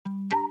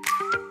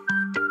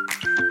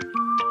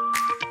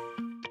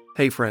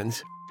Hey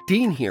friends,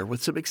 Dean here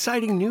with some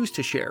exciting news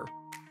to share.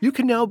 You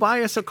can now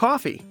buy us a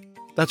coffee.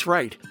 That's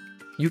right.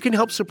 You can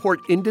help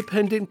support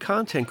independent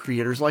content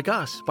creators like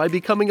us by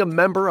becoming a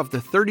member of the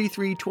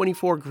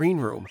 3324 Green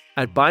Room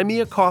at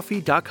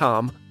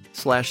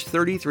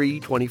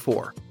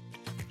buymeacoffee.com/3324.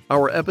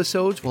 Our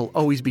episodes will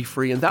always be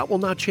free and that will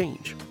not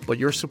change, but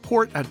your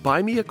support at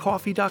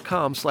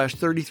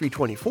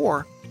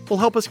buymeacoffee.com/3324 will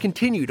help us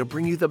continue to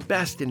bring you the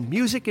best in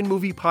music and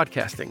movie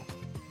podcasting,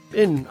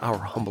 in our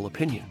humble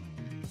opinion.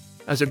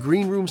 As a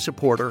Green Room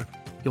supporter,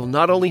 you'll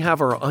not only have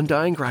our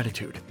undying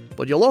gratitude,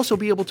 but you'll also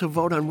be able to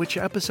vote on which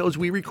episodes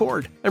we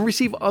record and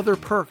receive other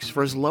perks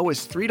for as low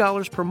as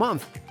 $3 per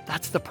month.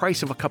 That's the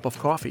price of a cup of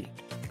coffee.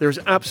 There's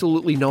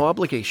absolutely no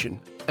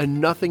obligation,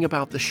 and nothing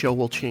about the show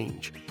will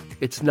change.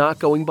 It's not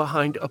going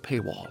behind a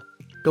paywall.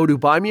 Go to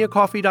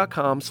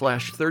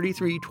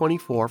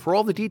buymeacoffee.com/3324 for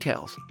all the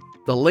details.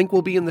 The link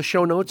will be in the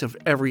show notes of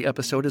every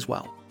episode as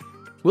well.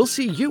 We'll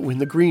see you in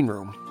the Green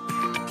Room.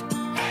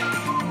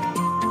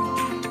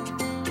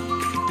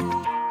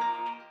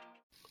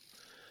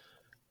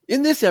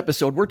 In this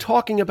episode, we're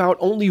talking about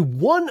only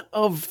one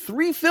of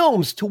 3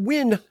 films to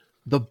win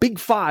the Big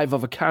 5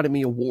 of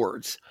Academy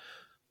Awards.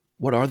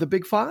 What are the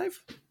Big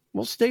 5?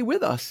 Well, stay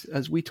with us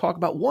as we talk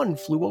about One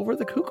Flew Over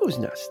the Cuckoo's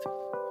Nest.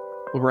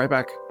 We'll be right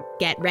back.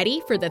 Get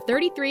ready for the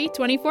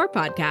 3324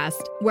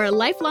 podcast, where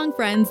lifelong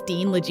friends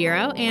Dean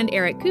Legiro and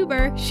Eric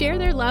Kuber share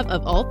their love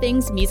of all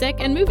things music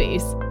and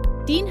movies.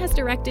 Dean has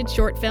directed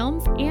short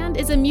films and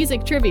is a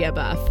music trivia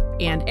buff.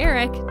 And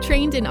Eric,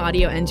 trained in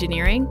audio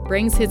engineering,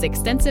 brings his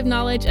extensive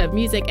knowledge of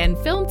music and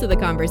film to the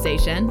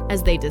conversation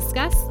as they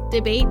discuss,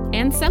 debate,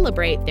 and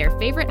celebrate their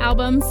favorite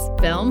albums,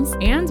 films,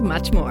 and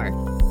much more.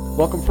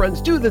 Welcome,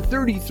 friends, to the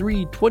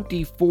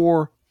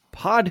 3324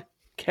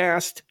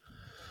 podcast.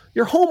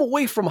 You're home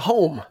away from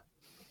home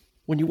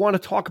when you want to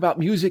talk about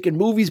music and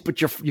movies,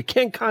 but you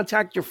can't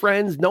contact your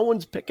friends. No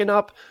one's picking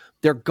up.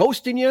 They're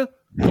ghosting you.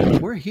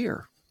 We're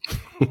here.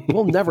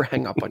 We'll never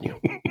hang up on you.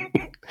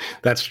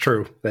 That's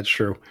true. That's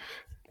true.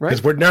 Right?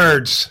 Because we're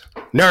nerds.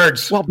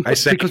 Nerds. Well,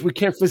 because we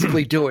can't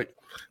physically do it.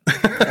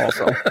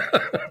 Also,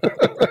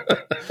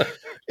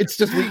 it's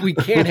just we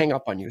can't hang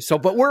up on you. So,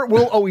 but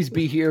we'll always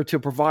be here to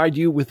provide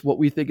you with what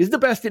we think is the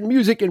best in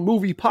music and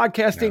movie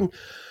podcasting. Yeah.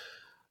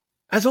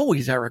 As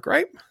always, Eric,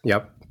 right?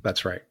 Yep,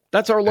 that's right.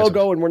 That's our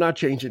logo, and we're not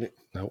changing it.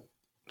 No,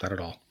 not at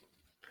all.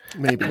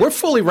 Maybe. We're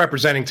fully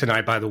representing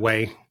tonight, by the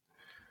way.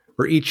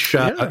 We're each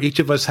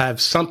of us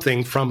have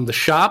something from the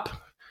shop.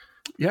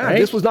 Yeah, right?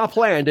 This was not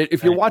planned.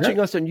 If you're watching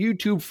us on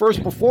YouTube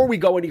first, before we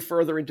go any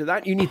further into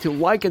that, you need to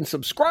like and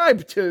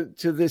subscribe to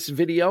this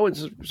video and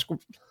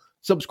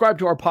subscribe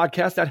to our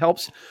podcast. That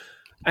helps.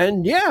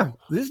 And yeah,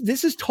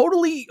 this is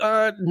totally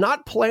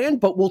not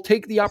planned, but we'll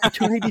take the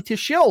opportunity to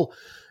shill.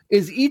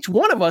 Is each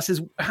one of us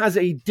has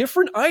a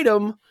different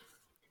item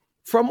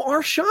from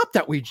our shop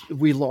that we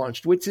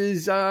launched, which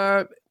is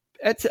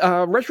at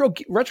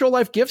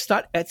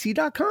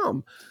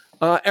retrolifegifts.etsy.com.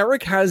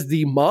 Eric has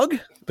the mug,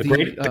 the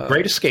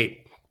Great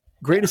Escape.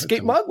 Great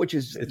Escape mug, which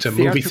is it's a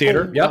movie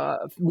theater.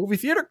 Yep. Movie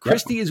theater.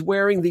 Christy is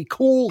wearing the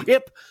cool,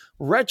 hip,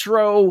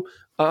 retro,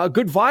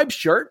 good vibes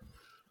shirt.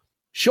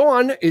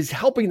 Sean is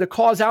helping the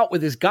cause out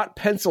with his Got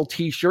Pencil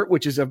t-shirt,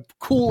 which is a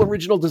cool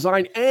original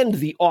design, and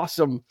the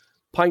awesome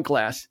pint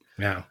glass.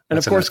 Yeah. And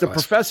of course, the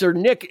professor,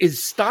 Nick,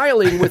 is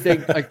styling with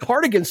a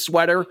cardigan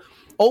sweater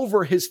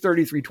over his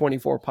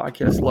 3324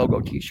 podcast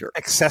logo t-shirt.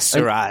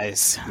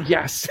 Accessorize.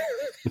 Yes.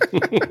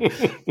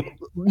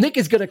 Nick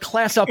is going to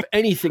class up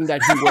anything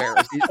that he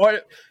wears.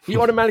 He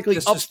automatically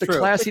ups the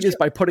classiness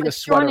by putting a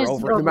sweater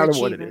over it, no matter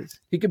what it is.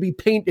 He could be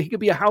He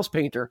could be a house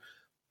painter.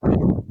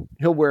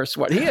 He'll wear a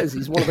sweater.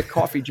 He's one of the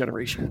coffee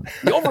generation.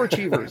 The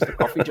overachievers, the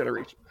coffee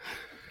generation.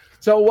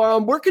 So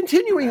we're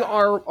continuing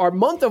our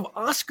month of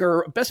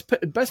Oscar best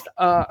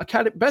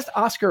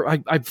Oscar. I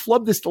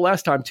flubbed this the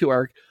last time too,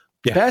 Eric.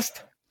 Yeah.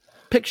 Best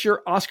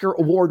Picture Oscar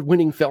award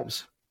winning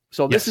films.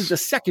 So this is the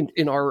second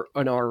in our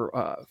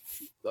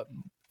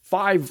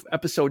 5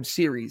 episode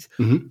series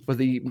for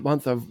the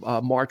month of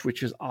March,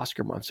 which is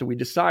Oscar month. So we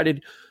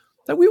decided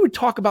that we would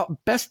talk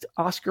about best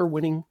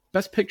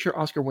picture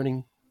Oscar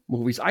winning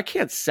movies. I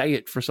can't say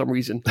it for some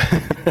reason.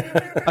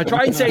 I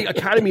try and say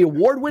Academy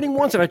Award winning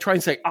ones, and I try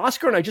and say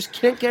Oscar, and I just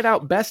can't get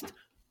out best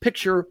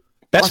picture.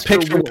 Best Oscar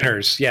picture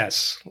winners,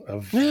 yes. I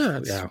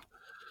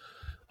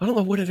don't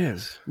know what it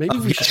is. Maybe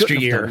we should have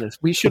done this.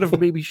 We should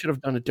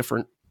have done a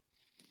different,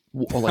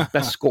 like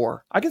best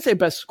score. I can say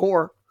best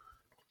score.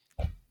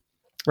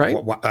 Right?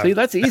 See,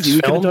 that's easy.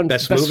 We could have done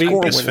best movie,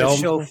 score best film.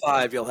 Show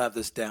 5, you'll have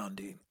this down,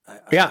 Dean.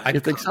 I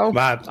think so.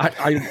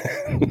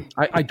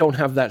 I don't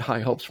have that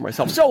high hopes for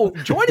myself. So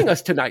joining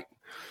us tonight,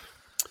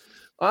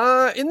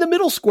 in the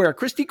middle square,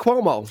 Christy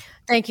Cuomo.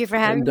 Thank you for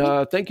having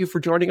me. Thank you for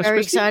joining us. Very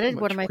Christy.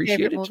 excited. One of my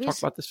favorite movies. To talk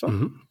about this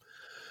film.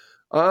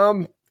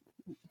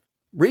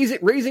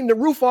 Raising the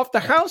roof off the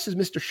house is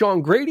Mr.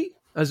 Sean Grady.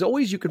 As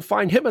always, you can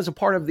find him as a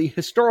part of the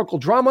historical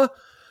drama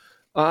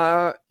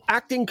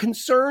acting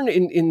concern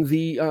in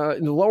the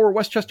lower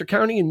Westchester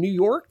County in New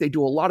York. They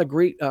do a lot of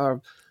great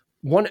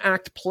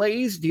one-act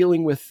plays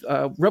dealing with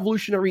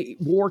Revolutionary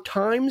War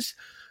times,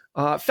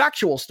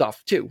 factual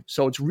stuff too.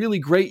 So it's really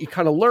great. You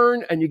kind of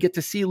learn and you get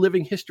to see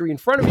living history in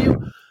front of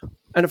you.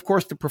 And of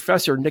course, the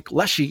professor, Nick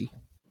Leshy,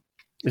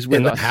 is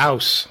with us. In the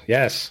house,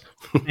 yes.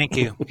 Thank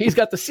you. He's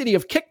got the City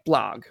of Kick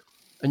blog,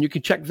 and you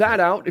can check that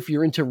out if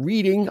you're into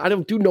reading. I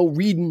don't do no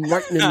reading,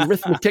 writing, and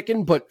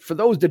arithmeticking, but for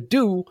those that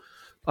do,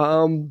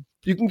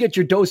 you can get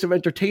your dose of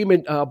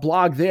entertainment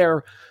blog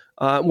there.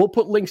 We'll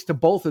put links to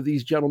both of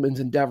these gentlemen's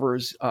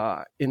endeavors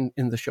in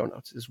the show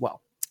notes as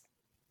well.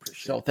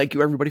 So thank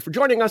you, everybody, for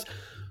joining us.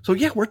 So,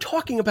 yeah, we're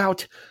talking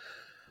about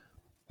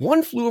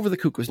One Flew Over the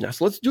Cuckoo's Nest.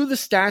 Let's do the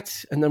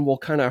stats, and then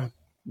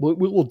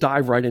we'll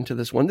dive right into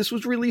this one. This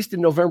was released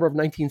in November of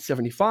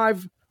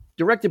 1975,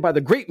 directed by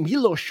the great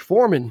Milos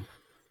Forman,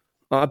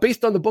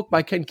 based on the book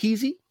by Ken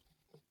Kesey.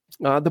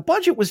 The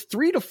budget was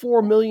 $3 to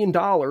 $4 million.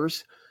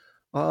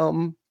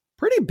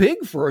 Pretty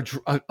big for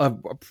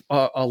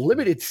a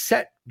limited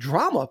set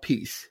drama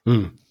piece,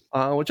 which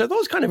I thought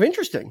was kind of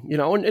interesting.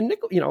 And I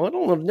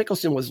don't know if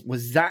Nicholson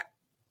was that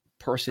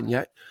person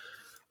yet.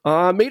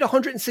 Made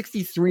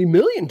 $163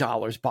 million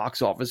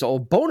box office, a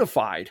bona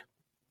fide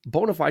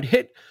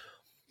hit.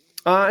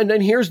 And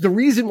then here's the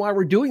reason why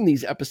we're doing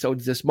these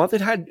episodes this month.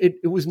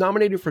 It was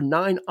nominated for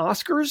 9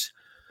 Oscars,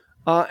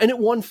 and it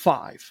won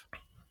 5.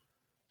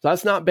 So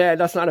that's not bad.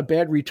 That's not a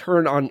bad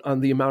return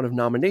on the amount of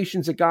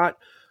nominations it got.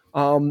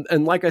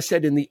 And like I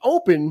said in the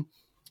open,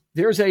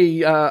 there's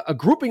a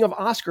grouping of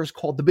Oscars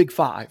called the Big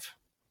Five,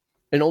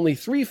 and only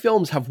 3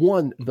 films have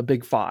won the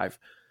Big Five,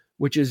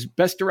 which is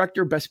Best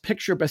Director, Best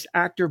Picture, Best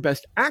Actor,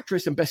 Best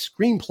Actress, and Best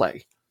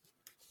Screenplay.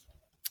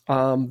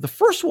 The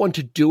first one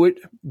to do it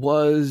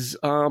was,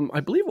 I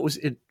believe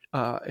it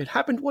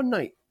Happened One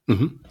Night,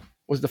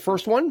 was the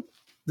first one.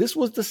 This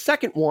was the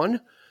second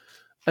one.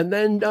 And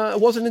then it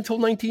wasn't until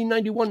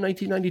 1991,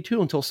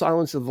 1992 until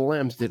Silence of the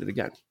Lambs did it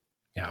again.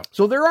 Yeah.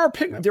 So there are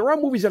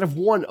movies that have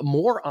won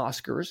more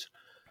Oscars,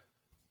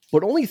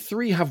 but only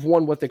 3 have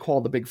won what they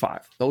call the Big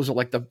Five. Those are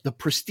like the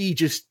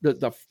prestigious,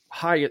 the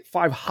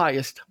 5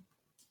 highest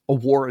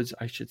awards,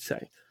 I should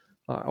say,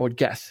 I would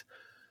guess.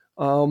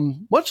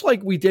 Much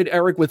like we did,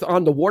 Eric, with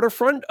On the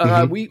Waterfront,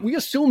 we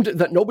assumed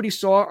that nobody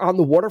saw On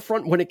the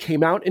Waterfront when it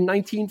came out in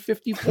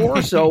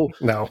 1954. So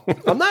no,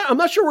 I'm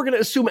not sure we're going to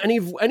assume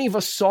any of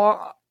us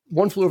saw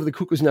One Flew Over the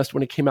Cuckoo's Nest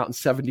when it came out in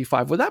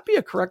 75. Would that be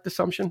a correct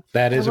assumption?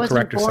 That is a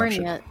correct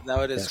assumption. Yet.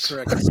 No, it is a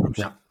correct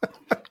assumption.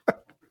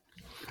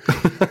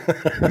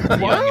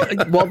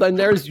 Well, then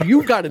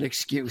you've got an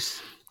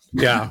excuse.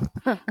 Yeah.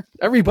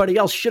 Everybody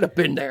else should have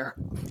been there.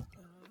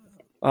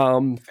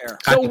 Fair.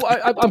 So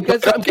I'm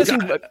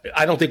guessing.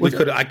 I don't think we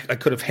could. I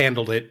could have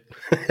handled it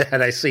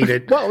had I seen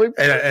it. Well,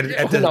 at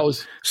who the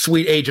knows?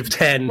 Sweet age of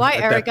 10. Why,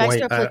 at Eric? That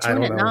point, I slept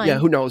Platoon at 9. Yeah,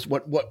 who knows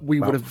what we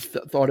would have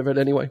thought of it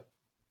anyway.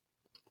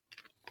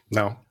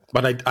 No,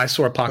 but I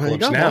saw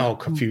Apocalypse Now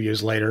a few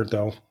years later,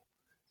 though.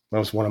 That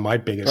was one of my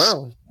biggest.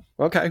 Oh,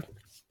 okay.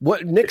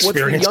 What, Nick?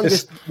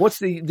 What's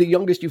the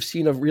youngest you've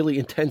seen of really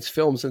intense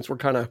film since we're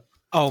kind of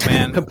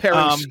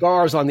comparing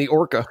scars on the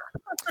orca?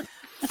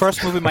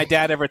 First movie my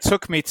dad ever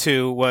took me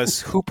to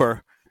was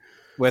Hooper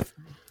with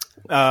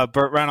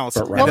Burt Reynolds.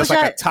 And there's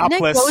like a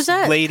topless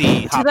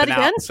lady hopping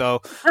out.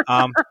 So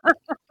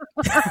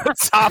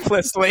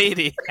topless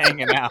lady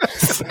hanging out.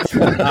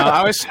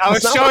 I was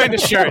showing the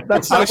shirt.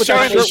 I was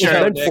showing the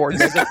shirt.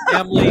 It's a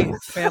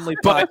family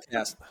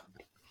podcast.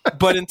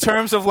 But in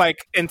terms of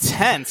like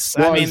intense,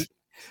 I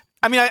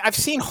mean, I've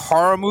seen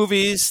horror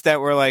movies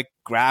that were like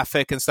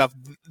graphic and stuff.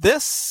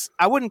 This,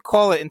 I wouldn't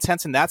call it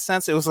intense in that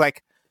sense. It was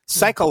like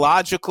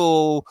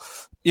psychological,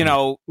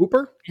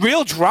 Hooper?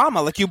 Real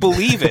drama, like you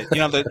believe it.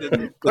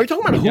 Are you talking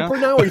about Hooper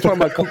now, or are you talking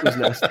about Cuckoo's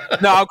Nest?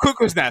 No,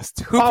 Cuckoo's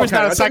Nest. Hooper's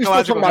not a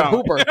psychological drama.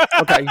 Hooper.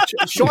 Okay,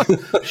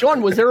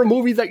 Sean, was there a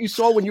movie that you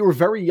saw when you were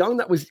very young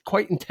that was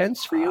quite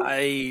intense for you?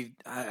 I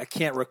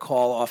can't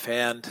recall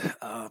offhand.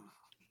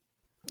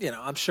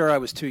 I'm sure I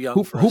was too young.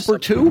 Hooper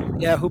 2?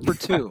 Yeah, Hooper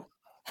 2.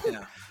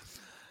 Yeah.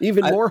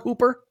 Even more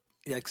Hooper?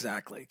 Yeah,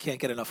 exactly. Can't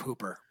get enough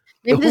Hooper.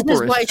 Maybe this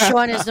is why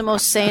Sean is the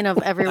most sane of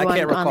everyone on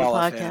the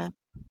podcast.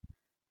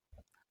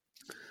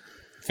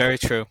 Very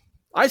true.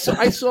 I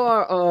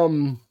saw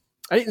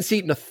I didn't see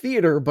it in a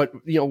theater, but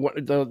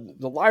the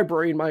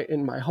library in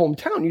my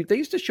hometown, they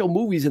used to show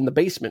movies in the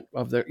basement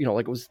of their,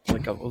 like it was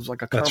like a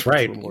conference That's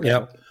right. room.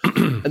 Yeah.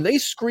 And they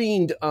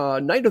screened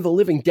Night of the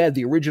Living Dead,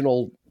 the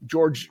original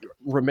George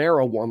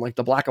Romero one, like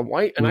the black and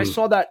white. And I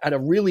saw that at a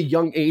really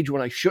young age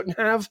when I shouldn't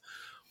have.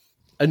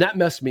 And that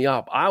messed me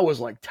up. I was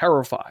like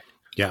terrified.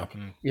 Yeah.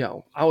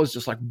 I was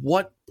just like,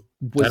 what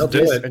was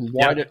this? And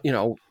why did,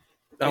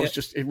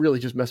 it really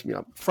just messed me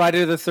up.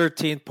 Friday the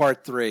 13th,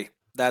 part 3.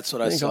 That's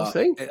what I saw.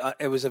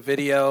 It was a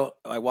video.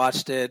 I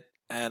watched it,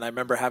 and I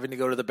remember having to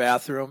go to the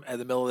bathroom in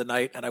the middle of the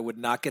night, and I would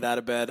not get out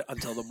of bed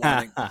until the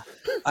morning.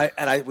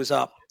 I was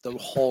up the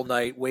whole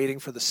night waiting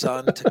for the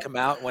sun to come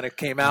out. When it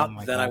came out,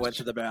 I went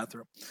to the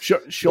bathroom.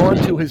 Sean,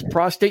 to his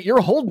prostate,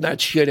 you're holding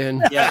that shit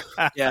in. Yeah.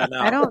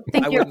 No, I don't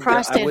think your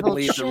prostate I wouldn't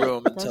leave shit, the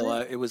room until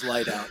it was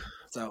light out.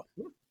 So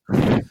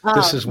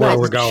This is where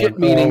we're going. Shit,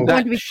 meaning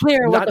that, to be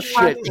clear, not what the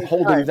shit,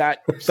 holding that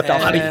stuff.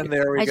 And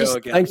there we go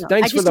again.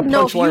 Thanks for the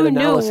punchline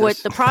analysis. Knew what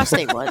the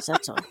prostate was.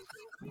 That's all.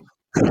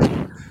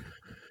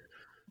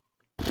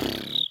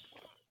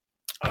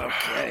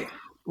 Okay.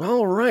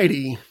 All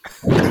righty.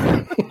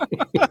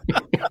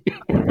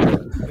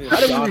 How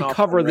do we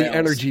recover the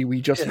energy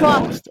we just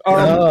lost?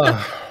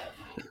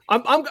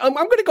 I'm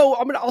gonna go.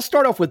 I'll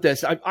start off with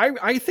this.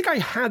 I think I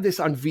had this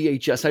on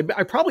VHS.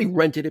 I probably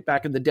rented it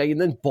back in the day and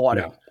then bought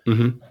it.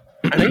 Mm-hmm.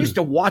 And I used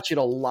to watch it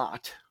a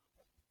lot.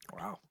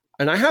 Wow.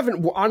 And I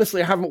haven't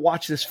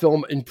watched this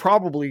film in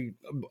probably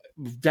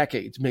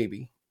decades,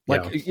 maybe.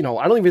 Like,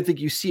 I don't even think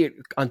you see it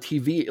on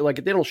TV.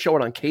 Like, they don't show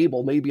it on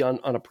cable, maybe on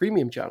a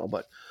premium channel.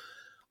 But,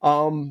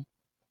 and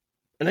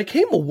I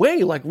came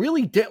away like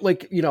really,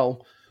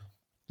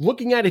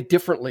 looking at it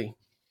differently.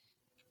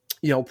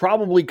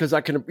 Probably because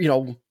I can,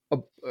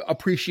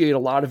 appreciate a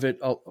lot of it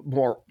a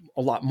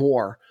lot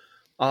more.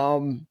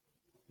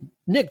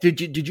 Nick,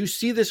 did you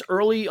see this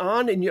early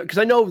on? And because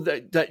I know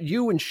that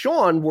you and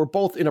Sean were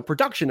both in a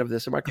production of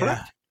this. Am I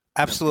correct?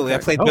 Yeah, absolutely.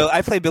 Okay.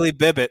 I played Billy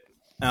Bibbit.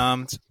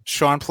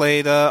 Sean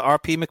played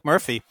R.P.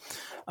 McMurphy.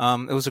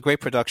 It was a great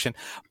production.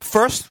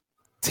 First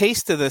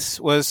taste of this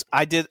was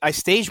I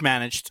stage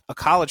managed a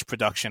college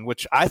production,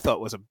 which I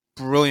thought was a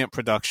brilliant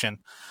production.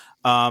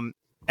 And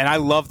I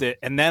loved it.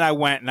 And then I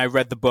went and I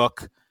read the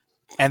book,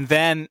 and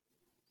then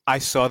I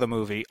saw the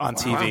movie on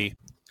TV.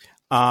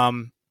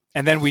 And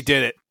then we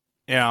did it,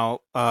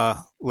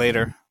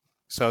 later.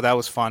 So that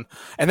was fun.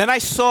 And then I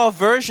saw a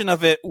version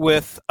of it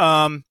with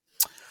Gary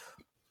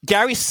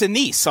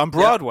Sinise on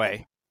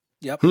Broadway.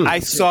 Yep. I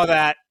saw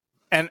that,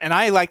 and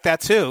I like that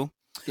too.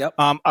 Yep.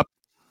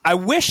 I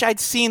wish I'd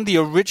seen the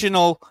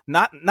original,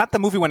 not the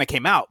movie when it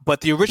came out,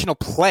 but the original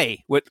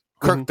play with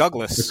Kirk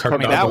Douglas.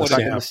 That would have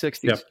been in the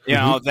 60s.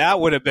 Yep. That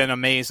would have been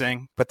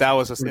amazing, but that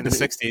was in the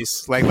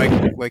 60s. Like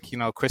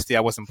Christy,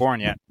 I wasn't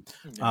born yet.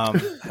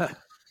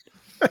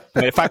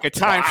 But if I could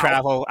time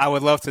travel, I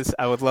would love to see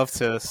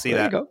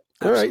that. There you go.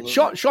 All right,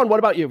 Sean, what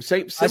about you?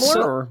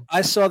 Similar?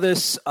 I saw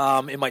this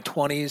in my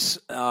 20s.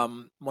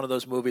 One of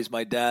those movies.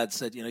 My dad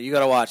said, you got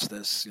to watch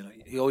this.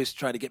 He always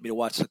tried to get me to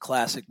watch the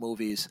classic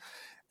movies,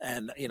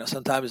 and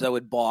sometimes I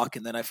would balk,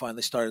 and then I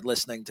finally started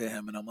listening to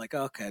him, and I'm like,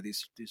 okay,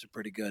 these are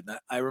pretty good. And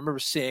I remember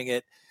seeing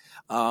it,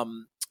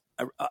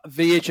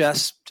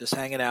 VHS, just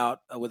hanging out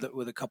with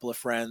a couple of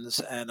friends,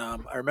 and I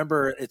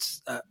remember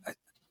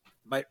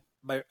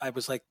I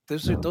was like,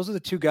 those are the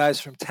two guys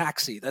from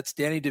Taxi. That's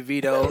Danny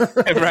DeVito.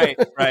 right.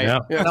 Yeah.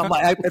 And I'm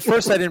like, at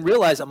first I didn't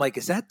realize. I'm like,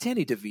 is that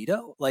Danny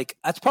DeVito? Like,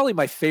 that's probably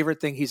my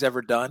favorite thing he's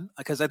ever done,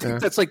 because I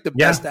think that's like the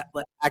best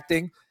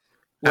acting.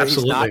 Where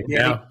Absolutely.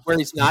 Where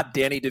he's not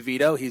Danny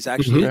DeVito. He's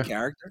actually a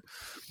character.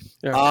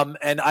 Yeah.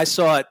 And I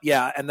saw it.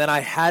 Yeah. And then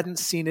I hadn't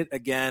seen it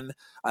again.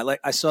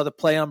 I saw the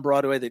play on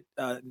Broadway that,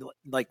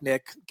 like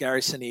Nick, Gary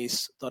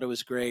Sinise, thought it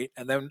was great.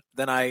 And then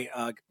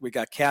we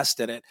got cast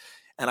in it.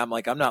 And I'm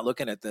like, I'm not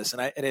looking at this.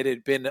 And it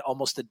had been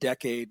almost a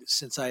decade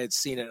since I had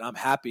seen it. And I'm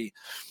happy,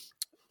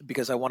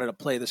 because I wanted to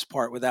play this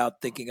part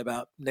without thinking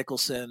about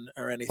Nicholson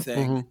or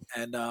anything.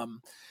 And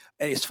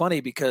it's funny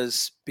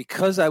because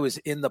I was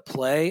in the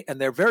play, and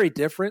they're very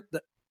different.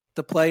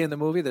 The play and the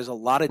movie, there's a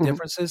lot of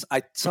differences.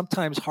 I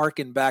sometimes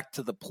hearken back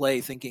to the play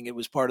thinking it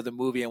was part of the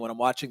movie. And when I'm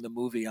watching the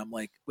movie, I'm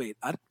like, wait,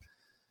 I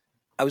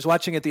was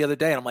watching it the other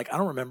day, and I'm like, I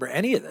don't remember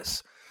any of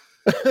this.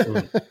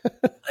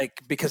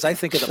 Because I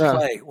think of the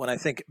play when I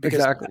think,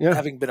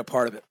 having been a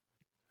part of it.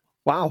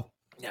 Wow.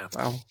 Yeah.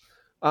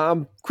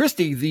 Wow.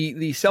 Christy,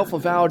 the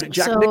self-avowed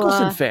Jack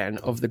Nicholson fan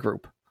of the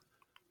group.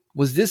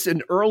 Was this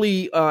an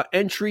early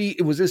entry?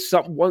 Was this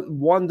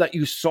one that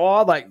you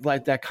saw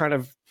like that kind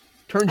of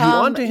turned you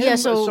on to him? Yeah.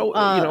 So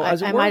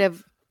I might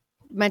have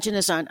mentioned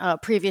this on a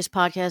previous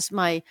podcast.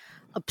 My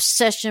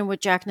obsession with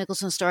Jack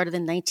Nicholson started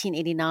in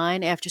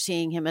 1989 after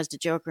seeing him as the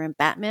Joker in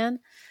Batman.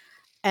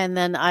 And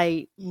then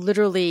I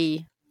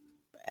literally,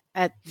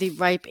 at the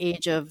ripe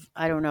age of,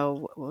 I don't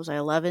know, what was I,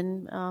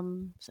 11?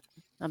 I'm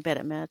bad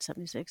at math,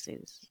 76,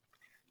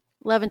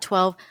 11,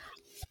 12.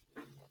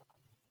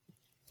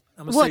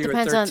 Well, it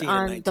depends on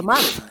the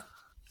month.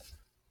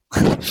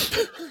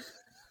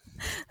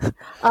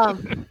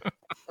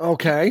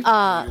 Okay.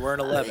 You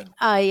weren't 11.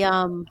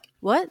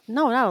 What?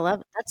 No, not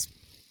 11.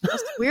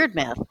 That's weird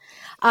math.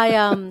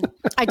 I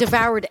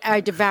devoured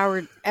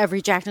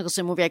every Jack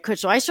Nicholson movie I could.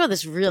 So I saw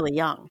this really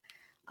young.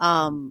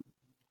 And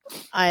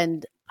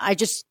I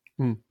just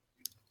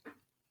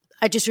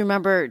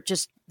remember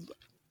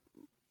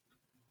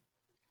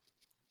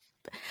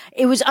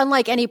it was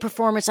unlike any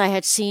performance I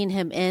had seen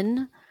him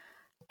in,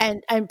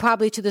 and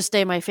probably to this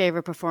day, my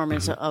favorite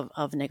performance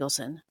of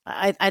Nicholson.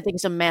 I think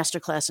it's a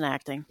masterclass in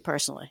acting,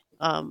 personally.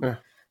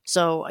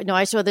 So,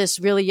 I saw this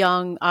really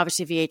young,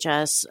 obviously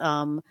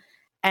VHS,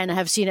 and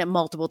have seen it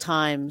multiple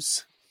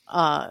times.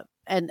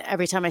 And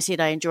every time I see it,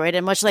 I enjoy it.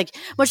 And much like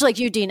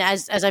you, Dean,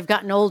 as I've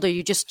gotten older,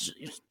 you just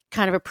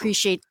kind of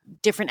appreciate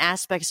different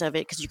aspects of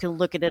it because you can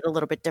look at it a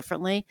little bit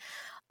differently.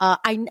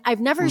 I've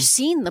never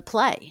seen the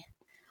play.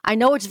 I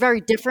know it's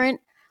very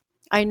different.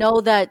 I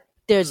know that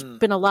there's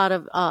been a lot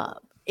of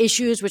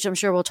issues, which I'm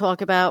sure we'll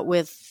talk about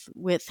with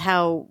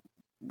how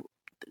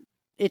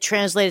it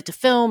translated to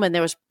film, and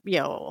there was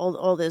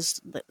all this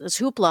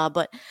hoopla.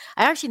 But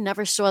I actually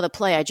never saw the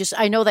play.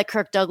 I know that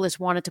Kirk Douglas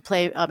wanted to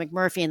play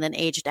McMurphy and then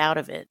aged out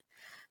of it.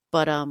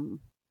 But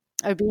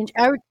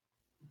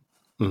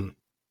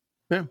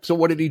Yeah. So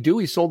what did he do?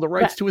 He sold the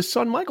rights to his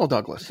son, Michael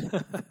Douglas.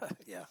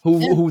 Yeah.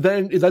 Who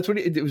then, that's what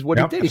it was what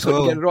he did. He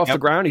couldn't get it off the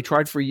ground. He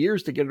tried for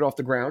years to get it off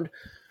the ground.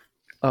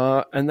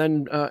 And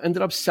then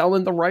ended up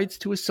selling the rights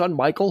to his son,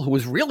 Michael, who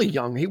was really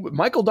young.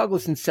 Michael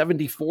Douglas in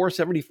 74,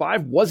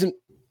 75 wasn't,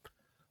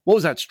 what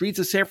was that? Streets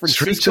of San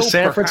Francisco? Streets of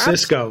San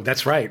Francisco.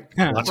 That's right.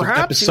 Yeah. Lots of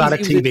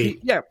episodic TV.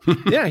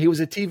 Yeah, he was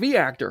a TV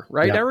actor,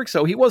 right, Eric?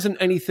 So he wasn't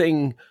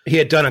anything. He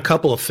had done a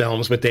couple of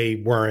films, but they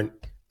weren't.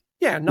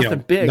 Yeah,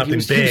 nothing big. He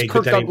was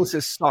Kirk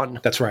Douglas's son.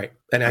 That's right.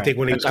 And I think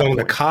when he was going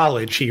to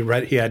college, he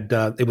had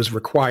it was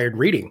required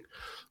reading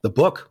the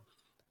book.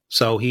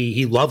 So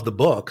he loved the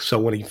book. So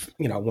when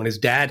when his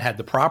dad had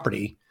the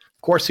property,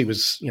 of course he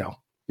was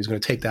he's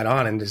going to take that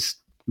on and just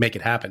make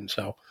it happen.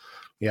 So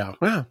yeah.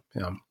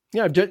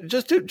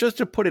 Just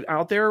to put it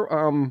out there,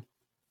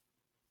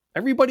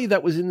 everybody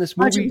that was in this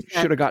movie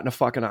should have gotten a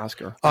fucking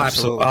Oscar. Oh,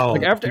 absolutely. Oh,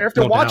 like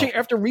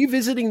after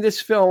revisiting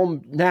this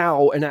film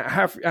now, and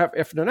after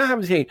not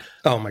having seen,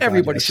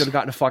 everybody should have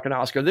gotten a fucking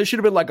Oscar. There should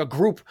have been like a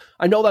group.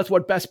 I know that's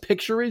what Best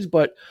Picture is,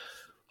 but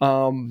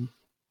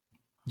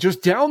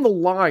just down the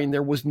line,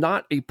 there was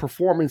not a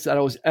performance that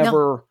I was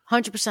ever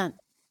 100%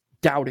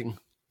 doubting.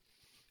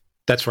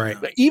 That's right.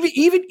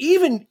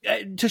 Even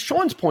to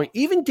Sean's point,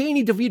 even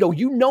Danny DeVito,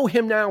 you know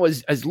him now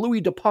as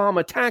Louis De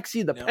Palma,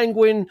 Taxi, the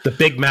Penguin, the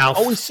Big Mouth,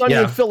 Always Sunny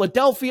in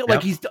Philadelphia,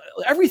 like he's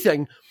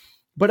everything.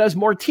 But as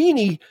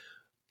Martini,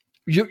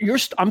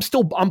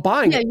 I'm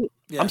buying it.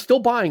 I'm still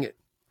buying it.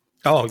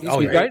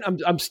 Right.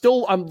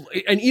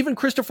 And even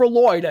Christopher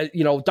Lloyd,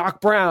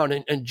 Doc Brown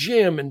and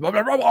Jim and blah,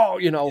 blah, blah,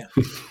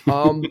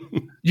 blah,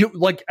 you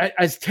like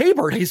as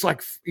Tabor, he's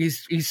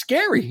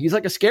scary. He's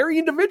like a scary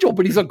individual,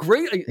 but he's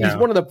he's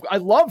one of the, I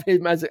love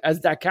him as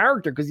that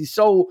character because he's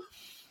so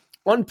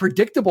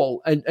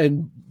unpredictable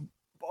and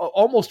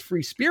almost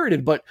free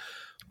spirited, but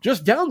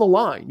just down the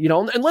line,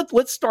 and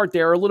let's start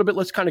there a little bit.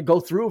 Let's kind of go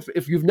through.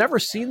 If you've never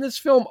seen this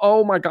film,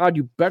 oh my God,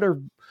 you better,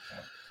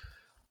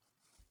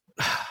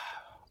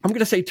 I'm going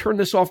to say, turn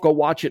this off, go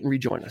watch it and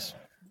rejoin us.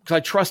 Because I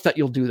trust that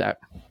you'll do that.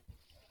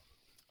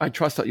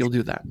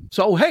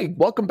 So, hey,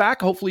 welcome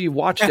back. Hopefully you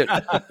watched it.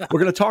 We're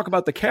going to talk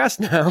about the cast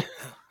now.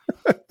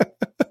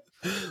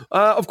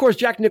 Of course,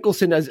 Jack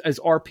Nicholson as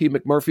R.P.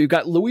 McMurphy. You've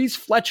got Louise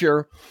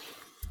Fletcher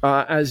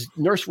as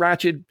Nurse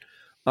Ratched.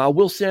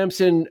 Will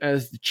Sampson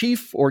as the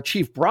Chief or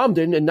Chief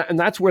Bromden. And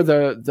that's where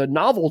the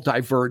novel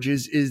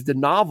diverges, is the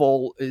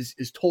novel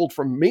is told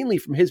mainly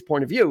from his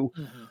point of view.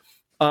 Mm-hmm.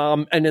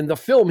 And in the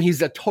film,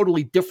 he's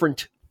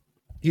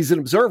he's an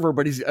observer,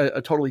 but he's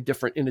a totally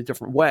different in a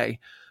different way.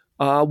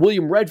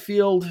 William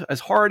Redfield as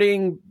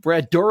Harding,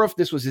 Brad Dourif,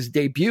 this was his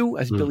debut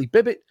as Billy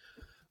Bibbit.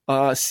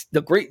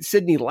 The great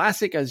Sidney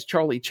Lassick as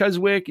Charlie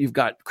Cheswick. You've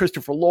got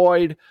Christopher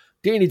Lloyd,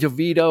 Danny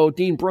DeVito,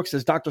 Dean Brooks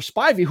as Dr.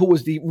 Spivey, who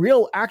was the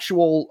real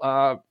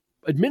actual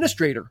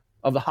administrator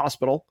of the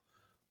hospital.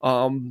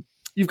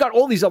 You've got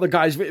all these other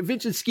guys,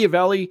 Vincent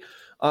Schiavelli,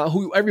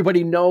 who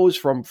everybody knows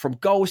from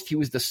Ghost. He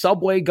was the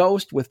subway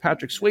ghost with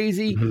Patrick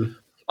Swayze.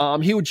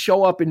 Mm-hmm. He would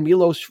show up in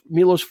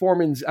Milos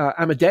Forman's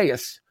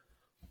Amadeus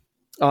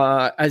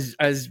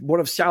as one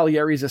of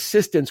Salieri's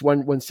assistants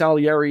when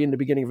Salieri in the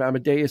beginning of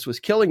Amadeus was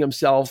killing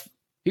himself.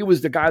 He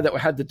was the guy that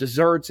had the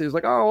desserts. He was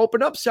like, "Oh,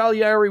 open up,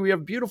 Salieri. We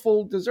have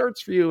beautiful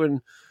desserts for you,"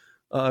 and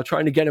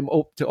trying to get him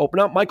to open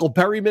up. Michael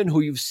Berryman,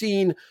 who you've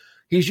seen,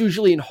 he's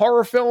usually in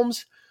horror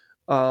films.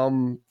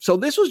 So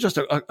this was just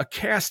a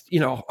cast,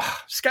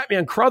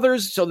 Scatman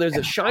Crothers. So there's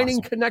a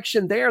Shining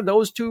connection there.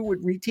 Those two would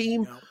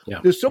reteam.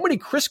 Yeah. There's so many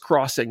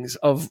crisscrossings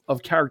of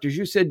characters.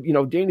 You said,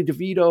 Danny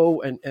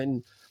DeVito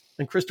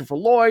and Christopher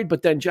Lloyd,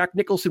 but then Jack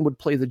Nicholson would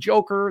play the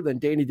Joker. Then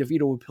Danny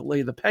DeVito would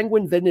play the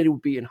Penguin. Then it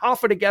would be in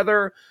Hoffa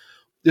together.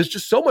 There's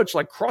just so much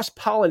like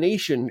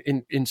cross-pollination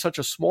in such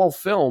a small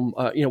film,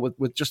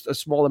 with just a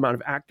small amount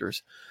of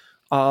actors.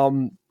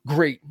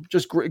 Great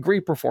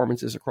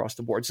performances across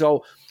the board.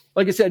 So,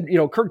 like I said,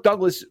 Kirk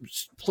Douglas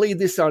played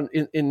this on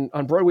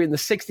Broadway in the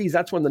 60s.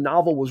 That's when the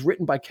novel was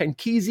written by Ken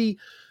Kesey,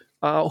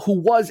 who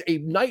was a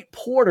night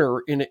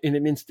porter in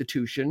an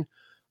institution.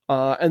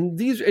 And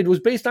it was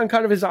based on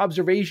kind of his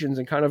observations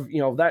and kind of,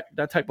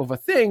 that type of a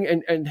thing.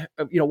 And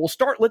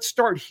let's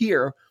start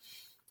here,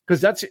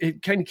 because that's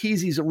Ken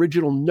Kesey's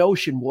original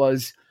notion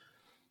was,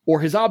 or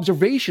his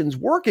observations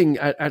working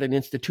at an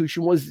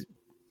institution was,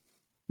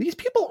 these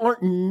people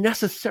aren't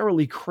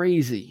necessarily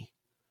crazy.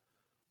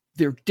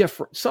 They're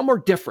different. Some are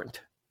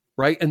different,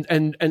 right?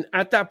 And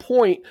at that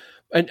point,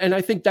 and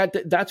I think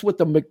that's what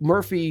the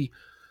McMurphy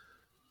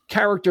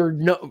character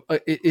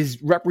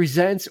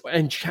represents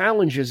and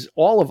challenges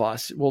all of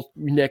us. Well,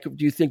 Nick,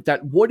 do you think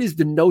what is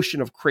the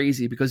notion of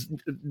crazy? Because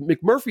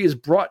McMurphy is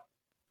brought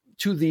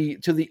to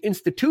the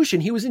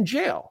institution. He was in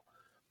jail,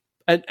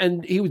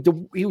 and he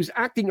was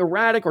acting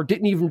erratic or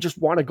didn't even just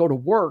want to go to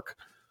work.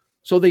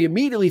 So they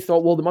immediately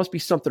thought, well, there must be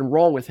something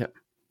wrong with him.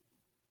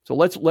 So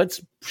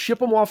let's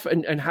ship him off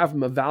and have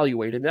him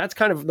evaluated. And that's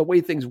kind of the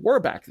way things were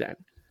back then.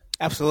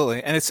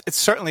 Absolutely. And it's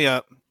certainly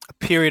a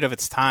period of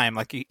its time.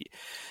 Like it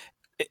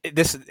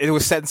was set in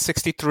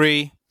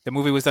 1963. The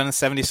movie was done in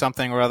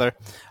 70-something or other.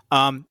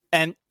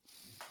 And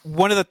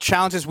one of the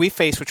challenges we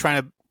faced with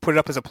trying to put it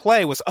up as a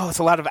play was, it's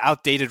a lot of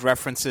outdated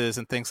references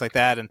and things like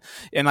that. And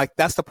like,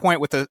 that's the point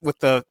with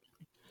the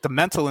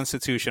mental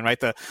institution, right?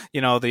 The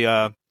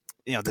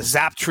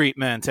Zap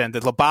treatment and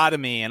the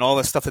lobotomy and all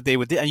the stuff that they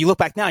would do. And you look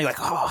back now, you're like,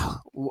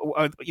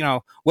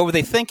 what were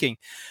they thinking?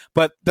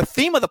 But the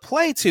theme of the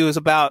play too is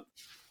about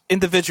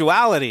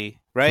individuality,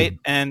 right?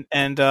 And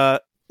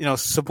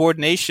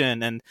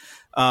subordination and,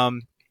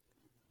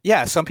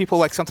 some people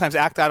like sometimes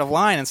act out of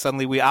line and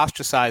suddenly we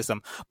ostracize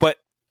them. But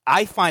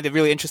I find it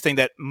really interesting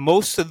that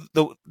most of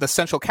the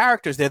central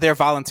characters, they're there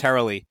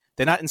voluntarily.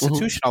 They're not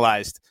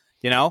institutionalized,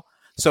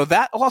 So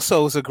that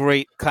also is a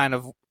great kind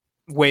of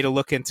way to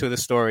look into the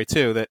story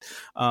too, that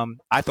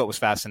I thought was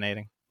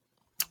fascinating.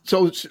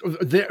 So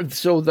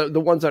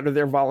the ones that are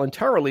there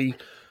voluntarily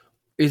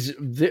is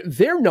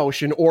their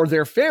notion, or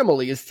their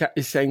family is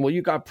saying, well,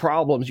 you got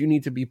problems. You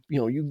need to be,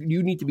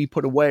 you need to be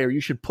put away, or you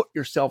should put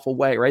yourself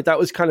away. Right. That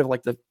was kind of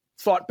like the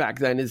thought back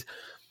then is,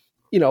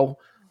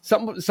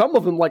 some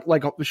of them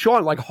like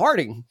Sean, like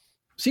Harding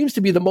seems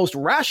to be the most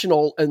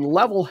rational and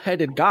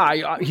level-headed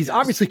guy. He's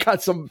obviously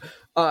got some,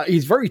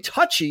 he's very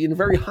touchy and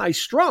very high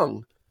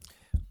strung.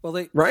 Well,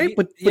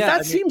 but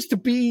that seems to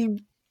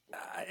be,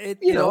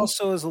 it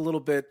also is a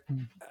little bit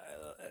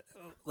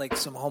like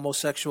some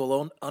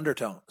homosexual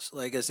undertones,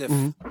 like as if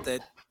that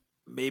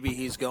maybe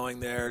he's going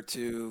there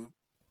to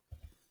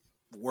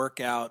work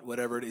out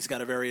whatever. He's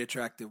got a very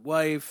attractive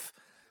wife.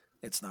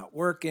 It's not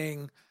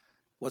working.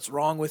 What's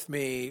wrong with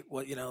me?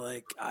 What,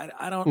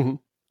 I don't,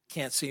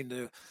 can't seem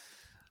to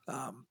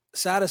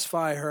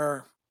satisfy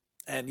her.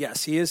 And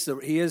yes,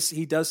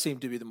 he does seem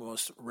to be the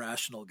most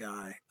rational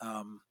guy.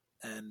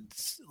 And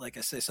like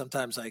I say,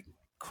 sometimes I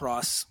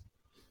cross,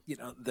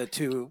 the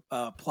two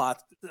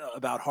plots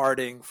about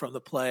Harding from the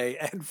play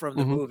and from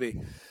the movie.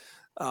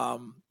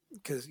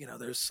 Because,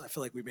 I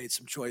feel like we made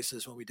some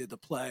choices when we did the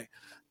play,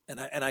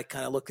 and I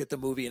kind of look at the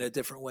movie in a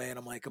different way, and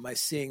I'm like, am I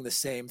seeing the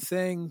same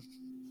thing?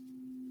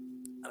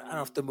 I don't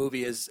know if the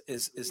movie is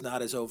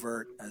not as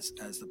overt as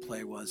the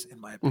play was, in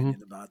my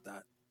opinion, about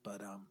that.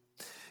 But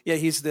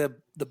he's the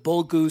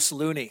bull goose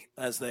loony,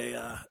 as they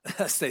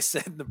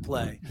said in the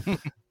play.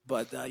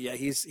 But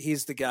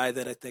he's the guy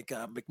that I think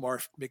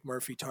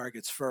McMurphy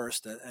targets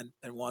first and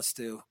wants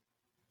to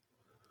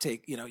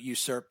take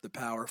usurp the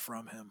power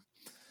from him.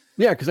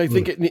 Yeah, because I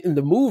think in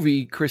the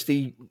movie,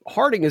 Christy,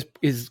 Harding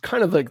is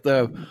kind of like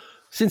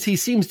since he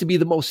seems to be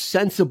the most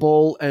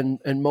sensible and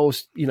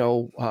most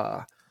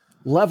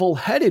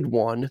level-headed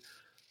one,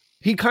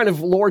 he kind of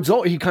lords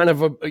over. He kind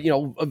of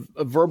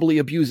verbally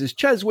abuses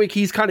Cheswick.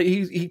 He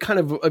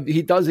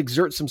does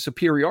exert some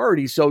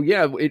superiority. So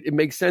it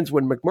makes sense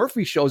when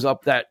McMurphy shows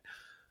up that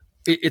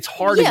it's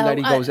Harding that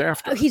he goes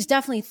after. He's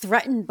definitely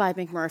threatened by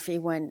McMurphy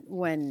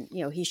when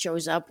he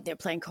shows up. They're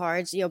playing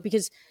cards,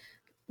 because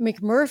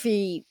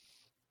McMurphy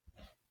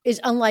is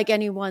unlike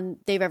anyone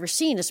they've ever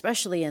seen,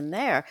 especially in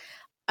there.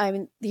 I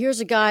mean, here's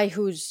a guy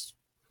who's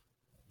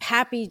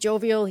happy,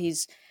 jovial. He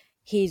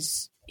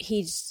takes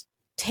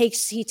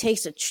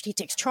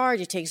charge.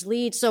 He takes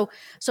lead. So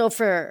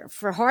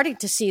for Harding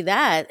to see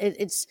that,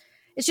 it's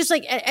just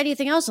like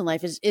anything else in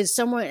life. Is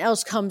someone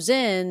else comes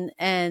in,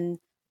 and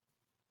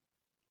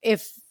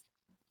if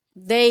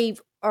they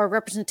are a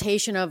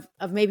representation of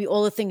maybe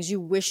all the things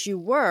you wish you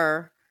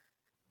were,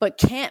 but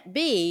can't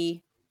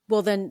be,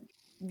 well, then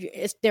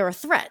they're a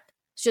threat.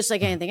 It's just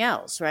like anything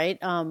else, right?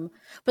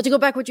 But to go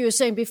back to what you were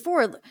saying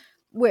before,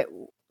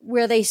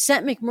 where they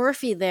sent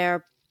McMurphy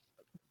there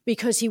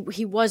because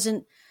he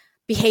wasn't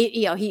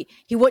he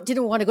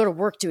didn't want to go to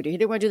work duty. He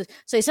didn't want to do this.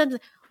 So he sent,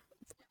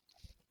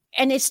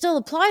 and it still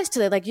applies to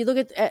that. Like you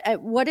look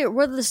at what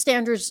are the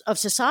standards of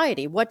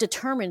society? What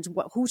determines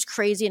who's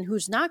crazy and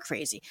who's not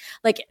crazy?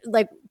 Like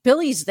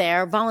Billy's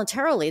there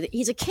voluntarily.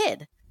 He's a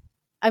kid.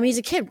 I mean, he's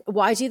a kid.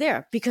 Why is he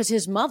there? Because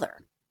his mother,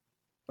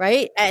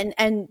 right?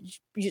 And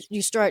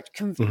you start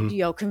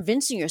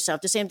convincing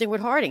yourself. The same thing with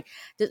Harding.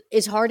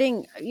 Is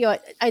Harding?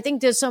 I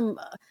think there's some.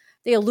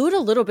 They allude a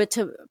little bit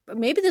to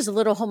maybe there's a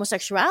little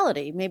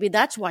homosexuality. Maybe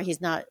that's why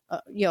he's not,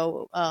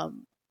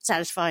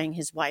 satisfying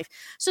his wife.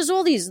 So there's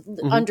all these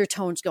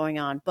undertones going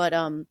on. But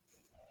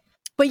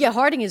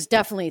Harding is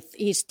definitely,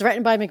 he's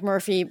threatened by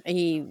McMurphy.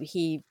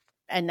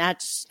 And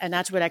that's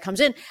where that comes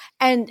in.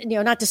 And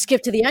not to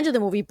skip to the end of the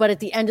movie, but at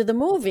the end of the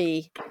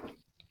movie,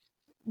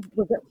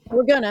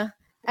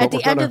 at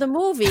the end of the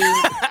movie,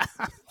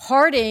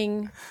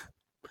 Harding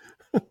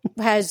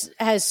has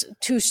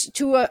to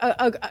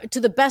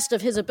the best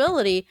of his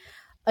ability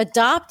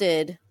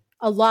adopted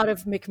a lot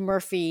of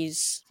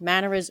McMurphy's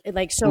mannerisms.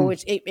 Like, so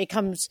it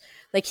comes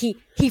like he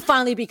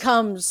finally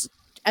becomes,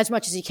 as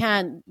much as he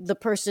can, the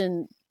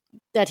person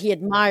that he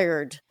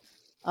admired.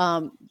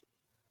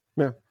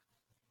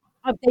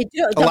 They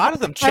do. A lot of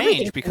them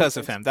change because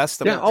of him. That's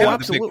the,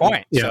 the big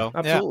point. Yeah, so,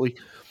 absolutely.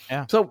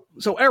 Yeah.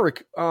 So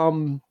Eric,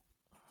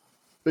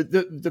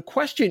 the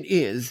question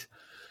is,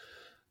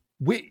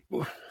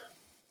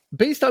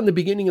 based on the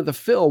beginning of the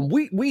film,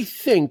 we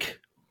think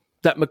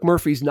that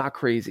McMurphy's not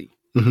crazy,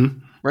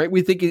 right?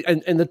 We think,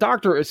 and the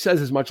doctor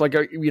says as much, like,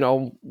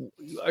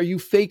 are you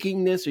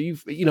faking this? Are you,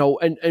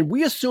 and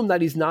we assume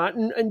that he's not,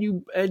 and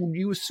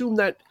you assume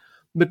that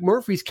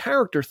McMurphy's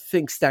character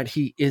thinks that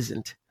he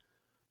isn't,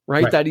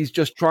 right? That he's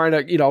just trying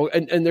to,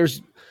 and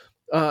there's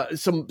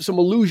some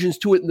allusions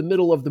to it in the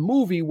middle of the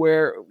movie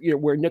where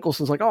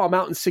Nicholson's like, oh, I'm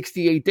out in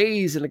 68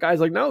 days. And the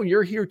guy's like, no,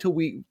 you're here till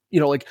we,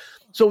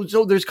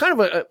 so there's kind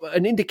of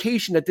an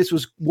indication that this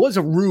was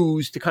a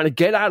ruse to kind of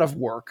get out of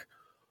work.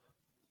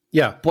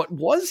 Yeah. But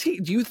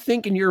do you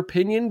think, in your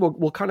opinion,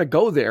 we'll kind of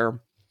go there,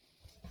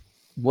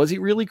 was he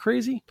really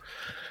crazy?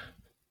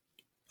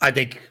 I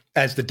think,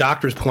 as the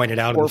doctors pointed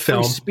out in the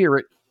film,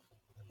 spirit.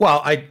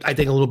 Well, I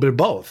think a little bit of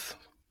both,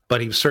 but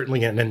he was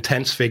certainly an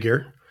intense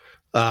figure.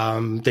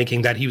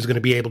 Thinking that he was going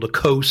to be able to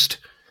coast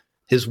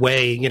his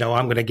way, I'm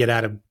going to get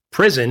out of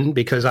prison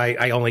because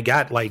I only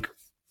got like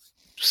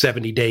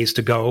 70 days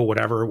to go,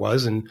 whatever it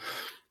was.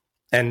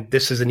 And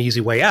this is an easy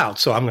way out.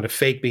 So I'm going to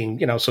fake being,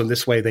 so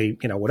this way they,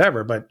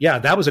 whatever. But yeah,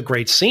 that was a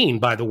great scene,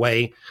 by the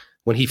way,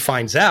 when he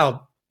finds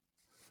out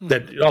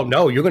that, oh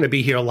no, you're going to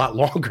be here a lot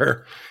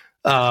longer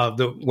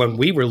when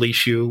we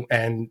release you.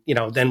 And,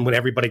 then when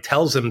everybody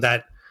tells him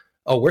that,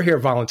 oh, we're here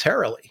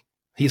voluntarily,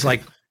 he's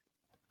like,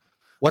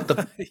 what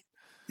the...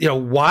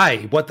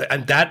 why?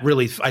 And that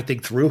really, I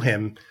think, threw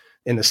him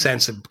in the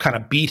sense of kind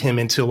of beat him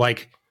into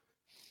like,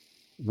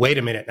 wait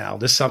a minute now,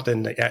 this is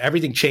something,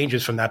 everything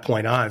changes from that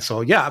point on. So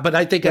yeah, but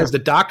I think as the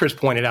doctors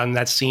pointed out in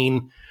that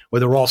scene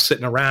where they're all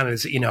sitting around,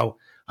 is,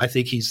 I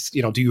think he's,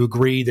 do you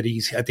agree that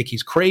I think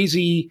he's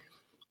crazy,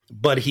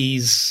 but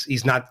he's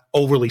not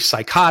overly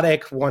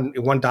psychotic.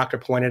 One doctor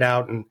pointed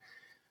out,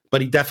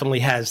 but he definitely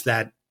has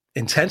that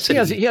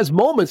intensity. He has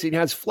moments. He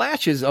has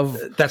flashes of.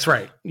 That's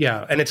right.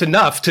 Yeah, and it's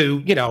enough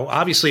to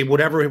obviously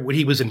whatever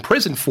he was in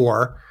prison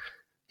for,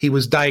 he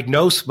was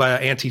diagnosed by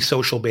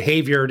antisocial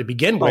behavior to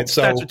begin with.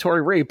 So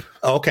statutory rape.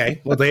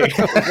 Okay, well there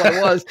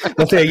it was.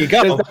 Well, there you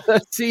go.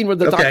 That scene where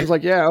the doctor's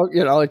like,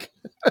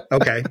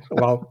 Okay,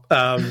 well,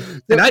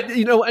 and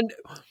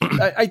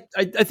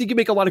I think you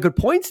make a lot of good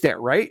points there.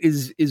 Right?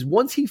 Is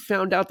once he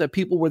found out that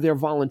people were there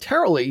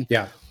voluntarily.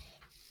 Yeah.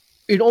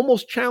 It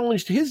almost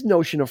challenged his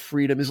notion of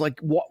freedom. Is like,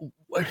 what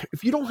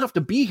if you don't have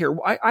to be here?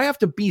 I have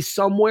to be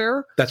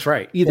somewhere. That's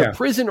right. Either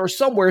prison or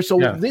somewhere. So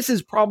this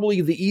is probably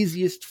the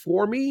easiest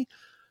for me.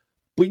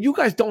 But you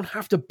guys don't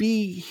have to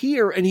be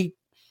here. And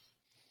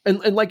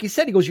and like he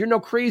said, he goes, "You're no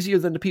crazier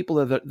than the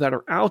people that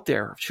are out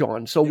there,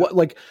 Sean." So what?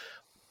 Like,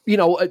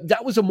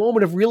 that was a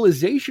moment of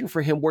realization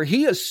for him where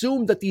he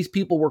assumed that these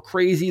people were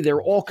crazy.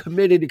 They're all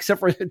committed except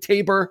for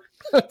Tabor.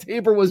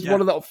 Tabor was one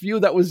of the few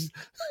that was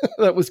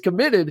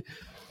committed.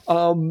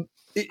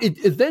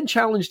 It then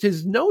challenged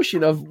his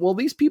notion of, well,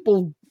 these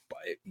people,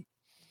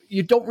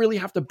 you don't really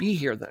have to be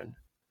here then.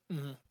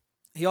 Mm-hmm.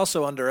 He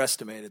also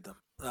underestimated them.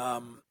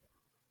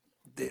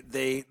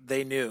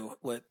 They knew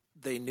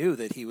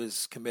that he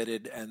was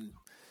committed, and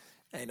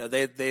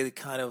they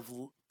kind of,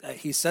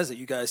 he says it,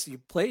 you guys, you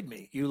played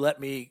me, you let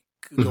me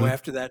go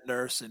after that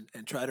nurse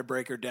and try to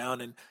break her down,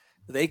 and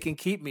they can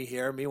keep me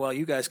here. Meanwhile,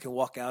 you guys can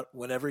walk out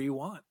whenever you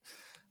want.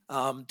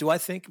 Do I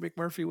think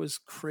McMurphy was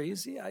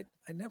crazy? I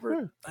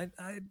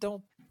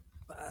don't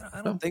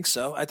think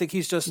so. I think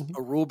he's just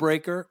a rule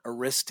breaker, a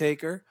risk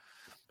taker.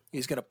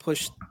 He's going to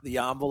push the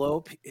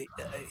envelope.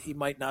 He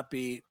might not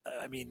be.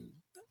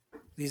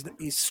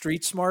 He's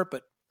street smart,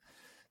 but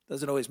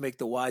doesn't always make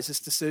the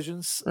wisest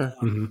decisions.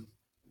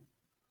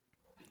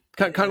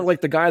 Kind of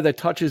like the guy that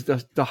touches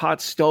the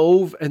hot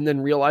stove and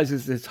then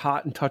realizes it's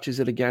hot and touches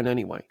it again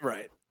anyway.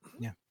 Right.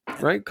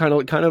 Right. Kind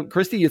of,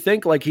 Christy, you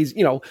think like he's,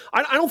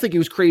 I don't think he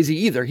was crazy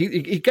either.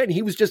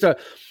 He was just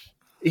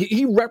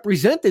he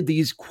represented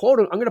these quote,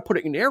 I'm going to put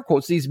it in air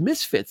quotes, these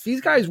misfits.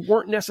 These guys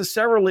weren't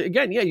necessarily,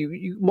 again,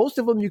 you most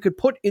of them you could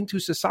put into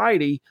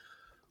society,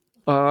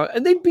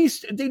 and they'd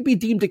be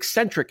deemed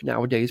eccentric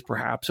nowadays,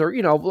 perhaps, or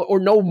or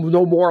no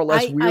more or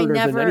less weirder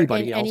than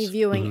anybody else. Any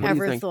viewing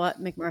ever thought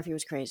McMurphy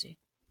was crazy.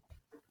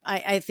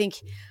 I think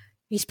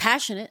he's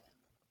passionate.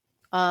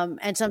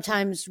 And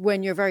sometimes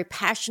when you're very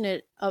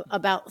passionate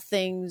about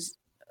things,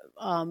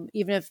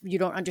 even if you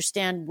don't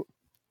understand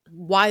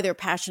why they're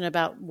passionate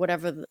about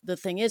whatever the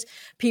thing is,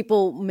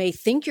 people may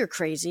think you're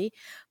crazy.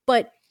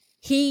 But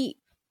he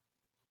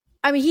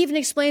even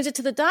explains it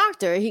to the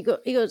doctor. He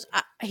goes,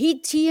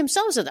 he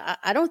himself said,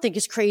 I don't think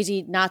it's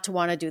crazy not to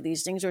want to do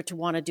these things or to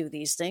want to do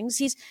these things.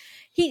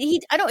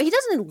 He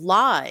doesn't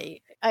lie.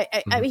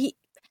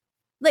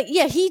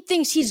 He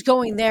thinks he's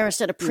going there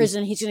instead of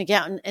prison. He's going to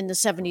get out in the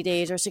 70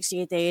 days or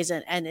 68 days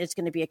and it's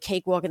going to be a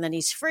cakewalk and then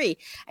he's free.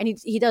 And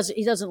he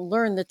doesn't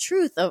learn the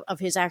truth of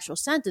his actual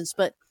sentence.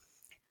 But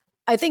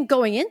I think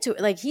going into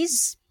it, like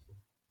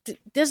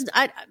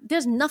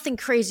there's nothing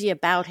crazy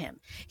about him.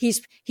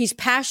 He's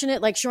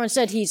passionate. Like Sean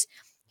said, he's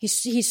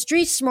He's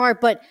street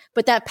smart, but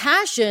that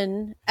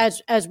passion,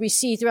 as we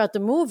see throughout the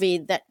movie,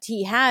 that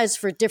he has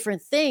for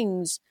different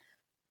things,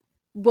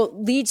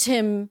 leads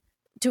him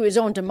to his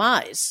own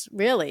demise.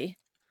 Really,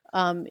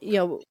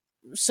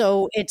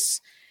 So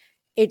it's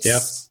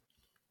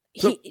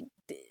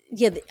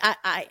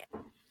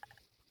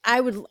I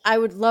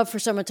would love for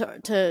someone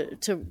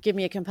to give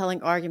me a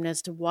compelling argument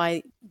as to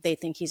why they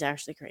think he's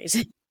actually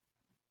crazy.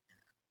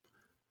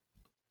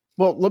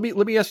 Well, let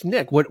me ask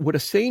Nick: would a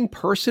sane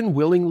person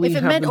willingly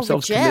have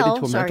themselves committed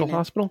to a mental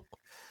hospital?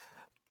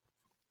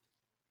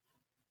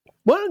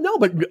 Well, no,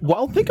 but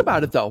think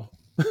about it though.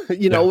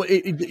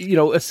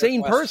 A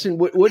sane person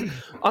would.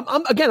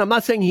 I'm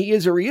not saying he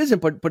is or he isn't,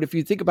 but if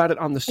you think about it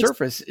on the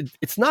surface,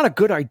 it's not a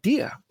good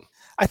idea.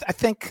 I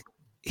think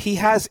he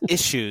has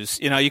issues.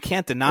 You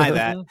can't deny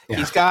that. Yeah.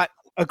 He's got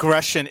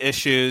aggression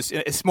issues.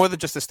 It's more than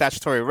just a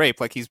statutory rape.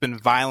 Like he's been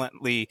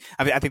violently.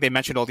 I think they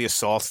mentioned all the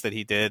assaults that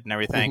he did and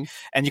everything,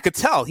 and you could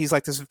tell he's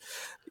like this.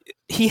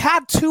 He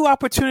had 2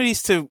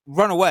 opportunities to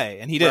run away,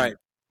 and he didn't.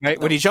 Right?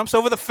 When he jumps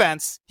over the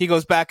fence, he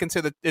goes back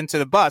into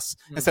the bus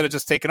instead of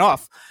just taking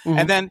off.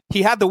 And then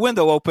he had the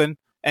window open,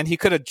 and he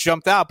could have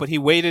jumped out, but he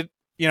waited.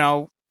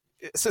 So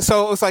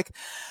it was like,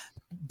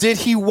 did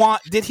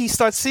he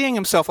start seeing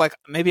himself like,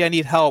 maybe I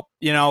need help?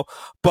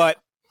 But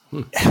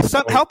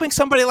helping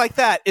somebody like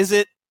that, does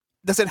it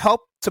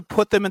help to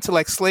put them into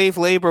like slave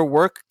labor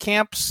work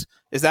camps?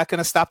 Is that going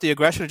to stop the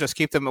aggression or just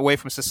keep them away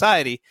from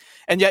society?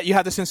 And yet you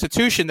have this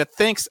institution that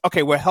thinks,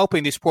 okay, we're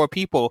helping these poor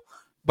people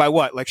by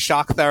what? Like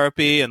shock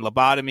therapy and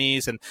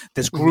lobotomies and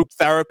this group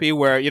therapy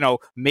where,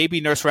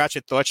 maybe Nurse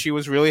Ratched thought she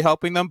was really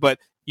helping them, but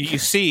you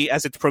see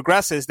as it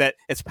progresses that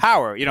it's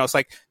power. It's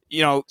like,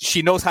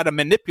 she knows how to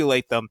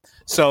manipulate them.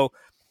 So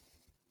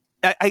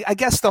I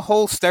guess the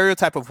whole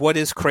stereotype of what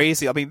is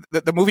crazy, I mean,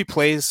 the movie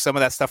plays some of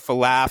that stuff for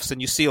laughs, and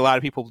you see a lot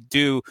of people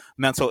do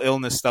mental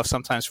illness stuff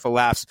sometimes for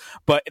laughs,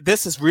 but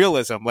this is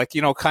realism, like,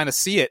 kind of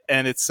see it.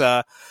 And it's,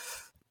 so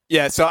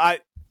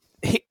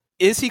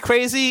is he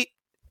crazy?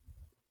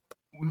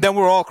 Then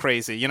we're all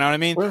crazy, you know what I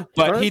mean? Well,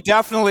 but right. he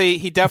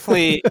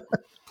definitely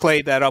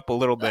played that up a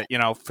little bit,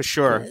 for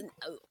sure.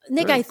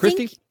 Nick, I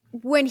think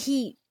when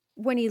he,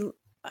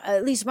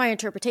 at least my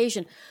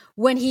interpretation,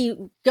 when he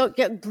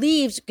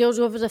leaves, goes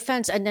over the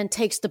fence, and then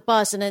takes the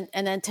bus, and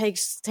then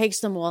takes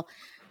them all,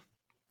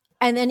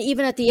 and then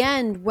even at the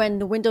end when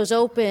the windows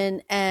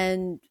open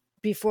and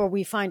before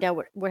we find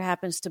out what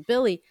happens to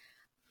Billy,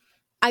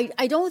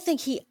 I don't think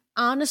he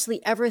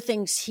honestly ever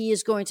thinks he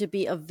is going to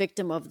be a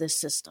victim of this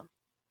system.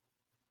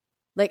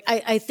 Like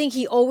I think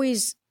he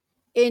always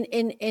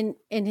in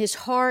his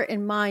heart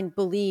and mind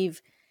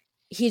believe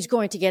he's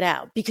going to get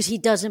out because he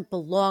doesn't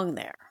belong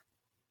there.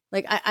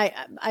 Like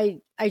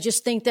I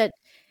just think that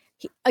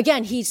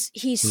he's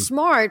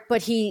smart,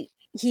 but he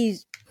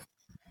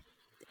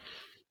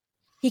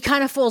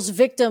kind of falls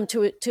victim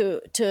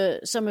to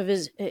some of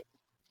his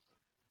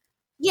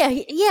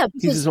he's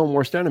his own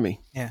worst enemy.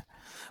 Yeah.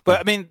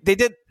 But I mean, they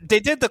did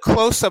the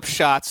close-up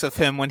shots of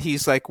him when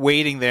he's like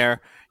waiting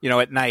there,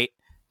 at night,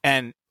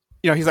 and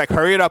he's like,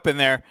 hurry it up in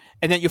there.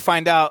 And then you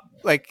find out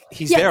like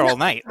he's there all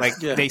night. Like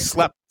they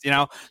slept,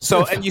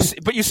 So, and you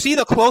see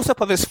the close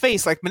up of his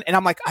face. Like, and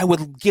I'm like, I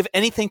would give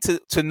anything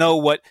to know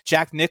what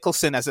Jack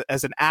Nicholson as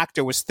an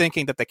actor was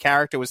thinking, that the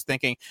character was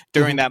thinking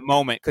during that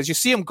moment. Cause you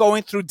see him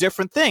going through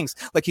different things.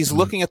 Like he's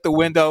looking at the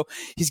window,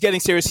 he's getting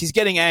serious, he's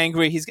getting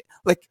angry. He's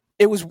like,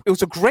 it was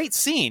a great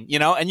scene,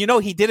 and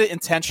he did it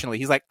intentionally.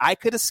 He's like, I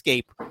could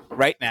escape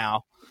right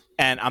now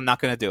and I'm not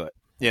going to do it.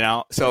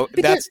 So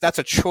that's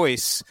a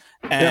choice.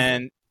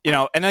 And,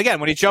 and again,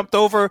 when he jumped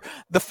over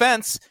the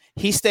fence,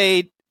 he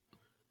stayed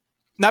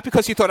not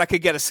because he thought I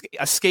could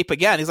escape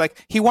again. He's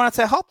like, he wanted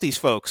to help these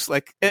folks.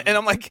 Like, and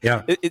I'm like,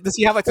 does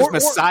he have like this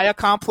Messiah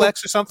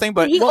complex or something?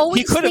 But he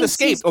could have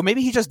escaped, or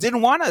maybe he just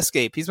didn't want to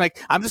escape. He's like,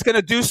 I'm just going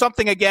to do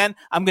something again.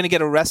 I'm going to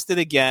get arrested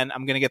again.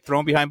 I'm going to get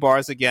thrown behind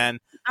bars again.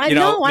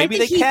 Maybe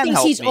they can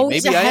help me.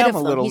 Maybe I am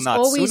a little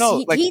nuts. Who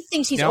knows? He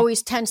thinks he's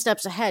always 10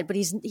 steps ahead, but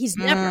he's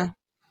never.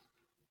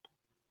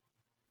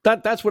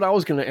 That's what I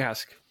was going to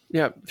ask.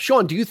 Yeah,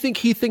 Sean, do you think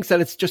he thinks that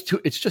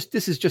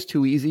this is just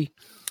too easy?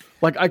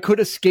 Like I could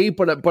escape,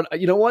 but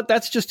you know what?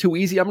 That's just too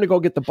easy. I'm going to go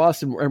get the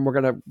bus and we're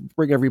going to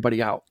bring everybody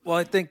out. Well,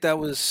 I think that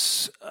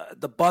was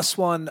the bus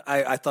one.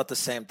 I thought the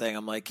same thing.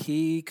 I'm like,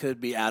 he could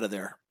be out of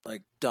there,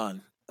 like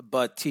done.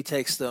 But he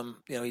takes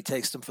them, he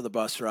takes them for the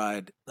bus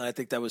ride. And I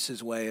think that was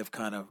his way of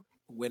kind of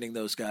winning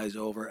those guys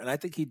over. And I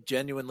think he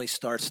genuinely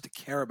starts to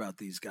care about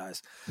these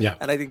guys. Yeah.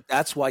 And I think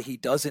that's why he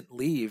doesn't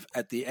leave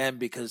at the end,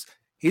 because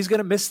he's going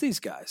to miss these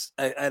guys.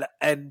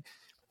 And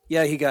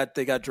yeah,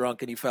 they got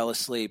drunk and he fell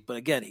asleep. But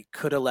again, he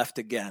could have left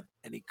again,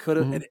 and he could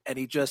have, and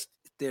he just,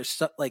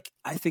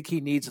 I think he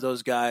needs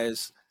those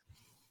guys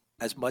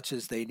as much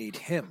as they need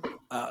him,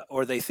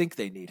 or they think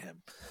they need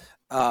him.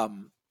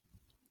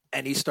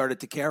 And he started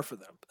to care for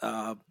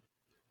them.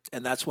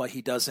 And that's why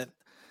he doesn't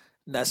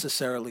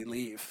necessarily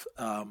leave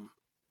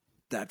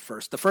the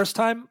first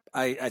time.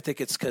 I think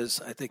it's because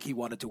I think he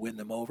wanted to win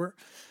them over.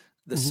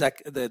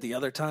 The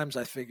other times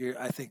I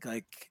think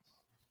like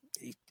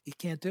he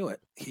can't do it.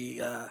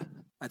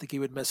 I think he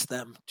would miss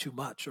them too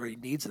much, or he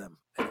needs them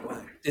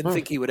anyway. Didn't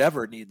think he would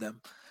ever need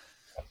them.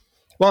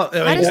 Well,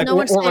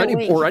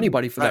 or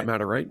anybody for that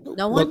matter, right?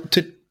 No one.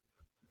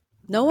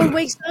 No one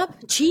wakes up,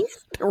 Chief.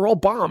 They're all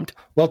bombed.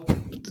 Well,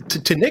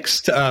 to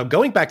Nick's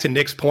going back to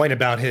Nick's point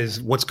about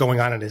what's going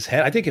on in his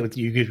head, I think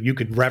you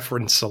could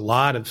reference a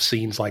lot of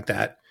scenes like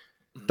that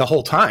the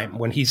whole time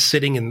when he's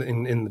sitting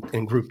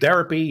in group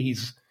therapy.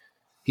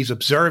 He's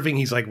observing.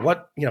 He's like,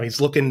 what?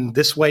 He's looking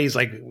this way. He's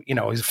like,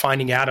 he's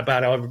finding out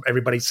about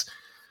everybody's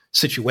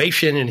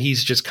situation, and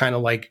he's just kind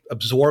of like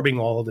absorbing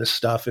all of this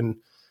stuff. And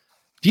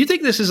do you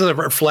think this is a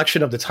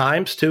reflection of the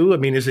times too? I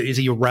mean, is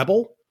he a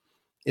rebel?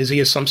 Is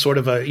he some sort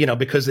of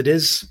because it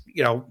is,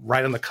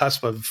 right on the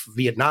cusp of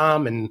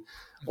Vietnam and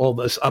all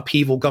this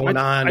upheaval going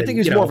on? I think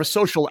he's more of a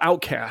social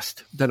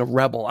outcast than a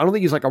rebel. I don't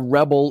think he's like a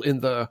rebel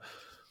in the,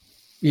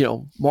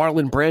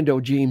 Marlon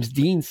Brando, James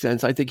Dean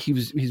sense. I think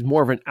he's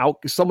more of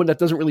someone that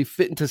doesn't really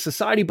fit into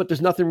society, but there's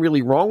nothing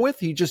really wrong with.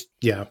 He just,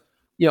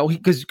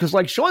 because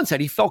like Sean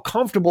said, he felt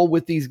comfortable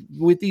with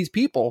these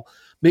people.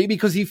 Maybe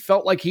because he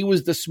felt like he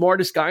was the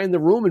smartest guy in the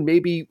room, and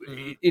maybe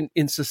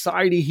in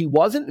society he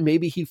wasn't.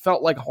 Maybe he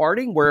felt like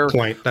Harding, where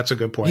that's a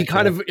good point. He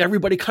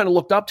everybody kind of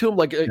looked up to him,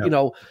 like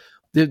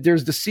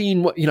there's the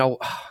scene.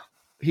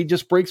 He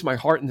just breaks my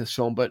heart in this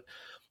film. But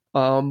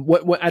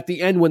what at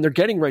the end when they're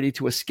getting ready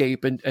to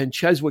escape, and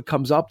Cheswick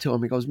comes up to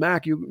him, he goes,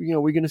 "Mac,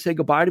 we're going to say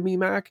goodbye to me,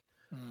 Mac."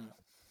 And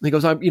he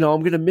goes, "I'm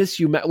going to miss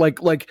you, Mac."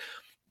 Like.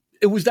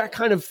 It was that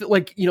kind of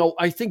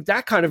I think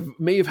that kind of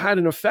may have had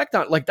an effect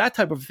on like that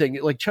type of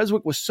thing. Like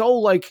Cheswick was so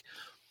like,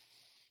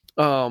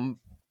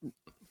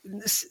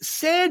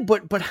 sad,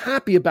 but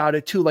happy about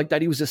it too. Like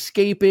that he was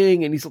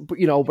escaping, and he's,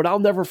 but I'll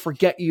never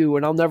forget you.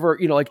 And I'll never,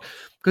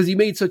 because he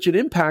made such an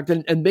impact.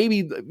 And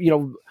maybe,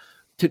 to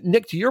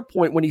Nick, to your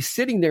point, when he's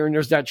sitting there and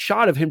there's that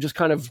shot of him just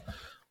kind of,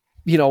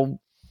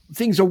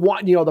 things are,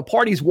 the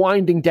party's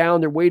winding down.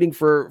 They're waiting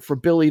for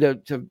Billy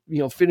to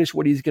finish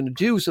what he's going to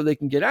do so they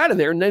can get out of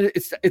there. And then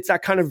it's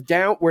that kind of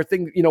down where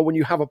things, when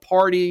you have a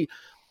party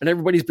and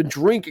everybody's been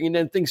drinking, and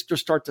then things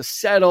just start to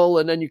settle,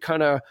 and then you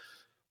kind of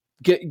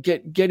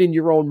get in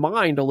your own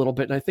mind a little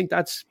bit. And I think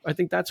that's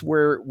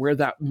where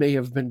that may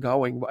have been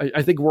going.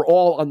 I think we're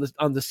all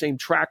on the same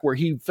track where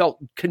he felt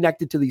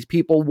connected to these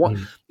people,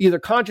 either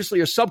consciously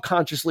or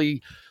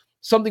subconsciously.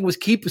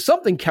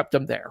 Something kept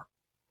him there.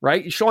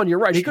 Right, Sean, you're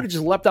right. He could have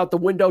just leapt out the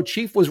window.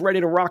 Chief was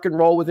ready to rock and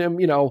roll with him,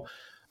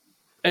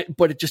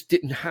 but it just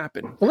didn't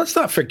happen. Well, let's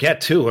not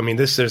forget too. I mean,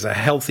 there's a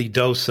healthy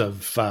dose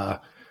of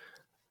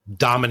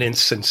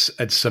dominance and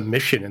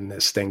submission in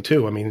this thing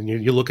too. I mean,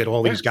 you look at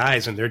all these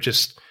guys, and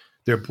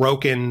they're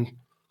broken,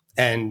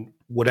 and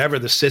whatever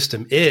the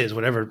system is,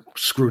 whatever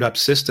screwed up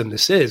system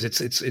this is,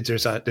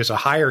 there's a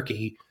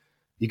hierarchy.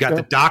 You got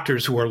the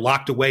doctors who are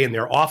locked away in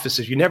their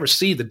offices. You never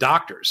see the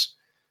doctors.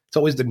 It's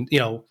always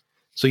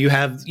so you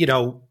have,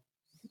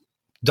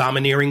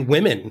 domineering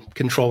women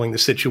controlling the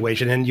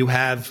situation, and you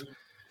have,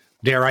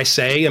 dare I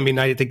say, I mean,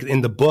 I think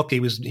in the book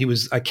he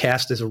was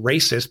cast as a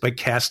racist by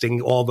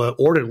casting all the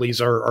orderlies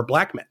are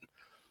black men,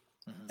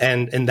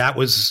 and that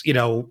was,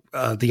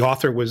 the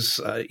author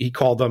was he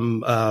called them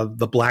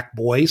the black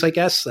boys, I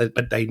guess,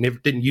 but they never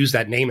didn't use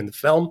that name in the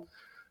film.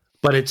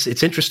 But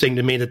it's interesting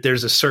to me that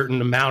there's a certain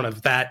amount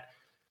of that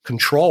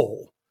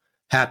control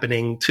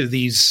happening to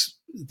these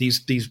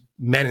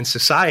men in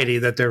society,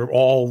 that they're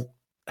all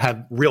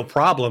have real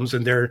problems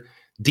and they're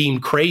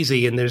deemed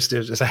crazy. And there's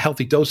a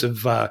healthy dose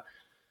of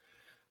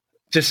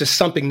just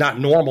something not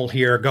normal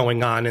here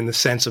going on in the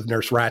sense of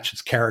Nurse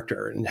Ratchet's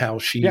character and how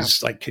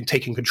she's like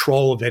taking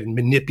control of it and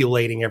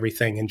manipulating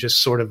everything, and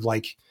just sort of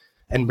like,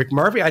 and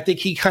McMurphy, I think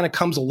he kind of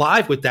comes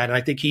alive with that. And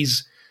I think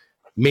he's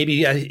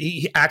maybe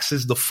he acts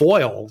as the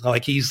foil.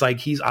 Like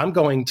I'm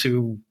going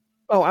to,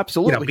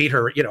 absolutely, beat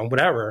her,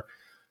 whatever.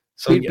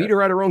 So beat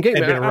her at her own game.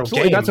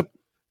 Absolutely.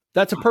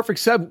 That's a perfect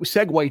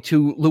segue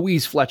to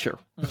Louise Fletcher.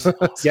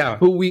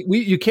 Who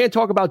you can't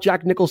talk about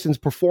Jack Nicholson's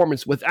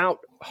performance without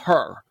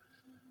her.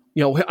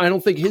 I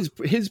don't think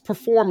his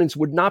performance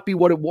would not be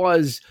what it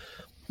was.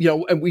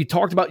 And we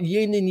talked about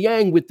yin and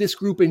yang with this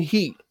group in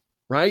Heat,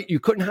 right? You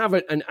couldn't have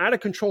an out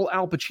of control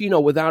Al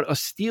Pacino without a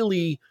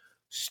steely,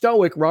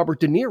 stoic Robert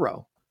De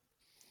Niro,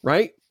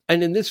 right?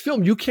 And in this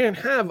film, you can't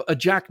have a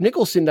Jack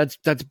Nicholson that's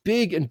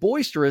big and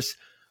boisterous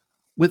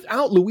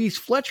without Louise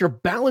Fletcher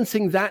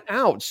balancing that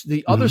out.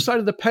 The other side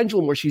of the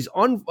pendulum, where she's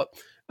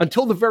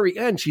until the very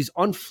end, she's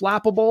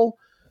unflappable.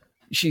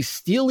 She's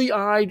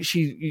steely-eyed.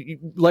 She,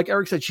 like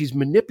Eric said, she's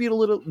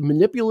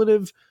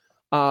manipulative,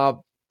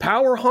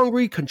 power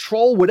hungry,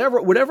 control,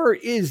 whatever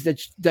it is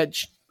that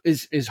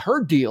is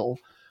her deal.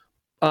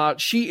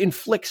 She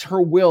inflicts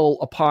her will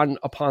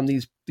upon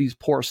these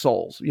poor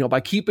souls, by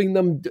keeping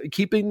them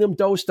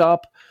dosed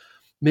up,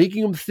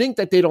 making them think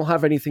that they don't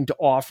have anything to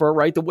offer,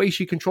 right? The way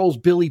she controls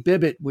Billy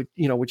Bibbit,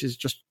 which is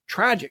just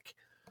tragic,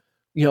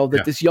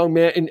 this young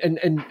man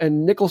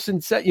and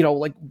Nicholson said,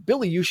 like,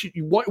 Billy, you should,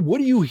 what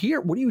are you here?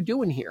 What are you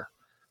doing here?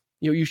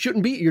 You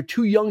shouldn't be, you're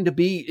too young to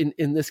be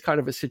in this kind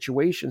of a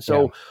situation.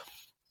 So,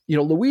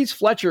 Louise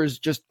Fletcher is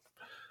just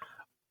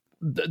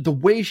the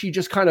way she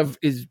just kind of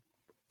is,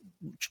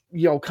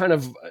 kind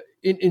of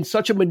in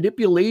such a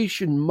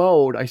manipulation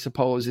mode, I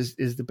suppose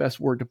is the best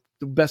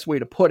way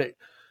to put it.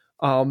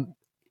 Do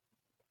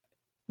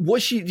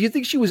you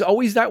think she was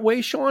always that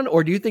way, Sean?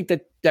 Or do you think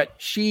that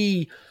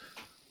she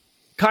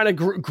kind of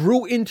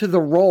grew into the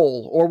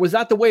role, or was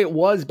that the way it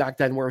was back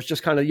then, where it's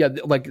just kind of,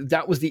 like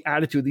that was the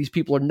attitude? These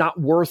people are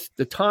not worth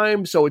the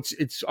time. So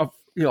it's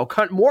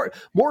kind of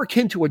more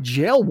akin to a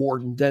jail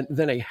warden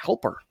than a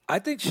helper. I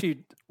think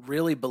she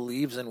really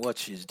believes in what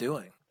she's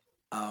doing,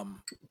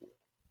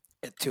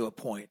 to a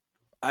point.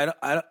 I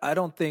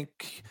don't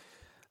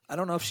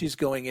know if she's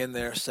going in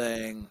there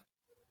saying,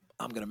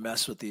 I'm going to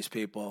mess with these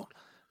people.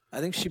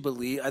 I think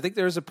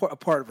there's a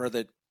part of her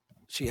that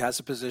she has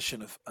a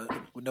position of,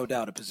 no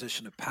doubt, a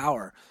position of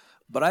power.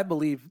 But I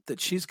believe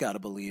that she's got to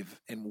believe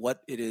in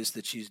what it is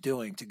that she's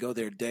doing, to go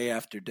there day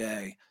after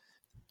day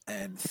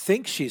and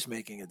think she's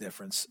making a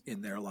difference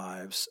in their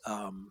lives.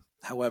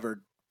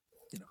 However,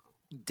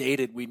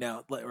 dated we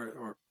now,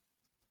 or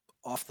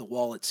off the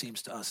wall it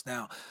seems to us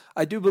now.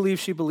 I do believe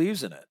she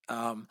believes in it.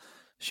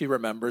 She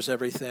remembers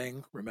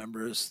everything.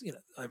 Reminds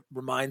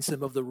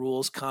them of the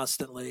rules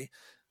constantly.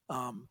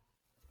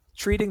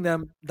 Treating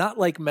them not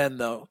like men,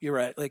 though. You're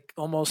right, like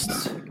almost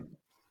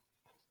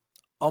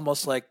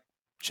like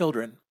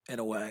children in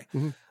a way.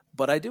 Mm-hmm.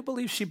 But I do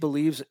believe she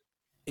believes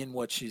in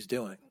what she's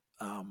doing.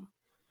 But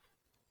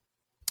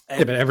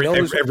every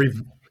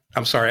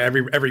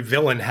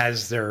villain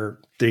has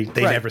they right.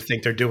 Never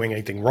think they're doing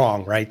anything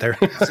wrong, right? They're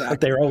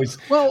always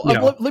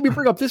let me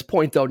bring up this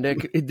point though,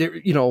 Nick.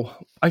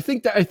 I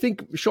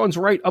think Sean's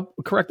right,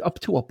 correct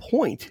up to a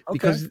point,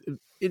 because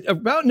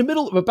about in the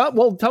middle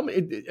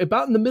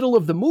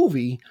of the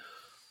movie,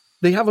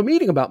 they have a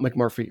meeting about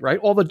McMurphy, right?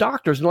 All the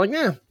doctors, and they're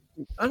like,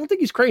 I don't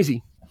think he's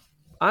crazy.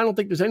 I don't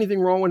think there's anything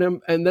wrong with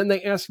him. And then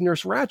they ask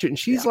Nurse Ratched, and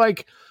she's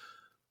like,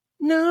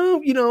 no,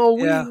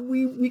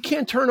 we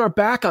can't turn our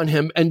back on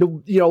him. And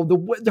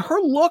her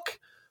look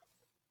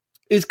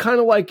is kind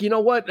of like,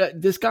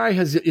 this guy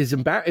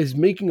is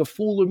making a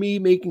fool of me,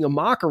 making a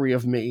mockery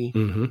of me.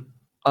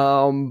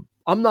 Mm-hmm.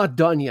 I'm not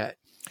done yet.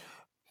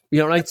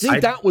 And I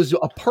think that was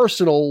a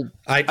personal.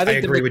 I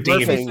agree with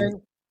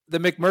Dean. The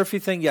McMurphy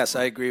thing, yes,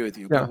 I agree with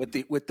you. Yeah.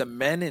 But with the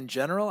men in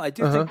general, I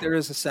do think there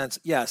is a sense,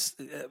 yes,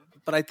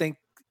 but I think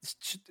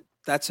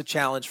that's a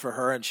challenge for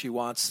her, and she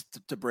wants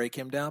to break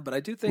him down. But I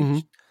do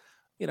think,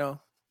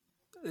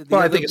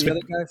 I think it's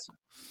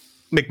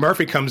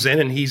McMurphy comes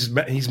in and he's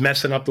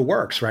messing up the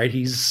works, right?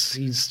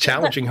 He's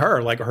challenging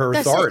her, like her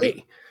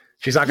authority.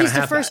 She's not going to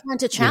have the first one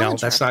to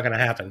challenge. That's not going to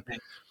happen.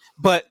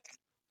 But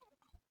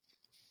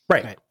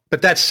right.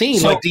 But that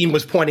scene, like Dean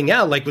was pointing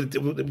out, like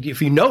if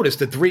you notice,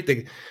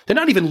 they're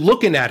not even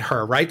looking at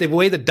her, right? The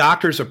way the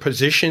doctors are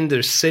positioned,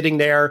 they're sitting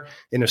there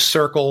in a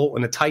circle,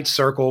 in a tight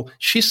circle.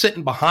 She's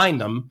sitting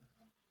behind them,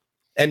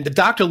 and the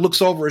doctor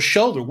looks over her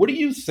shoulder. What do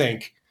you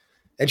think?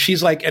 And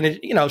she's like,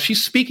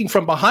 she's speaking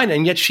from behind,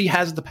 and yet she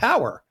has the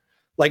power.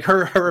 Like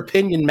her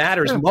opinion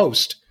matters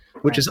most,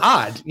 which is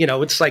odd.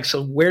 It's like,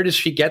 so where does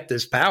she get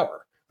this power?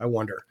 I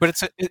wonder. But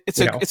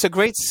it's a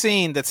great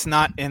scene that's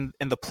not in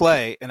the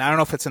play, and I don't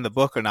know if it's in the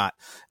book or not.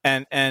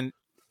 And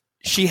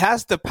she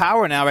has the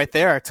power now right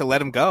there to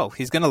let him go.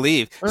 He's going to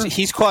leave. So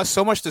he's caused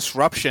so much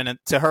disruption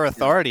to her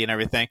authority and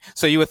everything.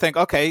 So you would think,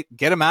 okay,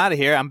 get him out of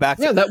here. I'm back.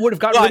 Yeah, that would have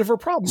gotten rid of her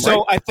problem.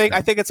 So right?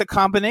 I think it's a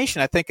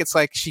combination. I think it's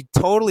like she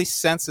totally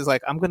senses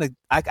like,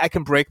 I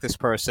can break this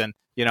person.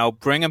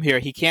 Bring him here.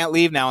 He can't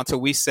leave now until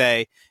we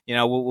say,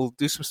 we'll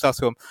do some stuff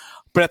to him.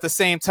 But at the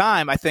same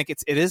time, I think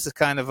it is a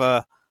kind of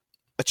a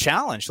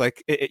challenge,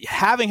 like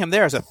having him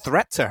there is a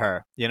threat to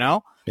her, Yeah.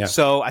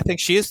 So I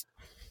think she is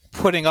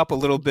putting up a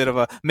little bit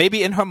of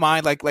maybe in her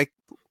mind, like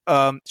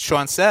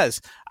Sean says,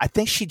 I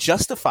think she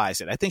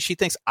justifies it. I think she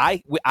thinks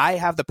I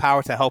have the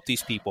power to help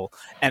these people,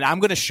 and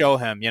I'm going to show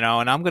him,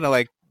 and I'm going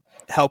to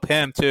help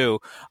him too.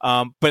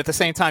 But at the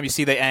same time, you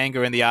see the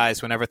anger in the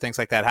eyes whenever things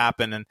like that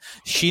happen, and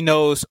she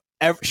knows.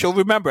 She'll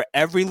remember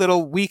every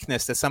little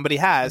weakness that somebody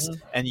has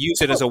and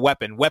use it as a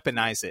weapon,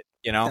 weaponize it,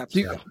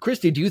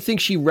 Christy, do you think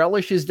she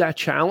relishes that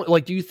challenge?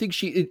 Like, do you think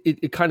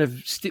it kind of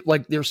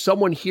like there's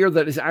someone here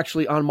that is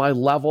actually on my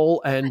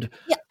level, and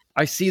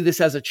I see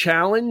this as a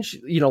challenge,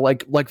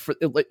 like for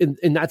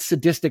in that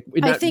sadistic,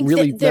 I think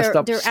really messed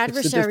up, they're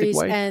adversaries,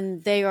 way?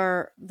 And they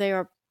are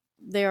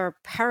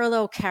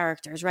parallel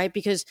characters, right?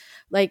 Because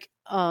I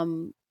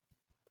think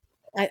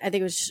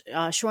it was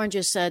Sean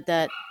just said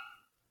that.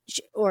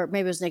 Or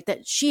maybe it was Nick,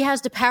 that she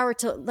has the power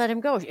to let him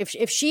go.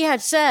 If she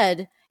had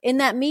said in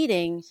that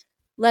meeting,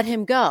 let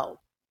him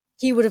go,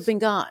 he would have been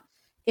gone.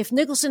 If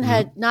Nicholson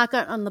had not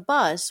gotten on the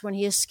bus when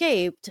he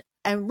escaped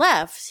and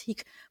left,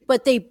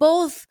 but they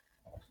both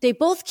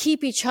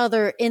keep each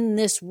other in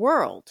this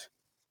world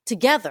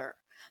together.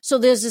 So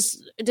there's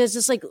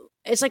this like,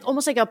 it's like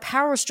almost like a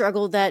power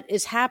struggle that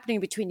is happening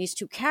between these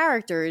two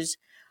characters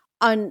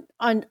on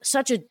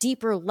such a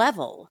deeper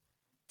level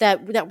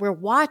that we're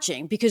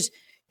watching, because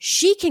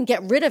she can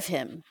get rid of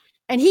him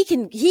and he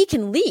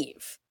can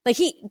leave. Like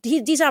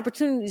these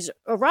opportunities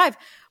arrive,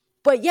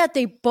 but yet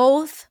they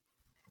both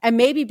and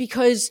maybe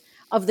because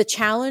of the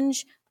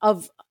challenge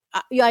of,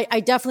 I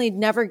definitely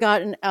never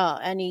got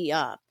any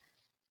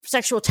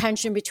sexual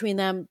tension between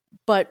them,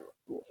 but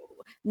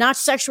not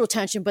sexual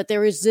tension, but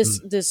there is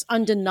this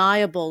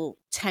undeniable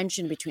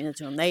tension between the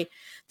two of them.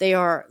 They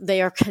are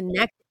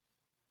connected.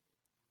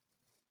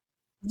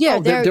 Yeah,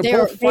 they're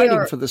both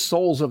fighting for the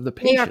souls of the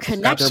patients. They are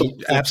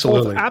connected.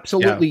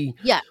 Absolutely.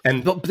 Yeah.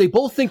 And they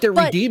both think they're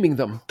redeeming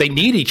them. They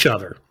need each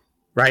other,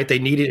 right? They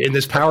need it in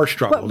this power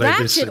struggle. But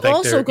Ratchet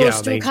also goes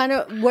through kind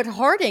of what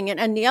Harding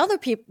and the other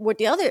people, what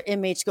the other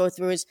inmates go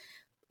through is,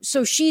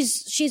 so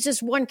she's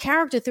this one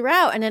character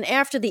throughout, and then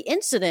after the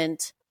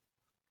incident,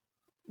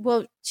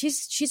 well,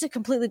 she's a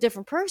completely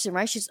different person,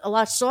 right? She's a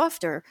lot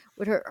softer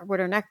with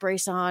her neck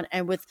brace on,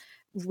 and with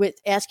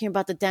asking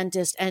about the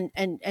dentist, and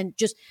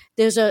just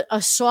there's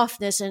a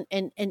softness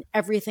in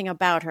everything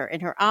about her,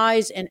 in her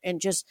eyes, and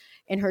just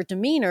in her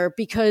demeanor,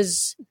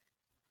 because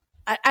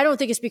I don't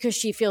think it's because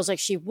she feels like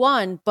she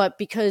won, but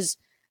because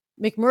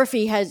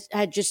McMurphy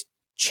had just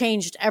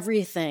changed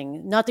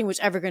everything. Nothing was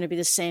ever going to be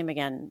the same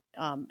again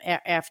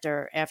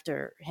after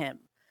him.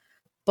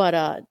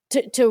 But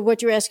to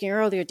what you were asking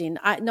earlier, Dean,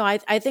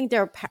 I think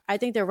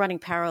they're running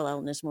parallel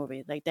in this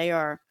movie. Like they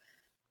are.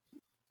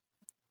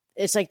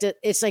 It's like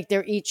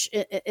they're each.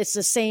 It's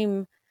the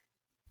same.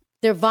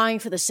 They're vying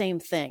for the same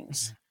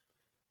things.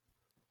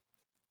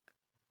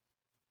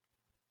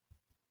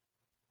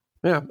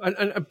 Yeah,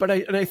 but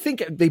I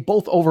think they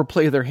both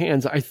overplay their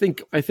hands. I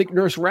think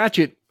Nurse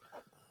Ratched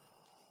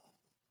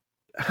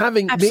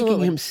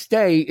making him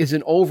stay is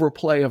an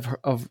overplay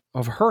of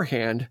her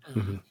hand,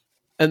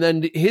 and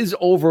then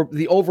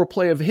the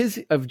overplay of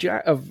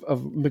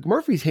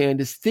McMurphy's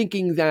hand is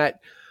thinking that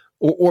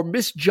or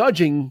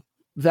misjudging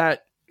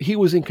that he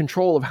was in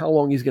control of how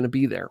long he's going to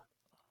be there.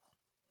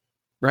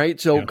 Right.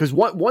 So, because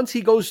once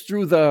he goes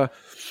through the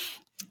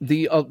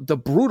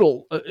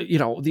brutal,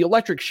 the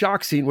electric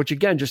shock scene, which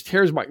again just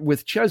tears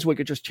with Cheswick,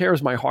 it just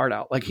tears my heart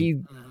out. Like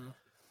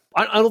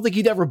I don't think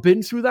he'd ever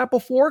been through that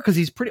before, because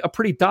he's a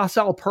pretty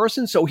docile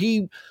person. So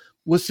he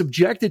was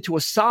subjected to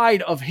a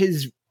side of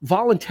his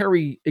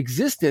voluntary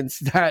existence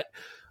that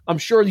I'm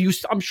sure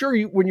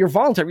when you're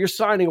voluntary, you're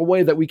signing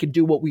away that we can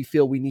do what we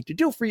feel we need to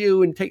do for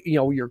you and take,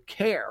 your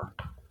care.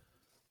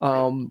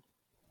 And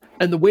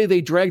the way they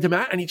dragged him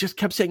out, and he just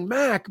kept saying,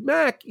 Mac,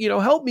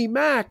 help me,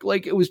 Mac.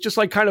 Like, it was just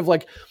like kind of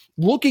like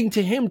looking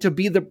to him to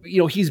be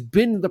he's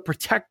been the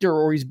protector,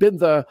 or he's been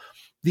the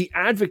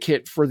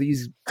advocate for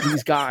these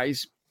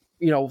guys,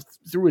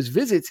 through his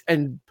visits,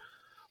 and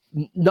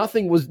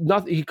nothing.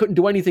 He couldn't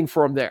do anything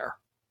for him there.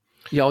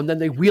 And then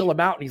they wheel him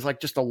out, and he's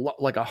like just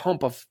a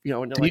hump of,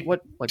 and they're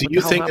what? Like, do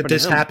you think that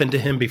this happened to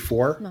him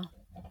before? No.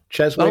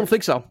 Cheswick? I don't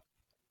think so.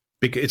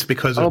 It's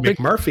because of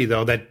McMurphy,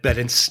 though, that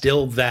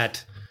instilled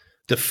that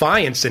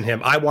defiance in him.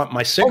 I want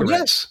my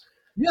cigarettes. Oh,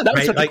 yeah, that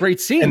was such a great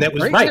scene. And that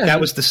was right. Yeah.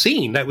 That was the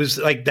scene. That was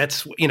like,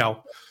 that's,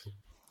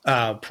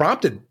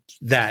 prompted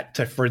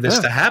that for this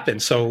to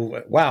happen.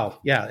 So, wow.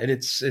 Yeah. And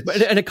it's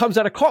and it comes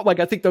at a cost. Like,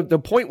 I think the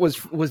point was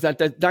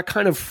that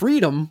kind of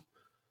freedom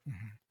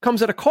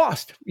comes at a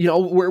cost,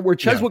 where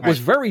Cheswick was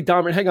very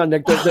dominant. Hang on,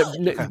 Nick,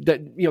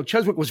 that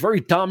Cheswick was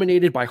very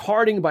dominated by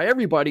Harding, by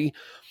everybody.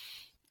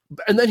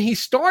 And then he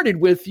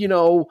started with,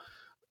 there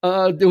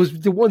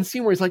was the one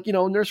scene where he's like,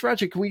 Nurse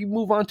Ratched, can we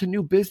move on to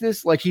new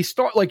business? Like you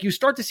start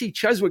to see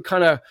Cheswick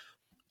kind of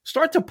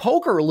start to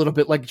poker a little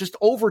bit. Like, just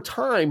over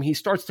time, he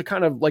starts to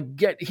kind of like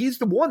he's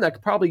the one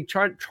that probably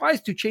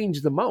tries to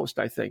change the most,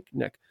 I think,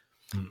 Nick.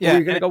 Yeah. What are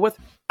you going to go with?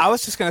 I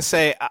was just going to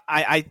say,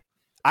 I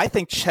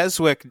think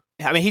Cheswick,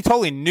 he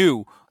totally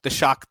knew the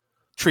shock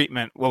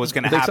treatment, what was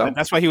going to happen. So?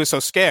 That's why he was so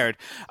scared.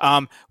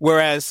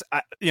 Whereas,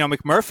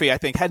 McMurphy, I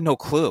think, had no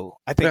clue.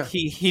 I think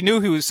he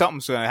knew something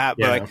was going to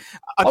happen. Yeah.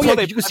 But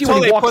like, you can see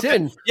when he walks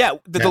in.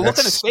 The look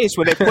in his face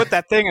when they put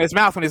that thing in his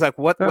mouth, when he's like,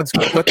 what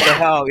the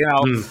hell,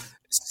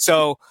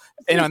 So,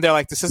 and they're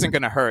like, this isn't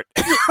going to hurt.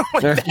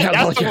 That's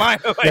the line.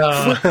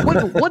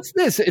 What's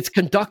this? It's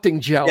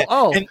conducting gel. Yeah.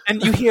 Oh,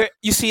 and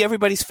you see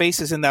everybody's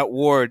faces in that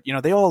ward.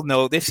 They all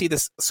know, they see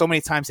this so many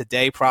times a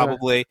day,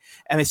 probably,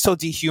 and it's so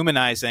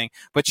dehumanizing.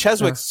 But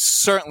Cheswick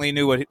certainly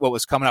knew what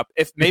was coming up.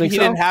 If maybe he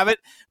didn't have it,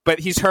 but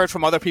he's heard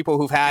from other people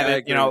who've had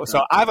it.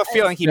 So I have a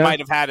feeling he might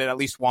have had it at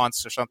least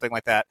once or something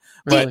like that.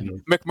 But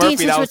McMurphy,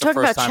 Dean, that was the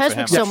first time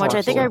for him. Since we're talking about Cheswick so much,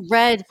 I think I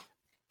read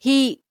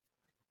he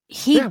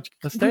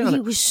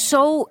was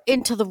so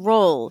into the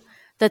role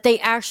that they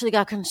actually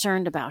got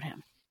concerned about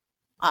him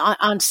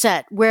on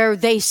set, where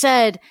they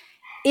said,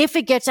 if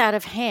it gets out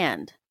of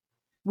hand,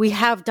 we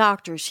have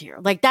doctors here.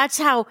 Like, that's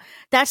how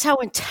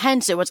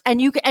intense it was.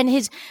 And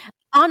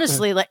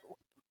honestly, like,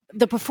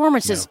 the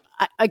performances,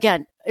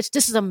 again,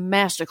 this is a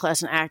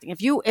masterclass in acting.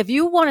 If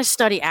you want to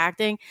study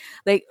acting,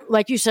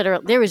 like you said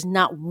earlier, there is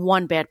not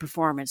one bad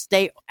performance.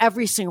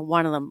 Every single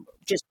one of them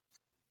just.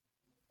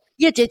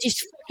 Yeah, did you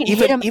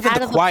even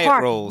the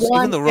quiet roles,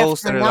 even the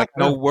roles that are like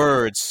no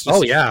words.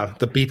 Oh yeah,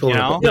 the people,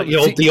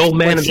 the old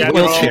man in the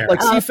wheelchair,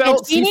 like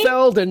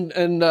Seafeld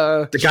and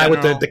the guy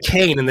with the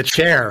cane in the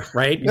chair,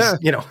 right? Yeah.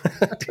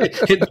 He's,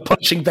 hit the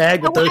punching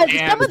bag with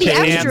some of the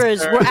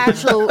extras were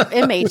actual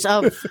inmates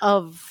of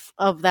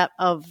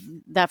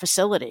that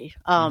facility.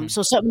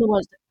 So some of the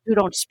ones who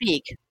don't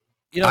speak.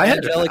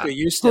 Angelica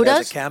Houston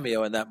has a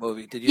cameo in that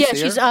movie. Did you see her?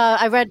 Yeah, she's.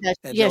 I read that.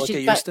 Angelica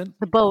Houston,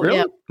 the boat. Really?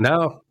 Yeah.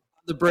 No.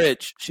 The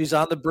bridge. She's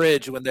on the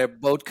bridge when their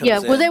boat comes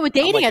in. Yeah, well, they were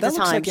dating at the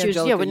time. Like she was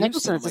with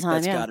Nicholson at the time.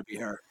 That's yeah, got to be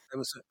her. It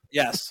was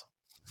yes.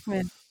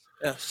 Yeah.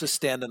 Yeah, she's just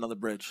standing on the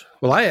bridge.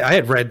 Well, I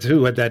had read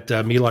too that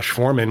Milos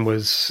Forman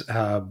was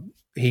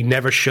he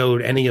never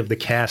showed any of the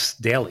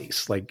cast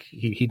dailies. Like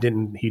he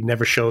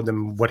never showed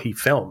them what he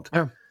filmed.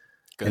 Yeah.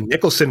 And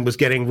Nicholson was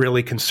getting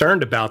really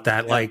concerned about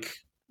that,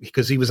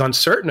 because he was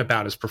uncertain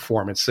about his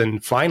performance.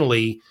 And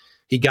finally,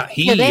 he got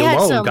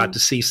to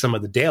see some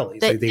of the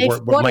dailies. They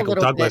worked with Michael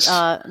Douglas.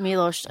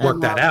 Milos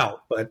worked that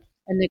out, but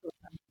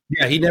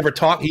he never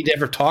talked. He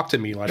never talked to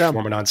Milos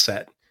Forman on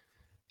set.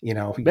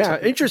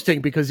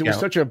 Interesting, because it was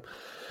such a.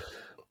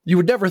 You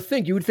would never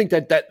think. You would think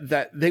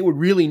that they would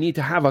really need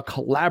to have a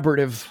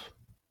collaborative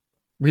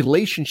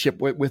relationship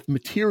with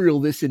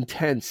material this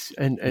intense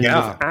and with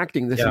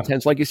acting this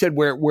intense, like you said,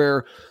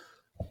 where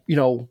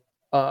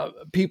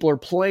people are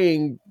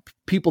playing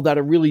people that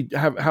are really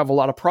have a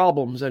lot of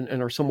problems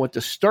and are somewhat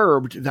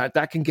disturbed,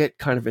 that can get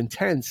kind of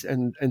intense,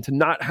 and to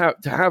not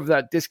have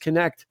that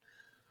disconnect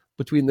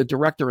between the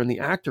director and the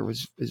actor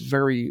is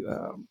very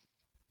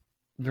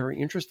very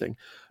interesting.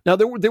 Now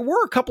there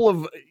were a couple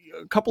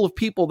of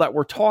people that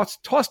were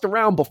tossed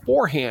around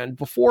beforehand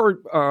before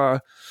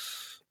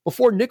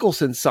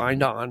Nicholson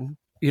signed on.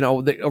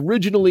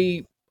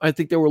 Originally I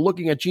think they were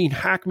looking at Gene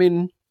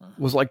Hackman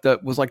was like the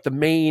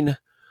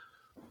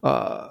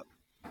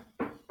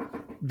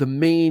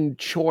main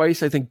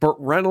choice. I think Burt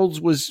Reynolds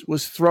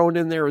was thrown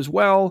in there as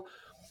well.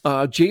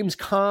 James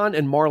Caan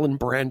and Marlon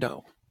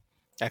Brando.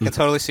 I could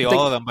totally see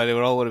all of them, but it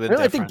all would have been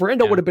different. I think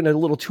Brando would have been a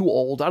little too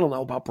old. I don't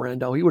know about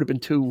Brando. He would have been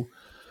too.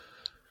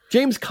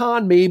 James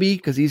Caan maybe,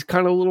 because he's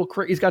kind of a little.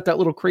 He's got that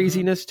little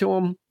craziness to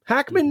him.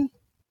 Hackman.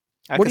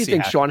 What do you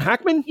think, Sean?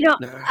 Hackman?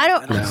 I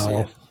don't.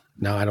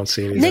 No, I don't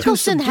see it either.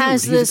 Nicholson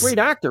has this. He's a great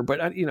actor, but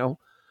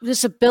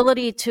this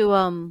ability to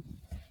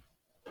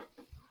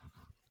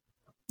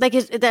like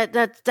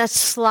that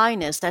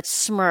slyness, that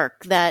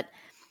smirk, that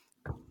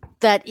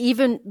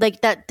even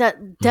like that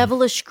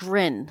devilish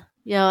grin.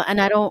 And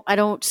I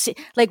don't see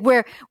like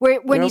where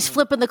when he's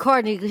flipping the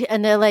card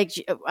and they're like,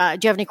 do you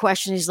have any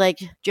questions? He's like,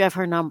 do you have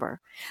her number?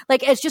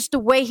 Like, it's just the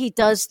way he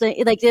does things.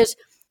 Like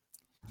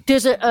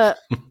there's a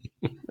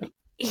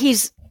he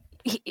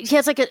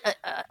has like I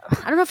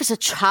don't know if it's a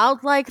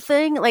childlike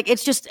thing. Like,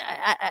 it's just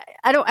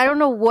I don't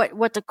know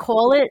what to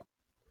call it.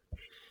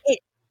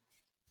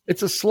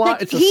 It's a sly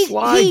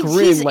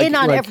grin. He's in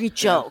on every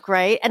joke,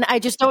 right? And I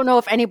just don't know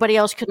if anybody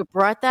else could have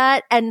brought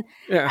that. And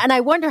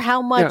I wonder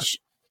how much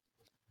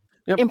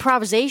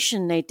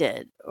improvisation they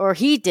did or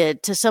he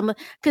did to some,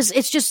 because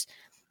it's just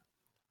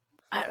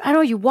I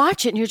know you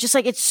watch it and you're just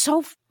like, it's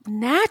so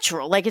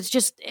natural, like it's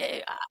just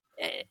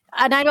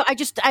and I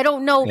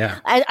don't know.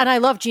 And I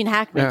love Gene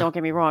Hackman, don't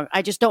get me wrong,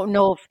 I just don't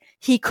know if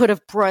he could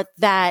have brought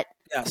that.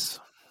 Yes,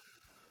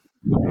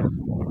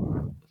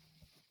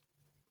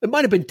 it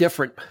might have been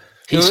different.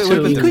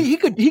 He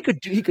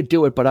could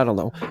do it, but I don't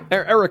know.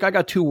 Eric, I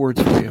got 2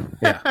 words for you.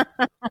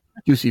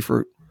 Juicy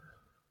fruit.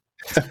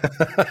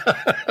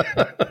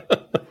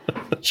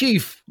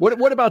 Chief.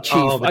 What about Chief?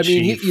 I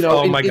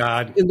mean, my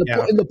God! In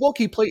the book,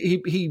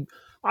 he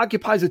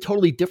occupies a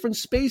totally different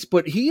space,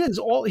 but he is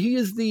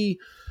the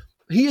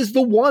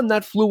one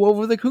that flew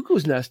over the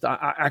cuckoo's nest.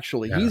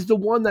 Actually, he's the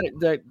one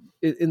that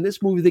in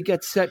this movie that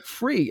gets set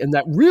free, and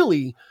that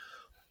really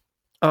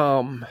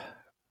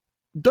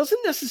doesn't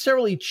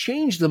necessarily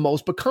change the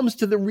most, but comes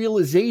to the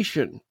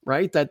realization,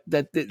 right, that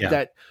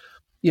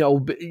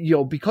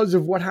because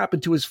of what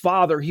happened to his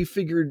father, he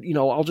figured,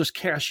 I'll just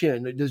cash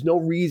in. There's no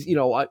reason,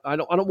 I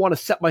don't want to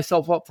set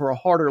myself up for a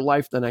harder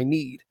life than I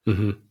need.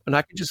 Mm-hmm. And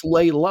I could just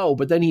lay low.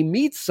 But then he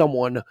meets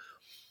someone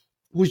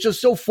who's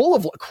just so full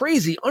of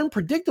crazy,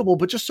 unpredictable,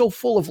 but just so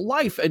full of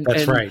life.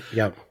 That's right.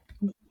 Yeah.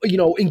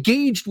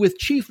 Engaged with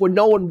Chief when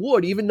no one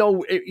would, even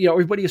though,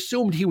 everybody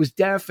assumed he was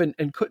deaf and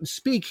couldn't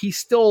speak. He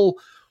still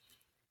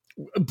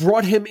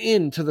brought him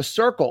into the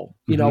circle,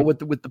 with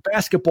the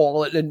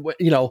basketball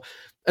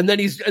and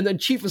then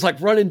Chief was like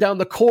running down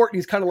the court and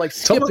he's kind of like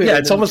skipping.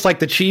 It's almost like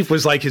the Chief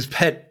was like his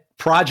pet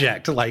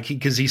project, like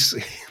because he's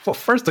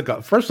first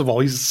of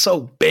all, he's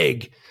so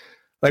big.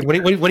 Like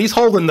when he's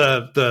holding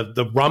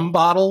the rum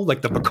bottle,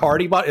 like the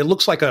Bacardi bottle, it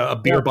looks like a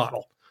beer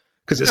bottle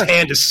because his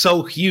hand is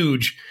so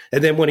huge.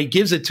 And then when he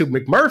gives it to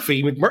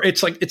McMurphy,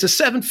 it's like it's a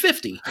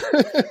 750.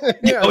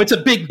 It's a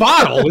big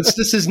bottle.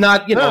 This is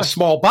not a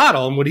small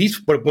bottle. And when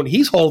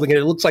he's holding it,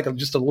 it looks like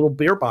just a little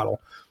beer bottle.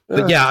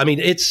 But I mean,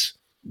 it's.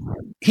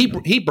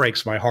 He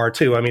breaks my heart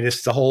too. I mean,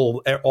 it's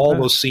all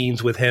those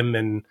scenes with him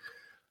and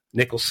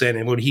Nicholson,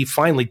 and when he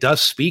finally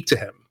does speak to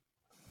him,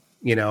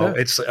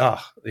 It's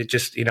it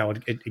just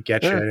it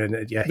gets you, and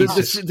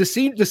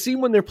the scene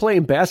when they're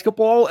playing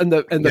basketball and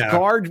the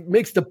guard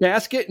makes the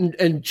basket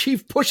and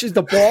Chief pushes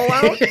the ball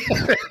out,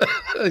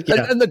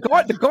 and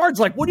the guard's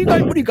like, what are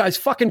you guys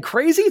fucking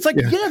crazy? It's like,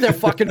 yeah, they're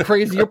fucking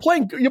crazy. You're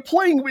playing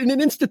in an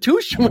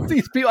institution with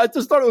these people. I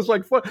just thought it was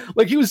like fun.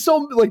 Like he was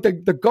so like the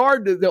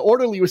guard, the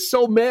orderly was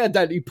so mad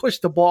that he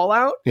pushed the ball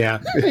out. Yeah,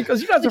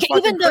 because you guys are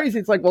fucking crazy.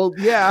 It's like, well,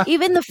 yeah.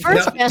 Even the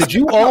first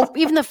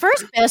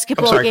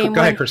basketball game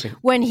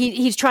when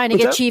he's trying to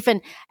get Chief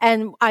and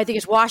I think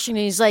it's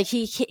Washington. He's like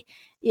he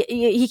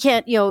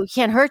can't he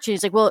can't hurt you.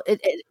 He's like, well,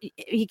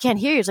 he can't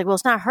hear you. He's like, well,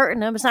 it's not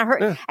hurting him. It's not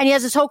hurting. Yeah. And he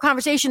has this whole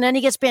conversation. And then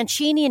he gets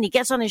Bancini and he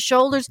gets on his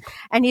shoulders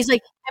and he's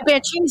like, and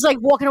Bancini's like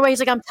walking away. He's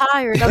like, I'm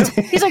tired.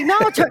 He's like, no,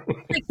 I'm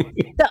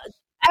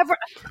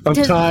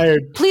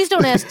tired. Please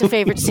don't ask the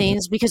favorite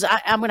scenes because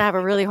I'm going to have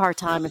a really hard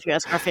time if you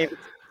ask our favorite.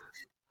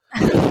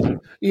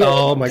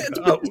 Oh my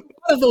god! One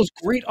of those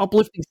great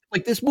uplifting,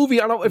 like this movie.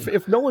 I don't know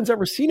if no one's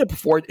ever seen it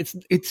before.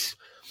 It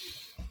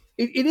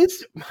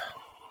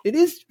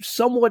is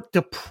somewhat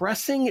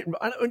depressing.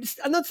 And it's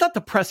not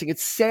depressing.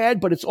 It's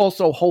sad, but it's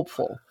also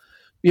hopeful.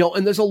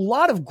 And there's a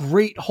lot of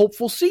great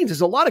hopeful scenes.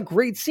 There's a lot of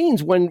great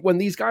scenes when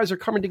these guys are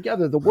coming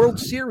together. The World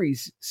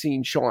Series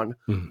scene, Sean,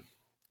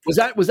 was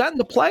that in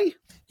the play?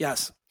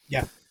 Yes.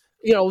 Yeah.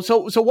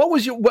 So what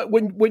was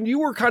when you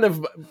were kind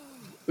of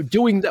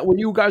doing that, when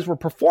you guys were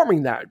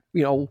performing that,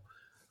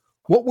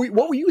 what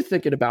were you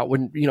thinking about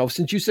when,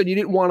 since you said you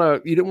didn't want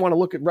to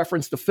look at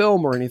reference the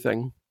film or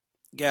anything?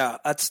 Yeah,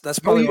 that's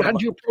probably how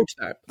did you approach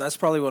that? That's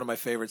probably one of my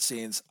favorite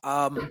scenes.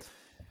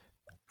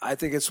 I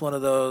think it's one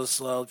of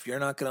those, well, if you're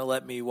not going to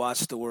let me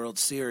watch the World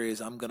Series,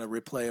 I'm going to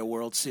replay a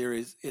World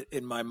Series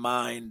in my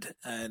mind,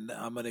 and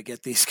I'm going to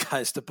get these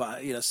guys to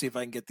buy, see if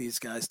I can get these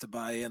guys to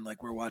buy in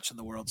like we're watching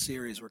the World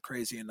Series. We're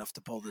crazy enough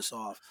to pull this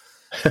off.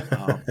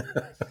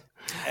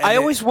 I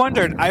always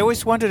wondered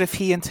if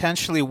he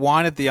intentionally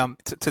wanted the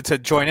to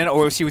join in,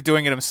 or was he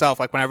doing it himself?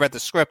 Like when I read the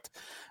script,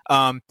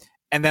 and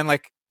then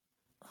like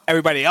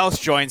everybody else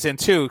joins in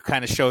too,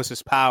 kind of shows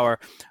his power.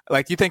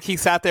 Like, do you think he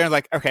sat there and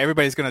like, okay,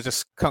 everybody's gonna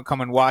just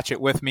come and watch it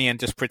with me and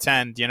just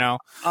pretend,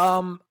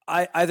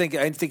 I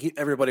think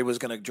everybody was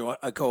gonna go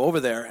over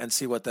there and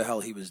see what the hell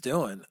he was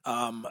doing.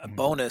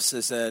 Bonus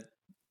is that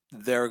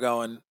they're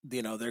going,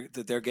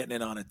 they're getting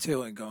in on it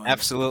too and going.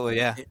 Absolutely,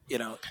 yeah.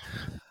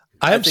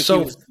 I am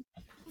so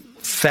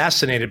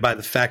fascinated by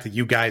the fact that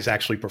you guys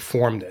actually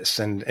performed this,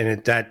 and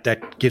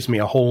that gives me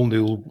a whole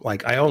new,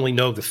 like, I only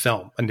know the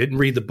film and didn't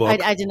read the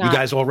book. I did not. You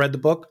guys all read the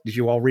book? Did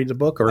you all read the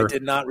book? Or I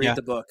did not read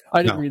the book.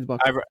 I didn't read the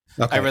book.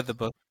 I read the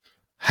book.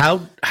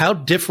 How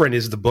different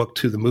is the book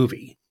to the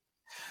movie,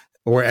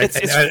 or and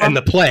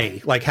the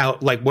play? Like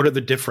what are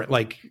the different?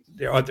 Like,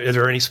 are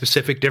there any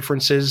specific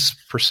differences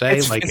per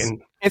se?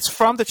 It's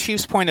from the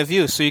Chief's point of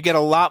view, so you get a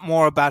lot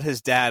more about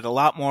his dad, a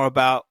lot more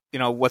about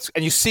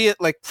and you see it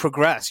like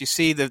progress. You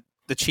see the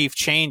Chief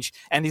change,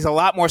 and he's a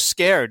lot more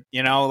scared.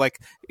 Like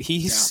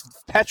he's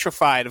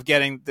petrified of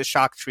getting the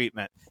shock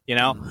treatment.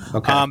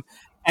 Okay.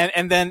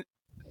 And then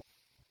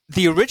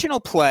the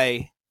original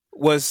play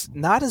was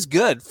not as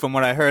good from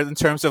what I heard in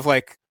terms of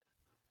like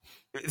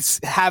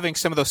having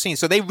some of those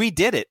scenes. So they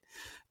redid it.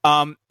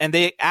 And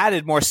they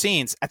added more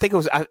scenes. I think it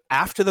was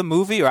after the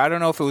movie, or I don't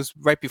know if it was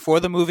right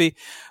before the movie,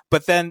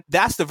 but then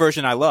that's the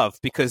version I love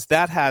because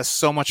that has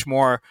so much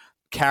more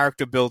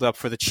character build up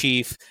for the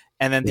Chief.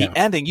 And then the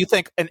ending, you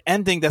think an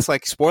ending that's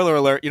like, spoiler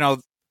alert,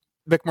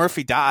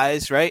 McMurphy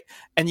dies, right?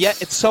 And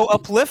yet it's so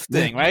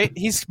uplifting, right?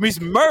 He's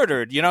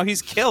murdered,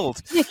 he's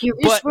killed. But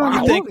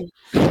you think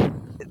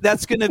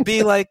that's going to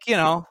be like,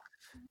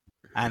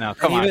 I know,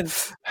 come on.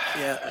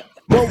 Yeah.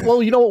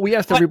 Well, you know what? We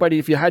asked everybody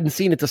if you hadn't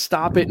seen it to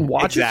stop it and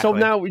watch it. So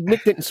now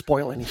Nick didn't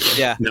spoil anything.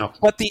 Yeah. No.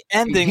 But the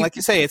ending, like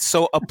you say, it's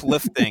so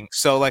uplifting.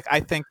 So, like, I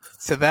think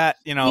to that,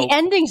 the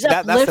ending's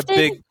uplifting. That's a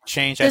big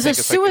change. There's a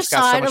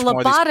suicide, a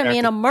lobotomy,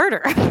 and a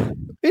murder.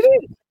 It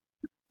is.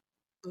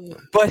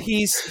 But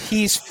he's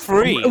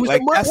free.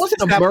 It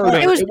wasn't a murder.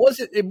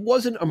 It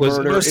wasn't a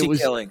murder. It was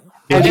killing.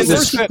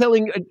 Mercy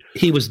killing.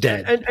 He was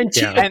dead.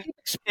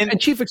 And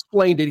Chief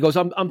explained it. He goes,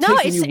 "I'm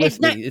taking you with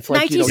me." It's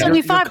like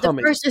 1975, you're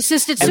the first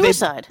assisted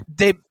suicide.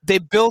 They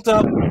build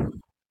up.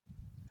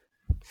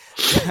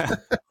 There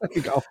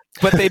you go.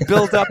 But they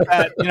build up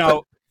at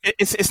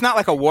it's not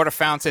like a water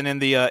fountain in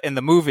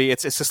the movie.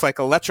 It's just like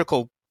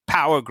electrical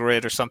power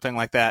grid or something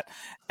like that,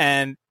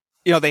 and.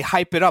 They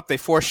hype it up, they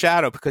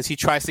foreshadow because he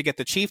tries to get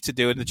the Chief to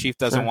do it and the Chief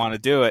doesn't want to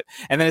do it.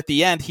 And then at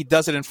the end, he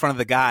does it in front of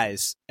the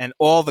guys and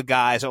all the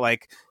guys are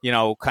like,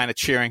 kind of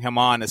cheering him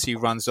on as he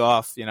runs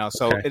off,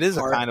 so it is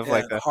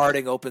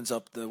Harding opens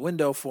up the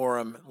window for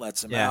him,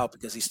 lets him out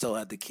because he still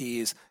had the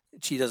keys.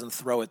 She doesn't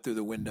throw it through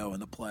the window in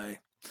the play.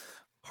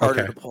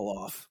 Harder to pull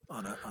off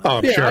on a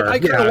sure.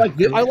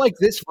 I like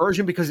this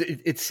version because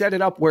it set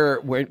it up where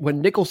when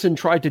Nicholson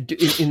tried to do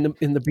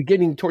in the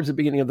beginning, towards the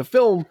beginning of the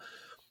film,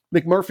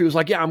 McMurphy was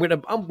like, "Yeah,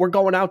 we're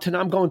going out tonight.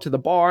 I'm going to the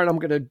bar, and I'm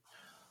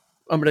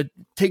gonna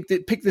pick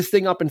this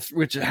thing up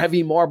which is a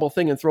heavy marble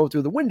thing and throw it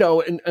through the window."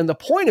 And the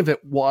point of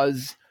it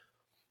was,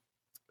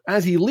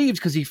 as he leaves,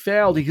 because he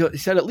failed, he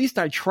said, "At least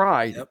I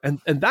tried," and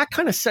that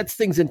kind of sets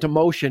things into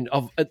motion.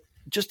 Of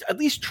just at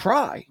least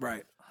try,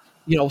 right?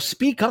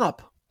 Speak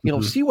up.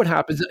 See what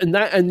happens,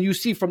 and you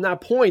see from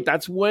that point,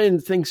 that's when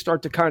things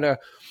start to kind of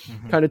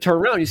turn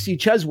around. You see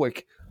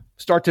Cheswick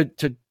start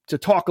to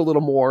talk a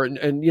little more,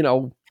 and he's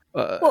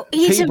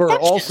Tabor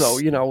infectious, also,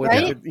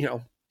 right?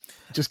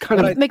 Just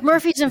kind of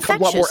McMurphy's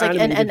infectious,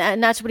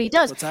 and that's what he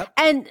does.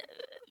 And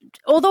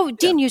although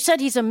Dean, you said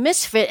he's a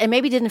misfit and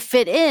maybe didn't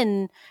fit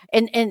in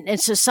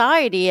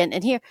society,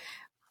 and here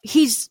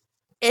he's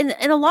in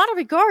a lot of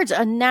regards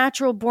a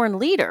natural born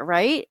leader,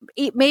 right?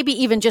 Maybe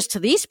even just to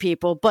these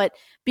people, but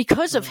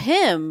because of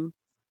him,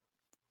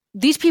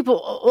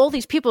 all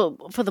these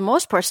people, for the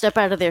most part, step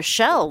out of their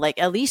shell. Like,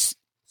 at least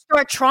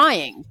start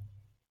trying.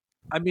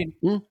 I mean,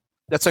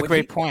 that's a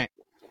great point.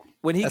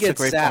 When he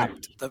gets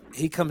sacked,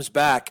 he comes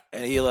back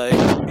and he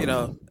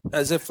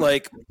as if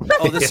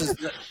this is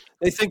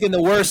they thinking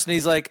the worst, and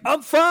he's like,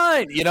 "I'm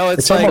fine."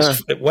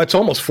 It's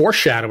almost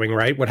foreshadowing,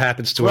 right? What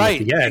happens to him at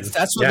the end?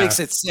 That's what makes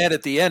it sad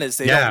at the end is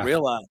they don't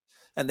realize,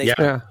 and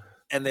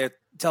they're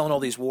telling all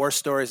these war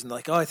stories and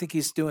I think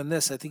he's doing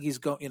this. I think he's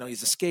going.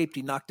 He's escaped.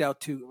 He knocked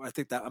out two. I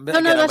think that.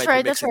 That's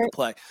right. That's right. The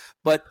play,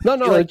 but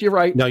you're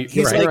right. No,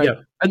 you're right. Yeah.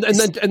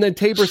 And then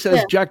Tabor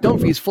says Jack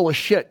Dunphy's full of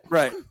shit.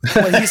 Right.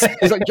 Well, he's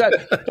like Jack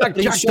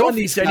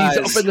Dunphy said he's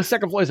up in the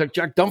second floor. He's like,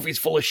 Jack Dunphy's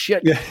full of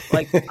shit. Yeah.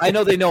 I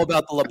know they know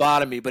about the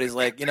lobotomy, but he's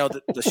like,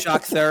 the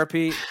shock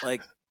therapy,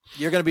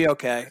 you're gonna be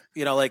okay.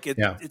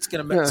 It's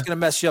gonna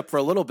mess you up for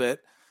a little bit,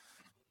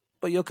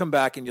 but you'll come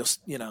back and you'll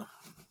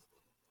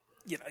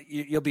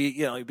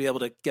be able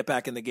to get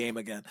back in the game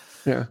again.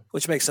 Yeah.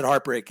 Which makes it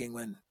heartbreaking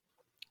when.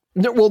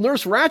 Well,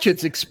 Nurse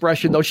Ratchet's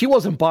expression though, she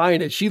wasn't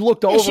buying it. She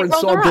looked over and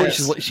saw Dick.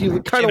 She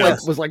kind of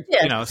was like,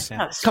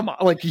 come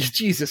on,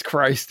 Jesus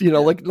Christ,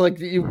 like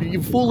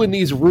you fooling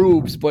these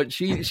rubes. But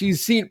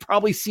she's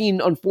probably seen,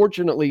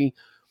 unfortunately,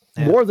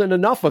 more than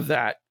enough of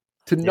that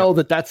to know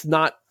that that's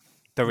not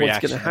what's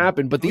going to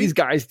happen. But these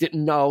guys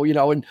didn't know,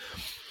 and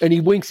he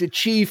winks at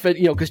Chief, and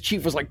because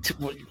Chief was like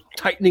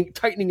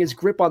tightening his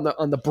grip on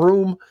the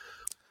broom.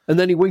 And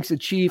then he winks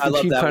at Chief, and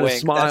Chief kind of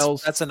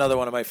smiles. That's another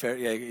one of my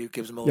favorite. Yeah, he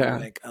gives him a little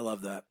wink. I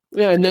love that.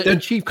 Yeah,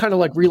 and Chief kind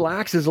of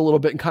relaxes a little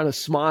bit and kind of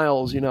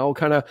smiles.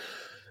 Kind of.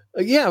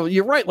 Yeah,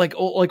 you're right. Like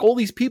all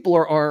these people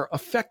are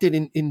affected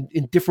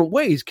in different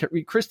ways.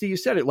 Christy, you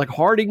said it. Like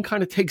Harding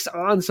kind of takes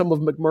on some of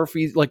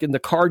McMurphy's, like in the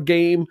card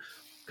game,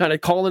 kind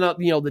of calling out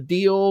the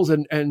deals,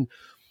 and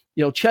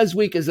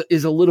Cheswick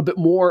is a little bit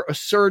more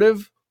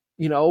assertive.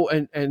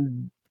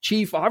 And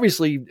Chief,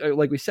 obviously,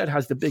 like we said,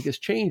 has the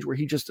biggest change where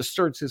he just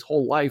asserts his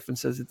whole life and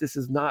says that this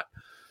is not,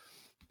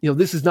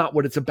 this is not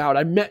what it's about.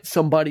 I met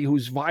somebody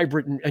who's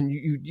vibrant, and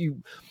he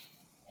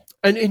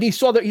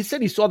saw that. He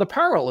said he saw the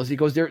parallels. He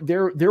goes,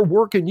 they're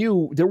working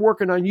you. They're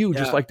working on you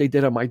just like they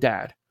did on my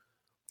dad.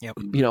 Yep.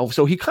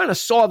 So he kind of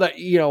saw that,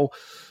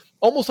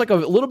 almost like a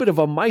little bit of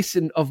a mice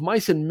and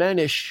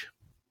men-ish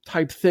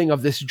type thing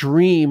of this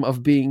dream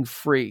of being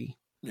free.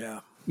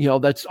 Yeah.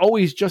 That's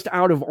always just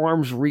out of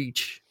arm's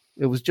reach.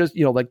 It was just,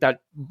 like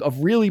that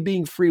of really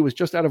being free was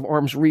just out of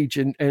arm's reach,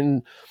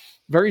 and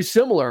very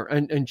similar.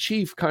 And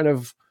Chief kind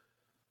of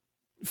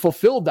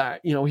fulfilled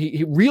that,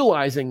 he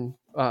realizing,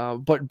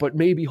 but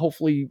maybe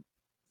hopefully,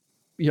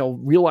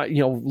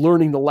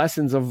 learning the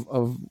lessons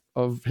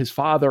of his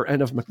father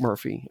and of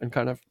McMurphy, and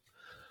kind of,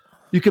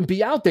 you can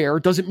be out there.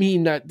 Doesn't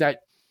mean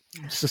that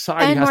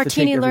society and has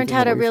Martini to take learned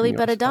how to really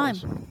bet a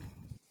dime.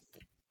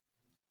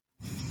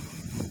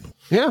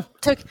 Yeah.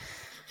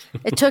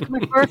 It took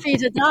McMurphy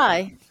to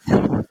die.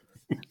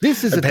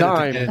 This is a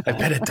dime. I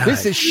bet a dime.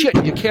 This is shit.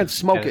 You can't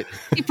smoke it.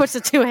 He puts the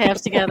two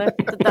halves together.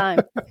 It's a dime.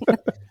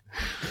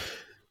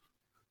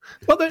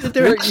 Well,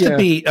 there has to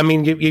be. I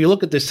mean, you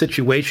look at this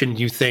situation,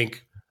 you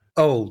think,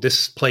 "Oh,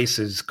 this place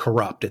is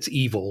corrupt. It's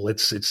evil.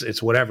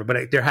 It's whatever."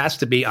 But there has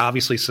to be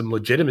obviously some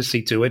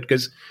legitimacy to it,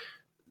 because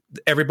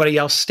everybody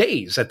else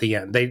stays at the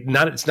end.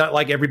 It's not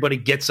like everybody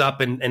gets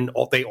up and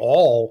they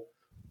all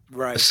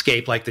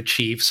escape like the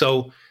Chief.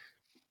 So.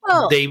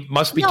 Well, they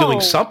must be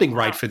doing something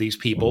right for these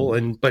people,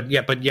 but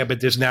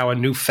there's now a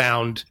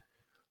newfound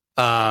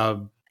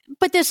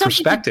but there's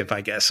perspective, I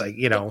guess.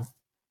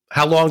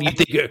 How long do you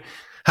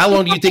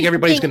think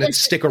everybody's going to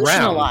stick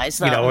around?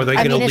 Are they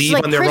going to leave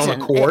on their own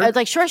accord?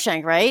 Like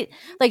Shawshank, right?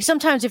 Like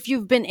sometimes if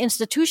you've been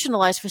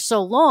institutionalized for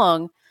so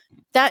long,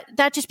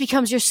 that just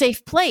becomes your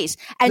safe place,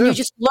 and you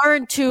just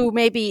learn to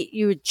maybe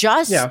you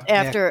adjust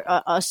after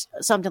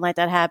something like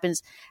that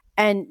happens,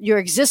 and your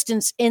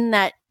existence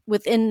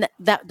within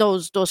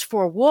those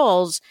four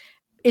walls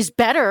is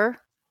better.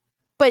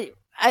 But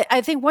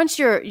I think once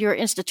you're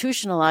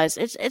institutionalized,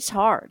 it's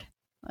hard.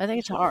 I think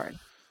it's hard.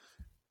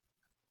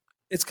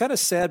 It's kind of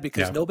sad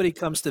because nobody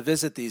comes to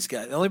visit these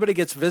guys. The only body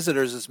gets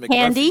visitors is McMurphy,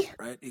 Handy,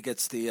 right? He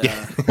gets the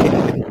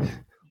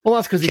Well,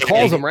 that's because he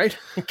calls him, right?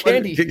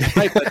 Candy.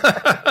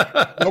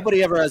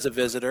 Nobody ever has a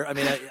visitor. I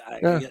mean,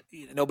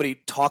 nobody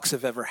talks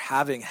of ever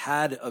having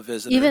had a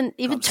visitor.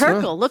 Even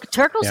Turkle. Look,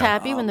 Turkle's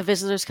happy when the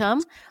visitors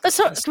come.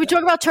 Can we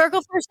talk about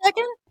Turkle for a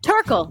second?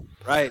 Turkle.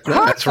 Right.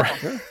 Yeah, that's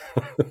right.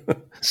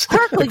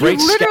 Turkle,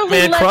 you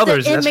literally let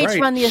Crothers, the inmates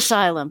run the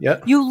asylum.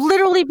 Yep. You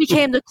literally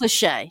became the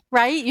cliche,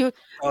 right? You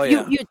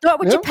thought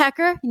with your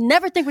pecker. You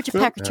never think with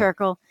your pecker,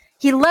 Turkle.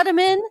 He let him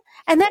in,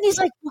 and then he's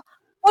like,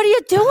 what are you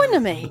doing to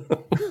me?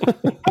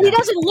 And he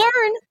doesn't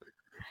learn.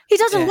 He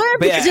doesn't learn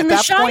because in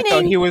The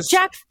Shining,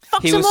 Jack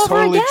fucks him over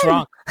totally again.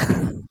 Drunk.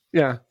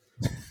 Yeah.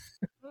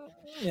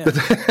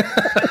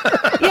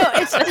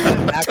 It's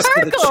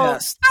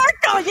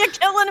Turkle, you're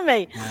killing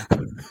me.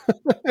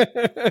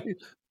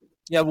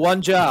 Yeah,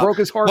 one job. Broke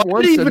his heart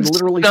once and and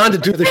literally gone to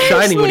do The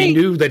Shining when he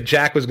knew that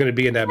Jack was going to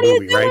be in that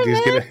movie, right?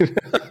 He's gonna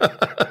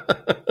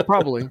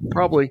probably.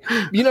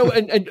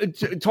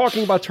 And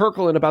talking about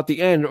Turkle and about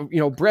the end,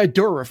 Brad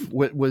Dourif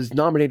was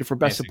nominated for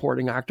Best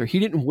Supporting Actor. He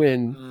didn't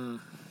win.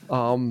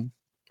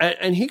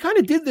 And he kind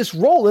of did this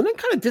role and then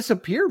kind of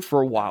disappeared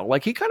for a while.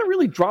 Like he kind of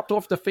really dropped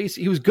off the face.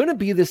 He was going to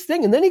be this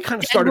thing, and then he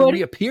kind of started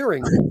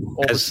reappearing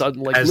all of a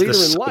sudden, like later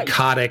in life.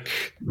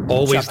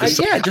 Always the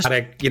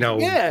psychotic, the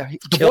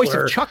killer. Voice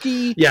of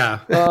Chucky. Yeah.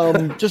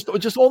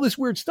 Just all this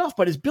weird stuff.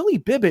 But as Billy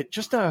Bibbit,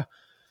 just a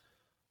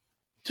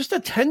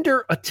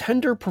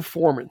tender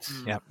performance.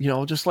 Yeah.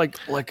 Just like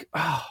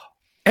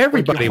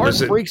everybody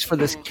breaks for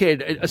this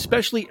kid,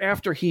 especially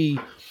after he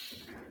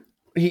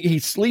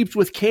sleeps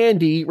with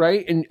Candy,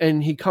 right?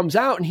 And he comes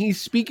out and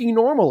he's speaking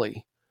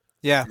normally.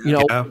 Yeah.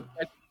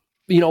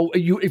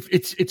 If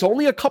it's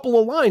only a couple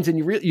of lines and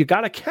you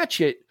got to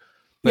catch it.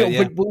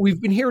 But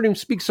we've been hearing him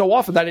speak so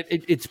often that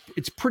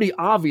it's pretty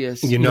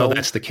obvious.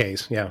 That's the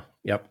case. Yeah.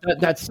 Yep.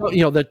 That's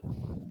that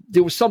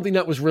there was something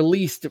that was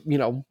released,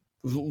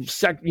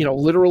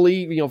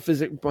 literally,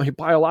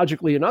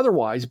 biologically and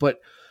otherwise, but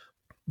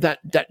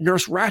that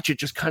Nurse Ratched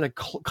just kind of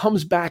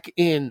comes back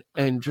in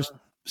and just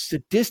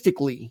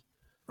sadistically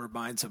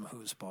reminds him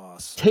who's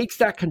boss, takes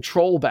that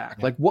control back.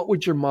 Yeah. Like, what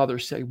would your mother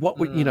say? What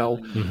would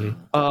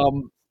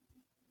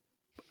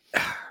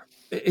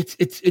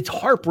it's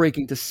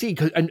heartbreaking to see.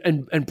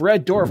 And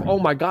Brad Dourif, oh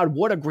my God,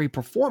 what a great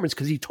performance,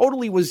 because he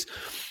totally was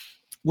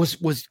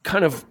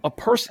kind of a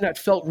person that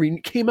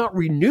came out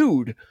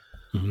renewed.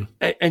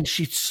 And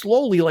she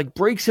slowly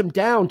breaks him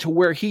down to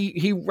where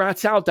he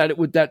rats out that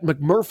that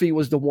McMurphy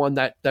was the one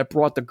that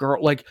brought the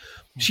girl. Like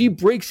she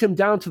breaks him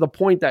down to the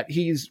point that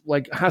he's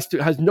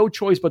has no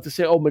choice but to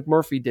say, "Oh,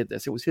 McMurphy did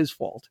this. It was his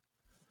fault."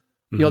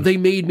 They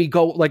made me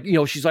go.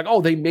 She's like,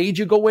 "Oh, they made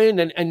you go in,"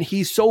 and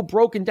he's so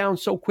broken down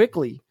so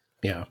quickly.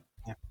 Yeah.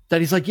 That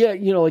he's like, they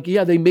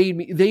made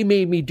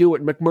me do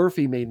it.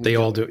 McMurphy made me. They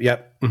all do.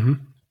 Yep.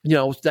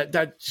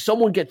 That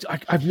someone gets.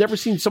 I've never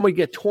seen somebody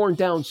get torn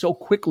down so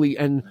quickly,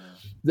 and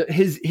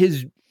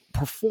his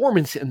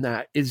performance in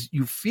that is,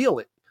 you feel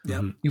it.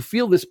 Yeah. You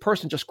feel this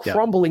person just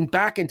crumbling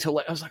back into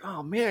I was like,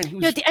 oh man,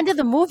 at the end of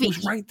the movie, he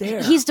was right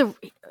there. He was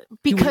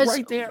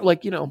right there,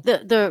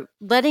 the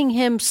letting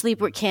him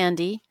sleep with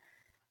Candy,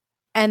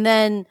 and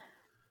then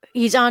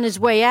he's on his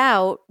way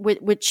out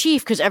with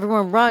Chief because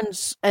everyone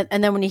runs,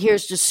 and then when he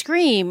hears the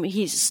scream,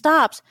 he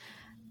stops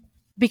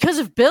because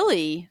of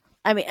Billy.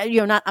 I mean,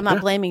 I'm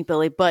not blaming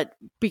Billy, but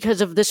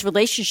because of this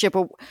relationship,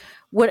 or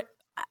what.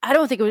 I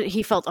don't think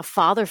he felt a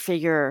father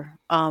figure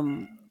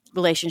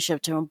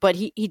relationship to him, but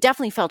he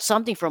definitely felt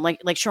something for him.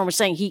 Like Sean was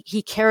saying,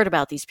 he cared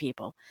about these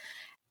people,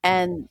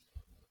 and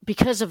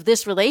because of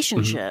this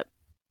relationship,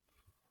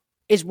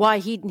 is why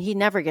he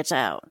never gets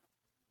out.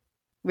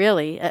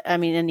 Really, I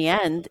mean, in the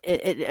end,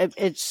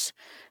 it's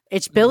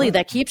Billy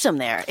that keeps him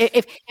there.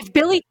 If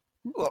Billy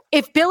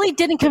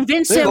didn't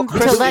convince him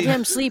to let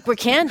him sleep with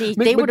Candy,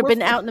 they would have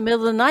been out in the middle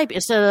of the night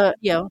instead of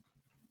Yeah.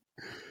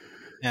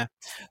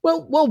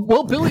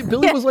 Well, Billy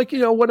was like,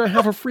 when I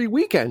have a free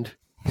weekend.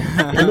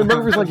 And then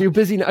Murphy's like, "You're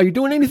busy now. Are you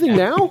doing anything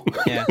now?"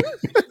 Yeah.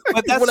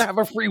 But when I have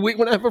a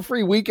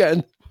free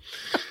weekend.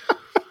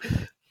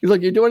 He's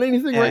like, "You're doing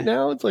anything right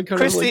now?" It's like,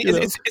 Christy,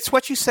 it's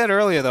what you said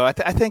earlier, though. I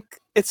think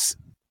it's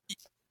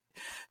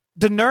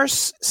the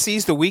nurse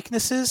sees the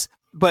weaknesses,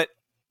 but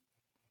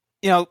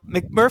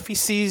McMurphy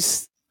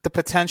sees the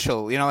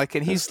potential,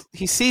 and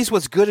he sees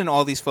what's good in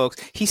all these folks.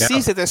 He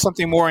sees that there's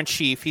something more in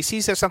Chief. He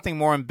sees there's something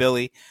more in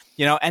Billy,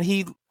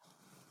 and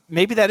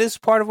maybe that is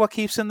part of what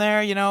keeps him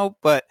there,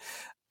 but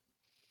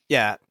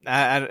yeah,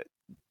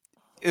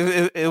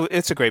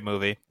 it's a great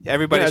movie.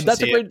 Everybody should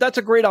see it. That's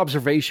a great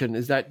observation,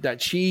 is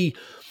that she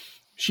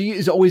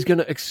is always going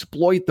to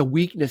exploit the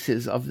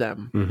weaknesses of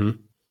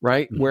them.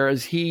 Right.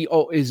 Whereas he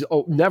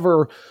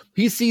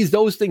sees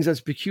those things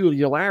as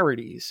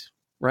peculiarities,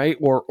 right.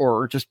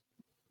 Or just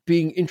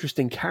being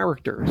interesting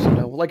characters,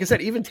 like I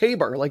said, even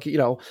Tabor,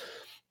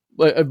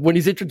 when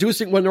he's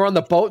introducing, when they're on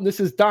the boat, and this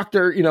is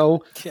Dr.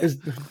 Is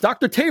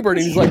Dr. Tabor, and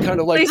he's like, kind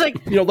of like, he's like,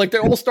 like they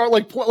all start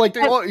like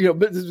they all,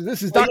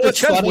 this is Dr.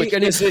 Cheswick,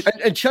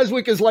 and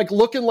Cheswick is like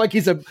looking like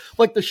he's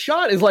like the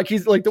shot is like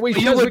he's like the way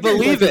you would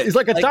believe it. He's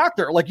like a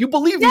doctor, like you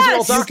believe these are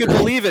all doctors. You could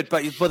believe it,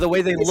 but the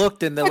way they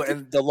looked and the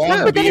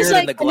long beard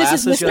and the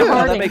glasses,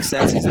 that makes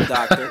sense. He's a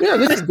doctor. Yeah,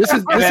 this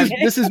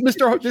is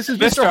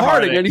Mr.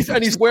 Harding, and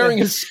he's wearing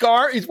his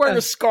scarf. He's wearing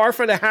a scarf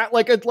and a hat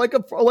like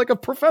a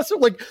professor.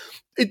 Like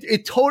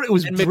it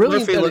was and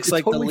brilliant. McMurphy looks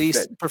like totally the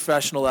least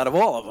professional out of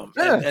all of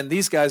them, and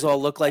these guys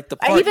all look like the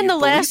part. Even the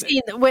last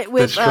scene with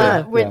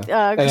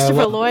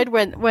Christopher Lloyd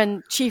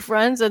when Chief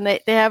runs and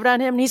they have it on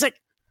him, and he's like,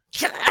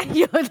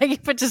 like he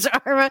puts his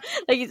arm out,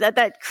 like he's at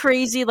that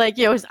crazy, like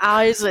his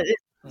eyes.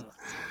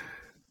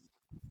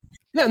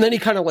 Yeah, and then he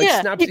kind of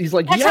snaps. He's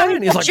like,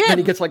 and he's like, then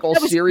he gets like all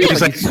serious.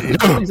 He's like,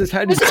 his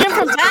head. It was Jim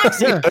from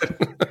Taxi.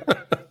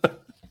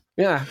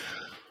 Yeah.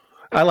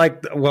 I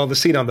like, the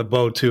scene on the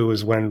boat too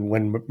is when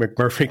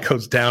McMurphy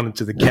goes down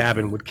into the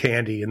cabin with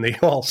Candy, and they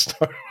all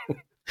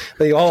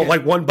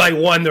like one by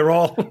one, they're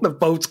all on the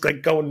boats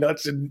like going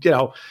nuts, and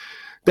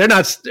they're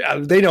not.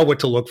 They know what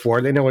to look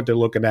for. They know what they're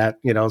looking at.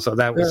 So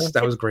that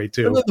was great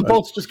too. And then the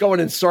boat's just going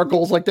in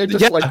circles, like they're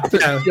just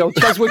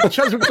Cheswick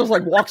just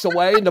like walks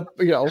away, and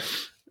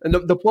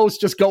the boat's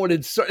just going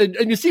in.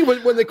 And you see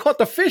when they caught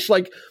the fish,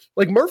 like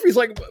McMurphy's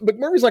like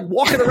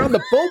walking around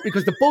the boat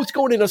because the boat's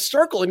going in a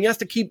circle, and he has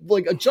to keep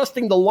like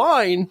adjusting the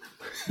line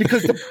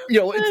because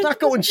it's not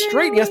going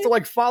straight. He has to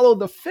like follow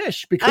the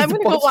fish because I'm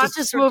going to go watch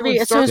this movie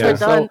as soon as we're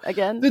done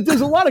again.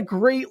 There's a lot of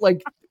great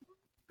like.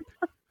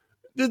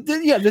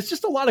 There's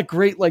just a lot of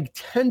great like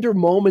tender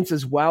moments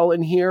as well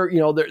in here.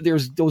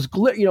 There's those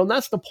and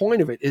that's the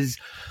point of it is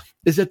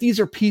that these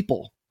are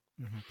people.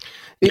 Mm-hmm.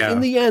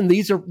 In the end,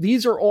 these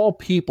are all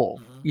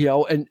people,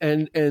 and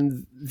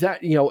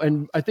that,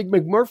 and I think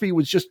McMurphy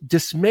was just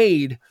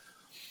dismayed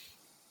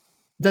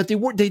that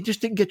they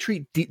just didn't get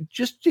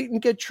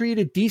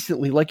treated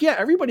decently. Like, yeah,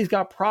 everybody's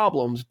got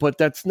problems, but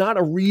that's not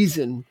a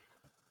reason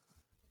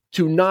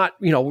to not,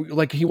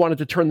 like he wanted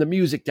to turn the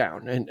music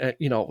down and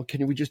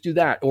can we just do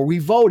that? Or we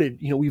voted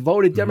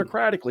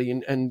democratically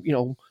and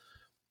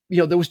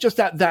there was just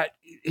that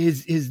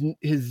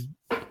his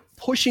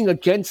pushing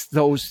against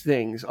those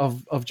things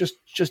of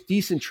just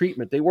decent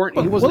treatment. He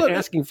wasn't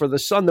asking for the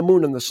sun, the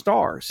moon, and the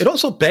stars. It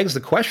also begs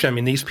the question. I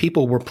mean, these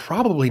people were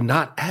probably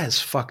not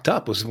as fucked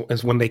up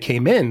as when they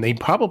came in. They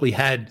probably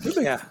had,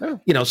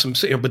 some,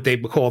 but they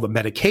recall the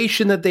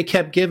medication that they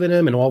kept giving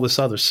him and all this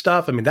other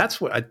stuff. I mean,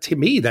 that's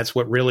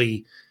what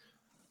really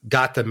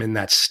got them in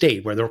that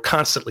state where they're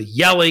constantly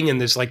yelling and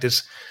there's like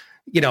this,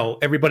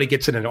 everybody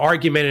gets in an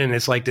argument and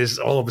it's like this,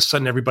 all of a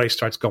sudden everybody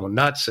starts going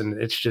nuts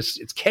and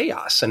it's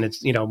chaos. And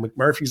it's,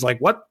 McMurphy's like,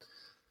 what?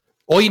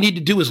 All you need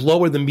to do is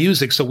lower the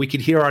music so we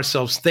could hear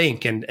ourselves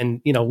think.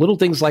 And little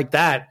things like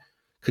that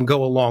can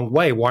go a long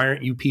way. Why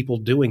aren't you people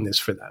doing this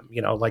for them?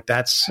 Like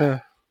that's,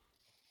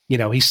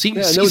 he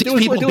sees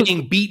people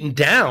being beaten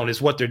down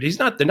is what they're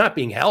not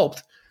being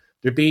helped.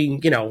 They're being,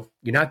 you're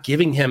not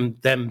giving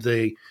them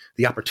the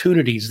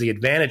opportunities, the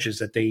advantages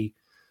that they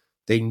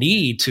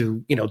need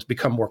to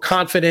become more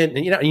confident.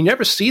 And, you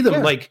never see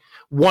them like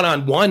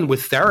one-on-one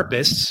with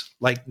therapists,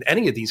 like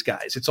any of these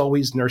guys. It's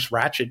always Nurse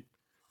Ratched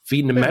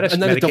feeding them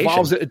medicine. And then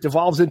it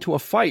devolves into a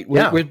fight.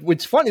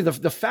 It's funny.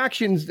 The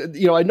factions,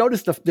 I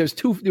noticed there was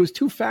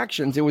two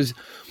factions. There was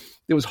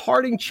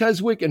Harding,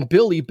 Cheswick, and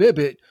Billy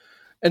Bibbit.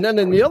 And then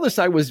on the other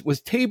side was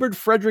Tabor,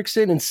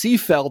 Fredrickson, and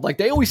Seafeld. Like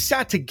they always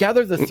sat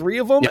together, the three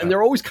of them, and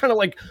they're always kind of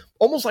like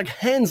almost like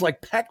hens,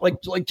 like peck, like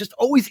just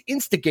always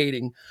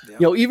instigating.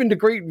 Yeah. Even the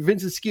great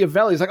Vincent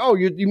Schiavelli is like, "Oh,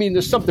 you mean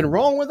there's something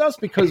wrong with us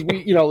because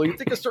we, you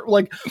think a certain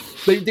like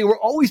they were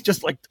always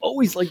just like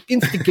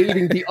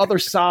instigating the other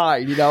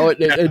side,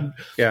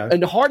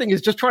 and Harding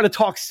is just trying to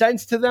talk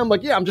sense to them,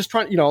 like, I'm just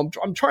trying,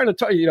 I'm trying to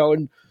tell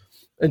you,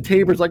 And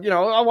Tabor's like,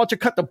 I want you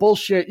to cut the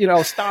bullshit,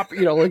 stop,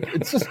 like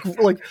it's just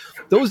like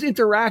those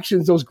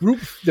interactions,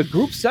 the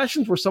group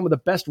sessions were some of the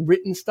best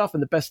written stuff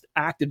and the best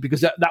acted because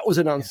that was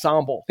an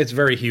ensemble. It's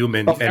very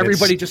human. Of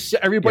everybody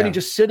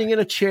just sitting in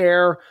a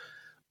chair,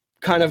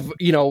 kind of,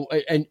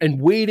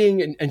 and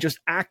waiting and just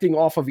acting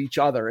off of each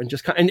other and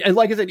just and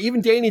like I said,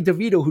 even Danny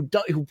DeVito,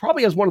 who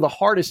probably has one of the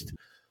hardest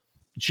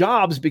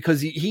jobs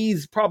because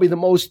he's probably the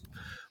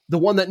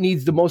one that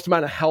needs the most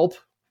amount of help.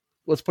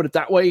 Let's put it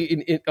that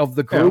way of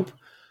the group. Yeah.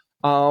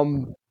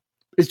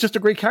 Is just a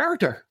great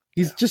character.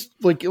 He's just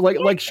like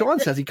Sean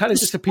says, he kind of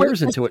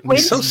disappears into it. And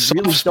he's so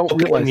soft-spoken,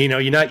 don't realize.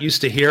 You're not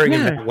used to hearing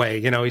him that way.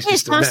 He's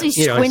just constantly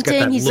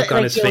squinting. He's got that look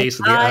on his face.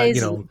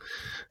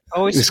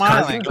 Always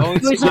smiling.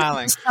 Always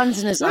smiling.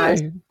 Suns in his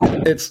eyes.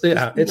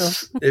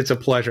 It's a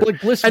pleasure.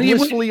 Like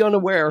blissfully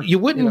unaware. You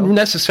wouldn't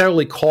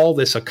necessarily call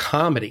this a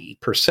comedy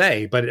per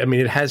se, but I mean,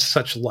 it has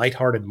such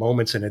lighthearted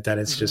moments in it that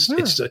it's just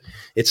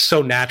it's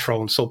so natural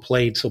and so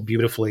played so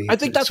beautifully. I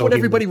think that's what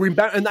everybody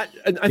rebound, and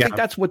I think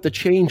that's what the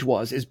change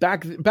was. Is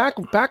back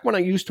when I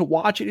used to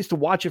watch it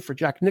for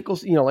Jack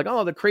Nicholson.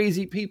 The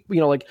crazy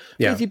people.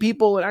 Crazy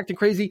people and acting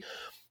crazy.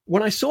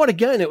 When I saw it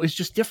again, it was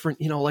just different.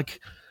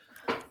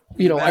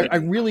 you know, I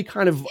really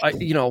kind of,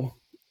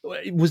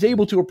 was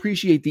able to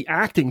appreciate the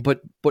acting,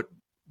 but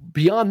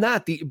beyond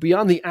that,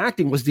 beyond the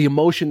acting was the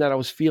emotion that I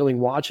was feeling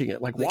watching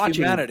it, like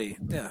watching humanity.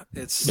 Yeah,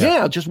 it's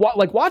just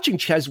like watching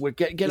Cheswick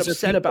get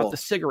upset about the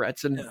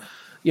cigarettes, and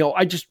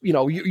I just,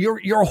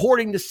 you're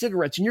hoarding the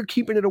cigarettes and you're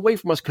keeping it away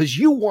from us because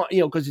you want,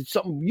 because it's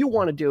something you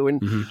want to do,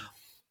 and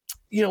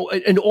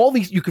and all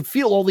these, you could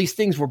feel all these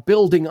things were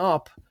building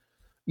up.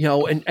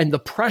 And the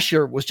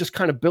pressure was just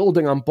kind of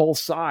building on both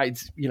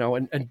sides,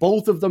 and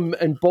both of them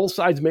and both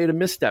sides made a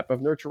misstep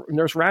of Nurse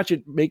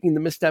Ratched making the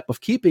misstep of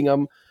keeping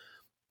him,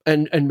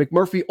 and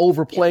McMurphy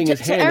overplaying his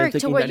hand Eric,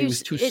 and thinking that he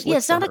was too slick.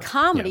 It's not a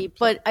comedy,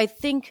 but I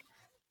think,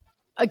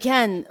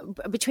 again,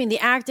 between the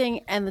acting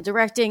and the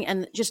directing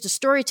and just the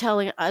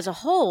storytelling as a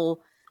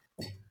whole,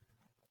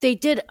 they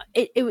did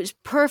it was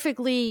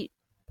perfectly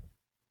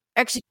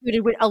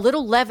executed with a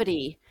little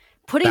levity.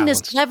 Putting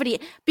this levity,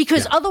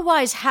 because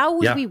otherwise, how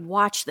would we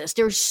watch this?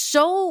 There's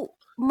so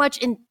much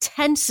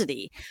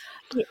intensity,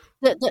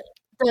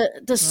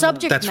 the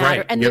subject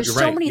matter, and there's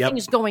so many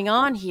things going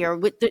on here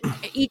with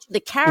each of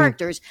the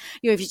characters.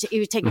 If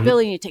you take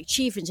Billy and you take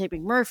Chief and you take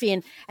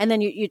McMurphy, and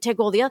then you take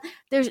all the other.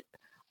 There's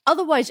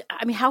otherwise,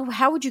 I mean,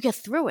 how would you get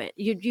through it?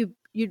 You'd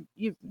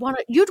want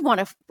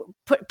to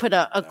put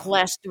a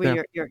glass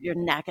through your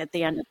neck at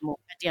the end of the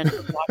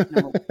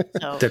movie.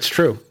 So.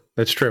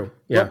 That's true.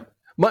 Yeah.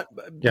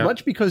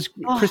 Much because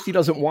Christy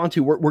doesn't want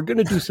to. We're going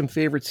to do some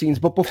favorite scenes,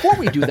 but before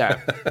we do that,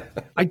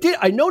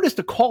 I noticed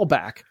a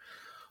callback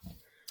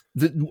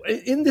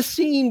in the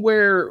scene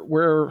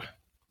where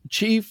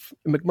Chief,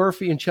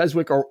 McMurphy, and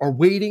Cheswick are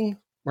waiting.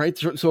 Right,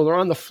 so they're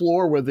on the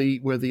floor where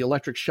the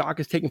electric shock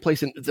is taking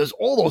place, and there's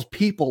all those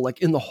people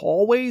like in the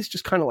hallways,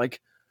 just kind of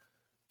like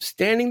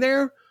standing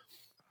there.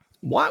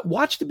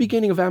 Watch the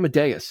beginning of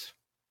Amadeus.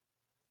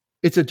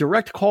 It's a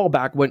direct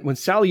callback when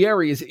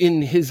Salieri is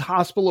in his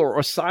hospital or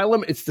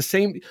asylum. It's the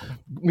same.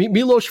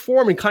 Milos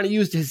Forman kind of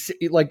used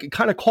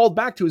kind of called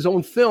back to his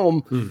own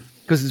film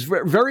because it's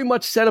very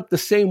much set up the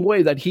same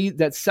way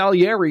that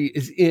Salieri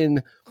is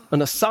in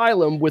an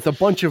asylum with a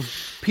bunch of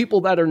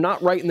people that are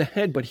not right in the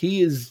head, but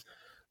he is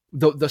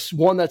the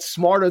one that's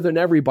smarter than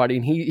everybody,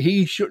 and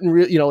he shouldn't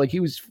really, he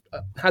was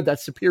had that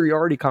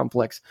superiority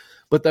complex.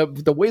 But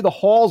the way the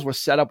halls were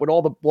set up with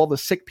all the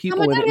sick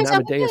people in it in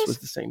Amadeus was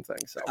the same thing.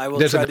 So I will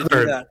try to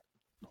do that.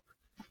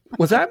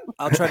 What's that?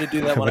 I'll try to do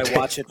that when I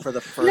watch it for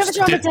the first.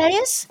 You never saw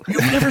Amadeus?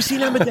 You've never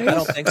seen Amadeus? I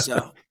don't think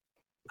so.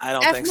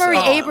 F. Murray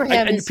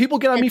Abraham and people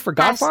get on me for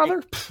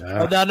Godfather?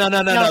 No.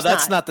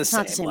 That's not the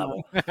same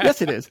level.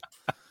 Yes, it is.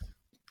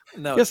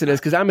 No, yes, it is,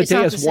 because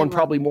Amadeus won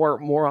probably more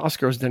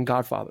Oscars than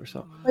Godfather.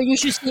 So, but you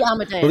should see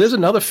Amadeus. Well, there's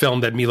another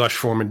film that Milos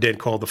Forman did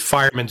called The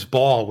Fireman's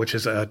Ball, which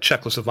is a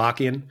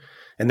Czechoslovakian,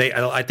 and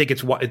I think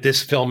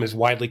this film is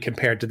widely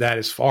compared to that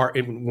as far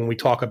when we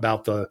talk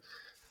about the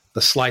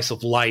slice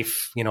of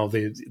life,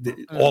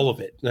 all of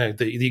it,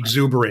 the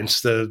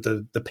exuberance,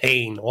 the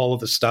pain, all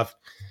of the stuff.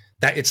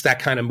 That it's that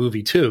kind of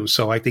movie too.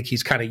 So I think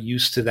he's kind of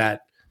used to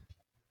that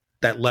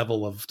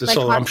level of.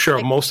 So I'm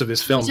sure most of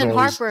his films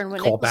always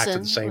call back to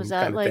the same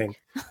kind of thing.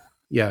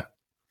 Yeah.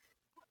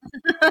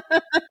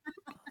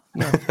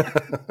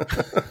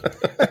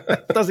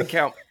 Doesn't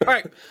count. All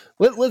right,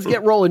 let's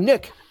get rolling,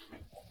 Nick.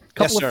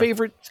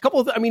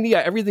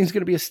 Everything's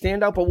going to be a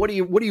standout. But what do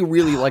you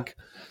really like?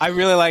 I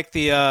really like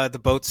the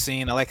boat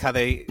scene. I like how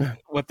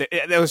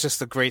that was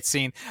just a great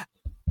scene.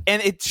 And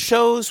it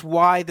shows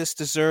why this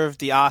deserved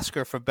the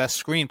Oscar for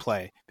Best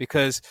Screenplay.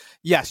 Because,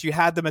 yes, you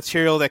had the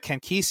material that Ken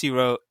Kesey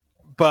wrote,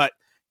 but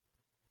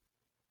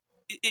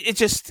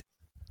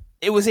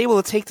it was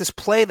able to take this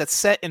play that's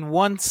set in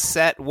one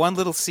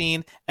little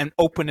scene, and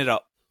open it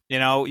up. You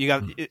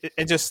got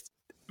it just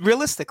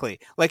realistically,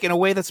 like in a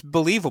way that's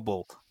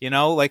believable.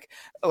 Like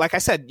I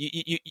said,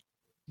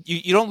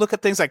 you don't look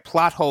at things like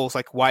plot holes,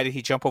 like why did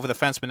he jump over the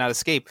fence but not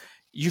escape?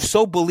 You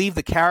so believe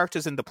the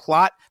characters in the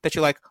plot that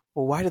you're like,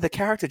 well, why did the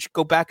character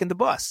go back in the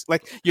bus?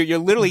 Like you're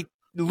literally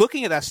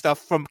looking at that stuff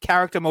from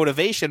character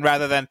motivation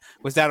rather than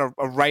was that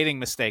a writing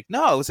mistake?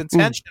 No, it was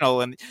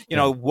intentional. And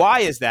why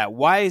is that?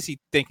 Why is he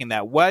thinking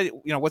that?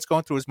 What's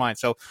going through his mind?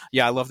 So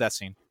yeah, I love that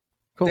scene.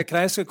 Cool. Nick, can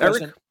I ask you a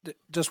question? Eric?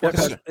 Just one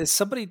question.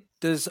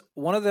 Does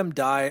one of them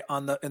die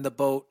in the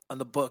boat on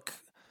the book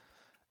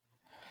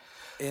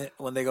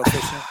when they go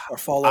fishing or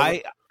fall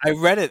over? I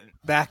read it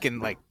back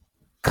in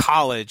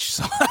college,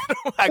 so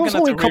it was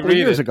only a couple of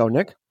years ago,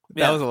 Nick.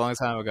 That was a long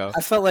time ago.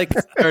 I felt like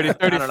 30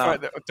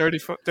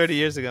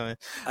 years ago. Man.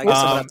 I guess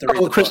I'll have to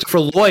read Christopher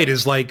Lloyd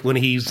is like when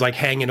he's like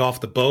hanging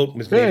off the boat.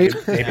 Maybe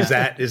is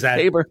that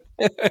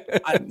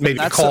maybe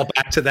call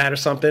back to that or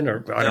something,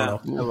 or I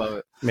don't know. I love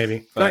it.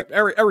 Maybe. Right,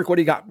 Eric, what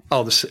do you got?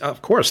 Oh,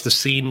 of course, the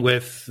scene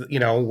with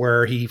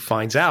where he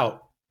finds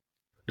out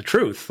the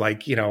truth.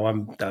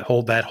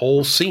 That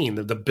whole scene,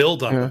 the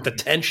build up, the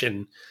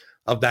tension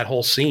of that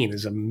whole scene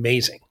is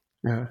amazing.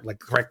 Yeah. Like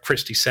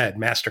Christy said,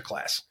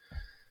 masterclass.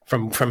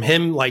 From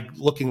him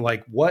looking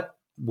like what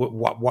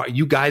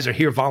you guys are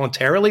here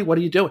voluntarily? What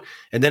are you doing?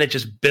 And then it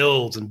just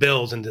builds and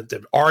builds, and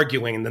they're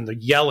arguing, and then they're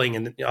yelling,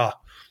 and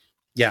and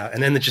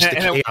then the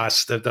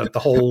chaos, the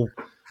whole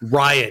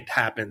riot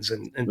happens.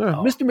 And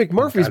Mr.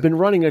 McMurphy's been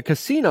running a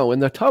casino in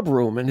the tub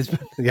room, and it's.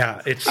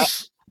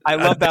 I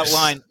love that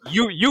line.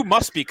 You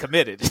must be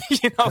committed.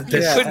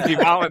 This couldn't be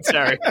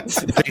voluntary.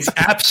 There's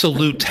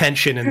absolute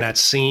tension in that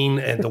scene,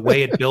 and the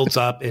way it builds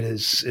up, it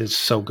is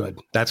so good.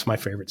 That's my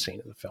favorite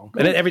scene of the film,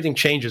 and then everything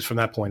changes from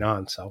that point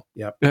on. So,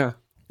 yeah.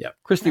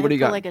 Christy, what do you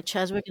got? Like a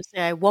Cheswick and say,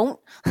 "I won't,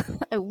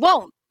 I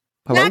won't,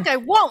 Hello? Mac, I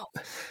won't."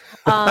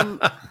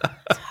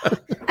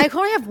 I can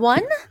only have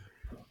one.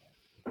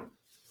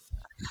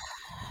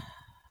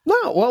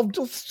 No, well,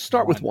 just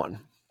start with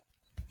one.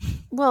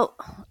 Well,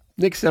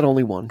 Nick said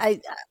only one.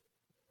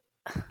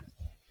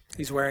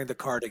 He's wearing the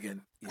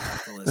cardigan.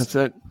 That's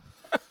it.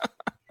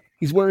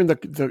 He's wearing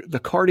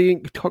the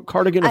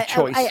cardigan of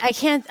choice. I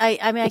can't.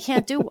 I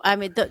can't do.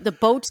 The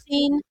boat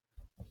scene.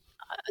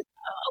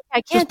 I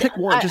can't. Just pick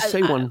one. Just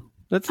say one.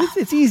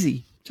 It's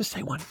easy. Just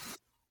say one.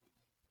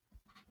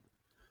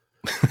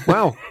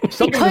 Wow,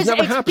 something has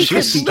never happened.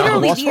 Because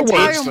literally the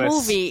entire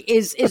movie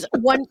is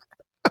one.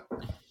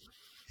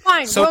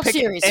 Fine, so World pick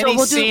Series. Any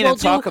so scene and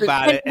talk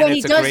about it, and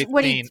it's a great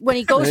scene. When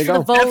he goes for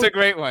the vote, that's a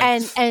great one.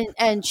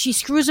 And she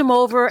screws him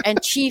over,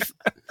 and Chief,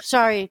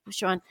 sorry,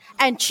 Sean,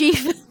 and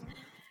Chief,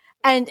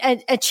 and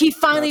Chief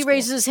finally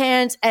raises his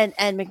hands, and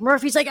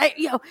McMurphy's like,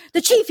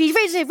 the Chief, he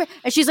raises his hand,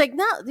 and she's like,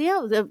 no,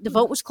 the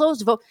vote was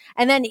closed, the vote,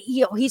 and then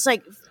he's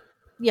like,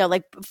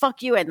 like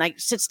fuck you, and like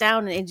sits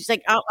down, and he's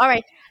like, oh, all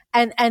right.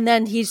 And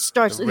then he's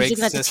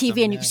looking at the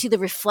TV, and you can see the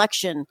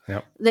reflection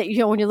that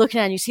when you're looking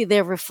at it, you see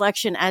their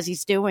reflection as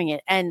he's doing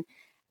it, and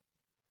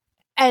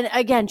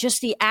again,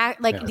 just the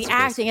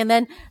acting, and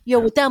then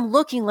with them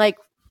looking like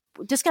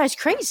this guy's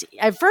crazy.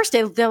 At first,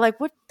 they're like,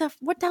 what the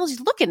hell is he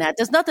looking at?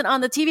 There's nothing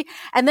on the TV,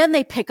 and then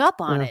they pick up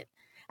on it,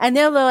 and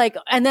they're like,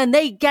 and then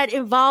they get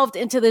involved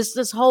into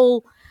this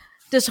whole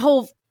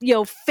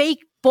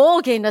fake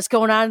ball game that's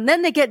going on, and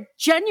then they get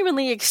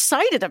genuinely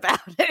excited about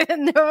it,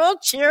 and they're all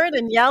cheering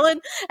and yelling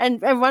and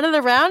running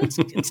around.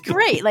 It's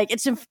great. Like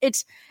it's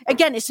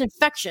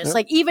infectious. Yeah.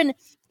 Like even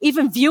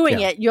viewing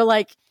it, you're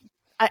like,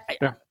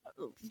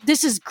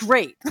 this is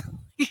great.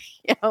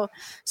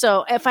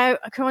 So if I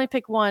can only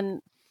pick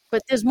one,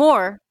 but there's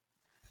more.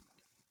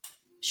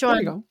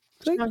 Sean,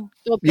 there you go.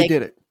 You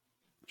did it.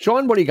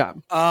 Sean, what do you got?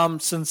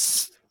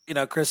 Since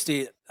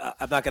Christy,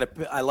 I'm not going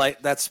to.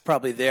 That's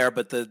probably there,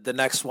 but the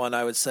next one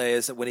I would say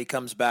is that when he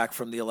comes back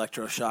from the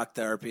electroshock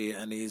therapy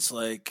and he's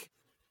like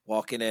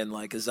walking in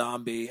like a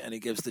zombie and he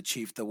gives the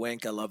Chief the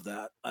wink. I love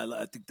that.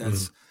 I think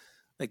that's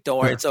like, don't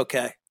worry, it's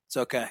okay,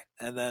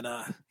 And then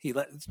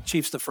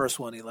Chief's the first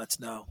one he lets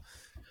know.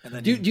 And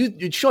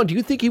then Sean, do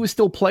you think he was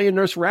still playing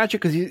Nurse Ratched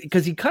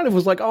because he kind of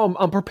was like, oh,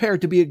 I'm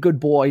prepared to be a good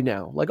boy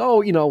now, like,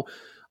 oh,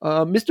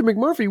 Mr.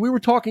 McMurphy, we were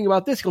talking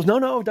about this. He goes,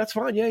 no, that's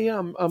fine, yeah,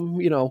 I'm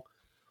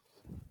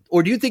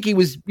Or do you think he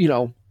was,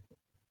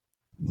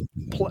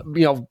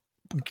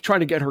 trying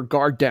to get her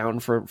guard down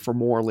for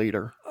more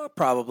later?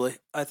 Probably,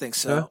 I think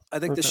so. Yeah? I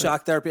think the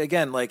shock therapy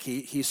again, like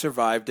he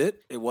survived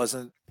it. It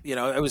wasn't,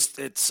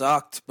 it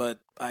sucked, but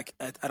I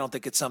don't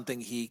think it's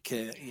something he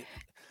can.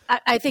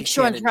 I think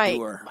Sean's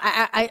right.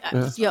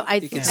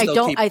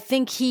 I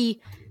think he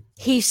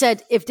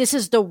said, if this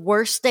is the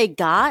worst they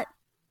got,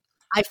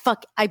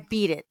 I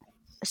beat it.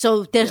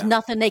 So there's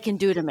nothing they can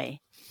do to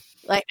me.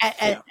 Like.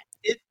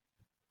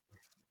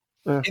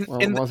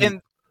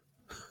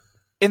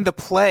 In the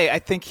play, I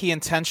think he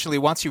intentionally,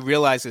 once he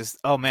realizes,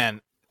 oh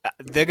man,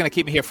 they're going to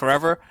keep me here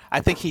forever. I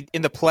think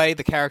in the play,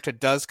 the character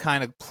does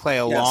kind of play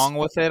along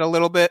with it a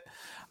little bit.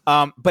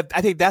 But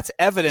I think that's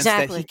evidence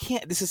that he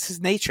can't. This is his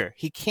nature.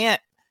 He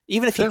can't.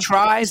 Even if he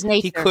tries,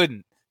 he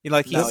couldn't. He's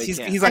like a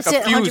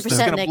fuse that's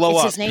going to blow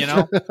up.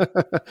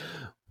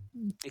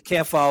 You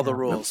can't follow the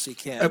rules. You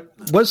can't.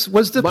 Was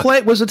the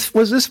play? Was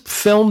this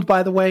filmed?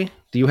 By the way,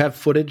 do you have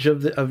footage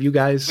of you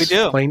guys? We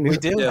do. Playing? We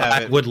do.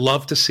 I would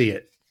love to see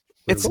it.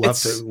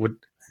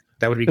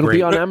 That would be It'll great.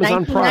 Be on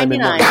Amazon Prime.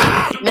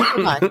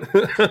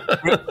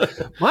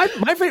 My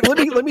favorite.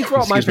 Let me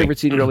throw out my favorite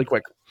scene really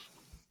quick.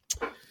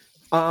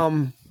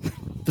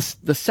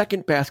 The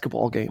second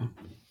basketball game,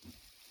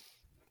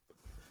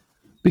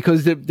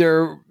 because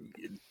they're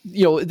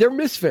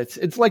misfits.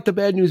 It's like the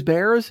Bad News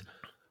Bears.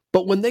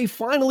 But when they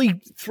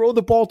finally throw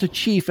the ball to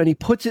Chief and he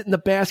puts it in the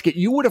basket,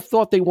 you would have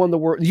thought they won the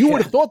world. You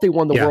would have thought they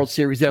won the World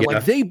Series. There,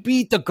 like they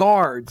beat the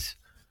guards.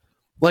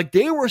 Like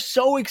they were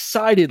so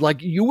excited.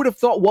 Like you would have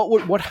thought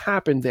what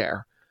happened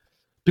there,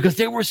 because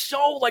they were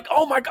so like,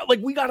 oh my god,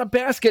 like we got a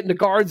basket, and the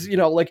guards,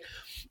 I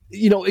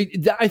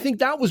think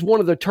that was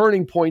one of the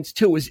turning points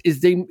too. Is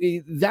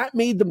that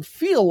made them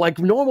feel like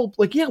normal,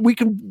 like we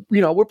can,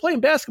 we're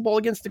playing basketball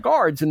against the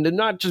guards and they're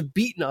not just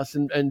beating us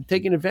and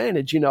taking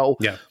advantage.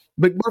 Yeah.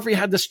 McMurphy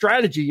had the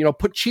strategy,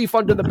 put Chief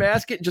under the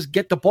basket and just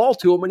get the ball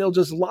to him and he'll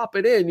just lop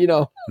it in,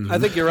 I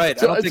think you're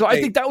right. I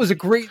think that was a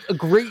great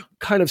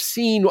kind of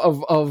scene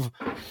of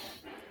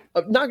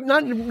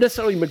not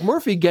necessarily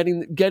McMurphy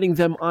getting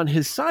them on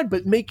his side,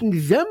 but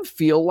making them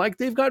feel like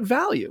they've got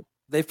value.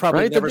 They've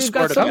probably never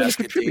scored a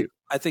basket.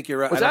 I think you're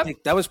right. I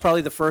think that was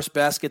probably the first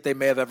basket they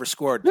may have ever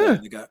scored.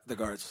 The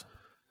guards.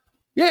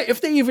 Yeah,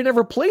 if they even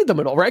ever played them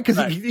at all, right? Because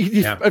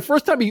at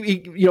first time,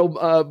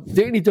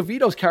 Danny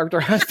DeVito's character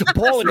has the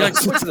ball and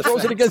he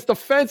throws it against the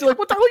fence. You're like,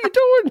 what the hell are you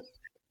doing?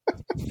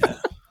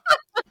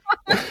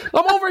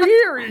 I'm over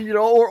here,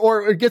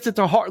 or it gets it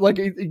to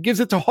it gives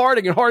it to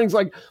Harding, and Harding's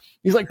like,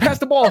 he's like, pass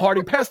the ball,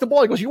 Harding, pass the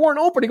ball. He goes, you weren't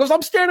open. He goes,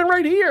 I'm standing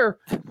right here.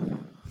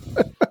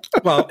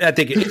 Well, I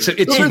think it's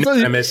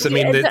unanimous. I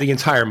mean, the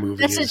entire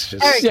movie is just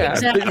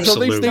exactly. So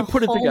they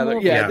put it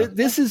together.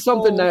 This is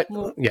something that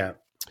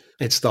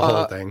it's the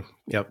whole thing.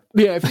 Yep.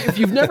 Yeah, if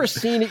you've never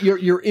seen it,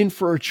 you're in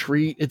for a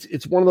treat.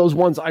 It's one of those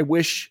ones I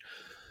wish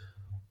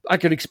I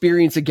could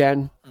experience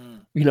again.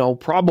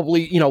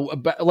 Probably,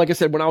 like I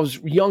said, when I was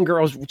younger,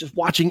 I was just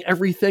watching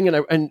everything,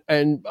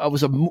 and I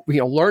was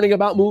learning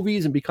about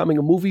movies and becoming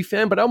a movie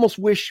fan. But I almost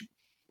wish,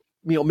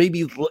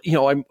 maybe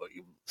I'm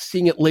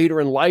seeing it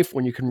later in life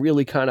when you can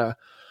really kind of,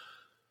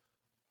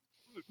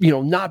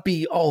 not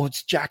be,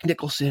 it's Jack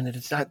Nicholson and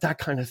it's that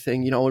kind of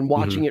thing, and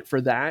watching it for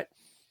that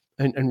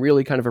and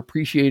really kind of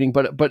appreciating,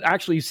 but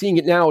actually seeing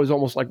it now is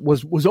almost like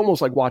was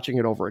almost like watching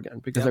it over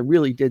again, because I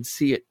really did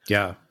see it.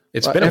 Yeah.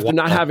 It's been after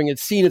not having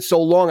seen it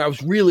so long, I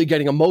was really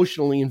getting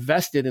emotionally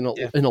invested in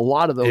a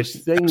lot of those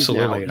things.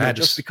 Absolutely. Now,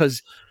 just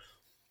because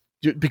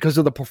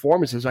of the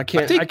performances. I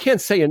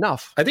can't say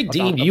enough. I think,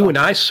 Dean, you and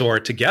I saw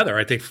it together.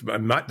 I think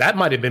that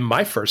might have been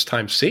my first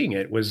time seeing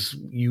it.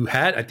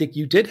 I think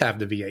you did have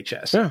the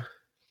VHS. Yeah.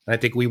 I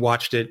think we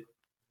watched it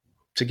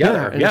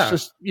together. And it's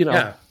just,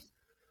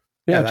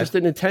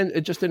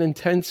 just an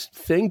intense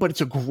thing, but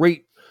it's a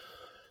great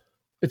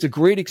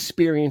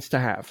experience to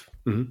have.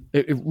 Mm-hmm.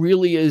 It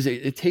really is.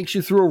 It takes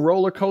you through a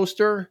roller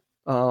coaster.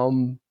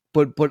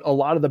 But a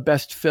lot of the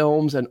best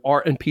films and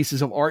art and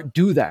pieces of art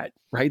do that,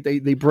 right?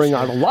 They bring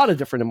out a lot of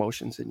different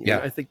emotions in you. Yeah.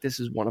 I think this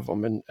is one of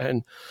them.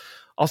 And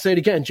I'll say it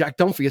again, Jack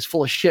Dunphy is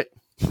full of shit.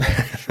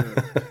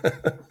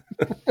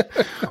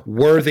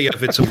 Worthy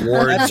of its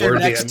awards. That's your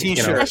next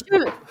t-shirt.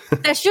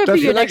 That should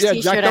be your next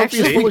t-shirt, Jack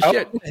actually. Dunphy is full of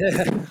shit.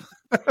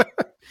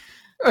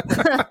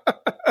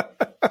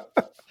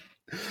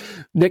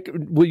 Nick,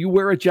 will you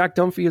wear a Jack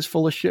Dunphy is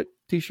full of shit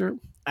t-shirt?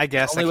 I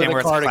guess only I can't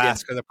wear the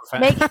class or the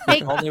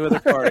professional. Only with a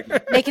cardigan.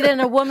 Make it in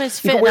a woman's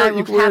fit.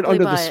 You can wear it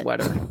under the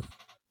sweater.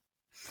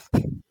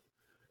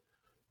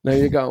 There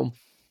you go.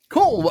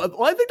 Cool.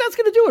 Well, I think that's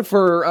going to do it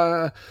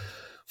for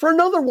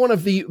another one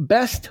of the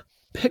Best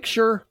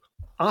Picture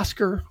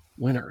Oscar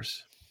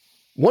winners.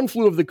 One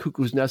Flew Over the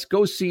Cuckoo's Nest.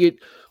 Go see it.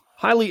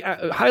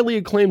 Highly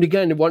acclaimed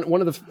again.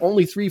 One of the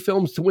only 3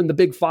 films to win the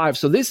Big Five.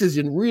 So this is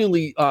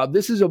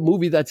this is a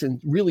movie that's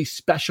in really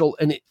special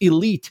and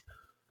elite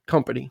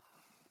company.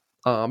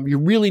 You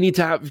really need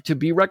to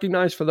be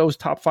recognized for those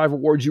top 5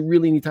 awards. You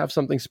really need to have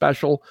something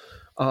special.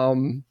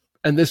 And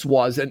this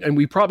was, and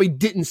we probably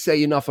didn't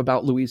say enough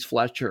about Louise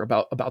Fletcher,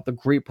 about the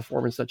great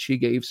performance that she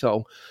gave.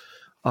 So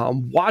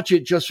watch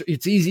it.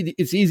 It's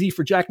easy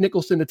for Jack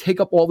Nicholson to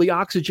take up all the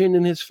oxygen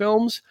in his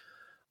films.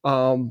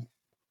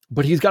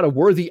 But he's got a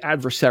worthy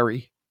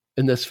adversary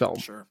in this film.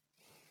 Sure.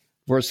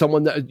 For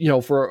someone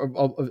that, for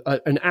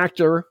an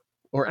actor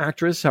or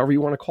actress, however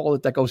you want to call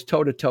it, that goes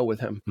toe to toe with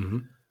him. Mm-hmm.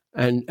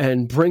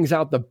 And brings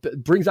out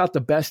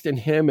the best in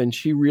him, and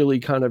she really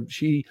kind of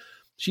she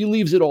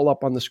leaves it all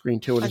up on the screen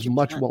too. It is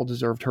much well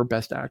deserved her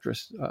Best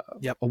Actress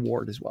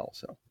award as well.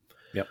 So,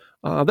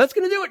 that's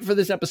going to do it for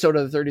this episode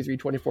of the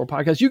 3324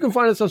 Podcast. You can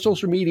find us on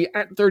social media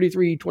at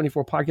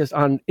 3324 Podcast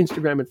on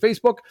Instagram and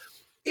Facebook.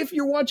 If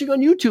you're watching on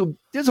YouTube,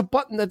 there's a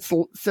button that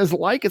says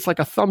like. It's like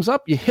a thumbs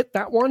up. You hit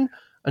that one,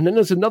 and then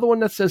there's another one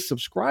that says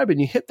subscribe, and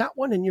you hit that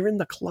one, and you're in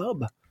the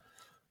club.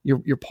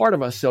 You're part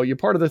of us, so you're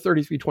part of the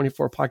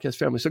 3324 Podcast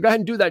family. So go ahead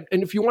and do that.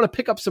 And if you want to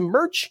pick up some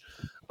merch,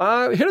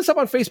 hit us up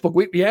on Facebook.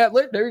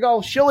 There you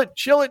go. Shill it.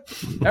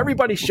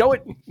 Everybody show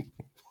it.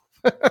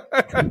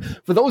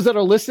 For those that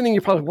are listening,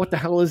 you're probably, what the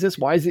hell is this?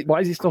 Why is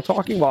he still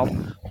talking? Well,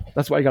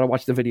 that's why you got to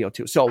watch the video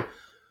too. So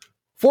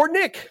for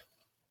Nick,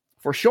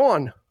 for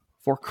Sean,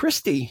 for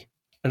Christy,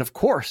 and of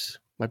course,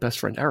 my best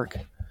friend Eric,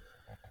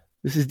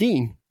 this is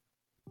Dean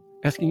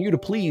asking you to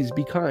please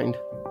be kind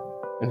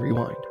and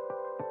rewind.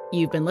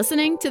 You've been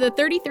listening to the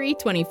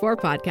 3324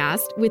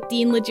 Podcast with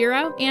Dean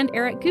Legiro and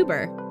Eric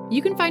Kuber.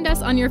 You can find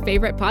us on your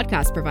favorite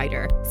podcast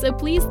provider, so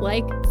please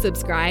like,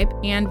 subscribe,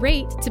 and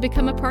rate to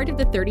become a part of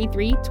the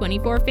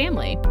 3324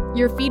 family.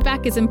 Your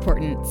feedback is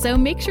important, so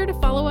make sure to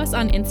follow us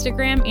on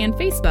Instagram and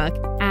Facebook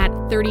at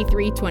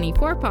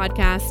 3324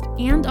 Podcast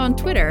and on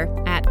Twitter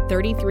at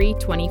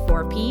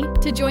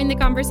 3324P to join the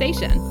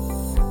conversation.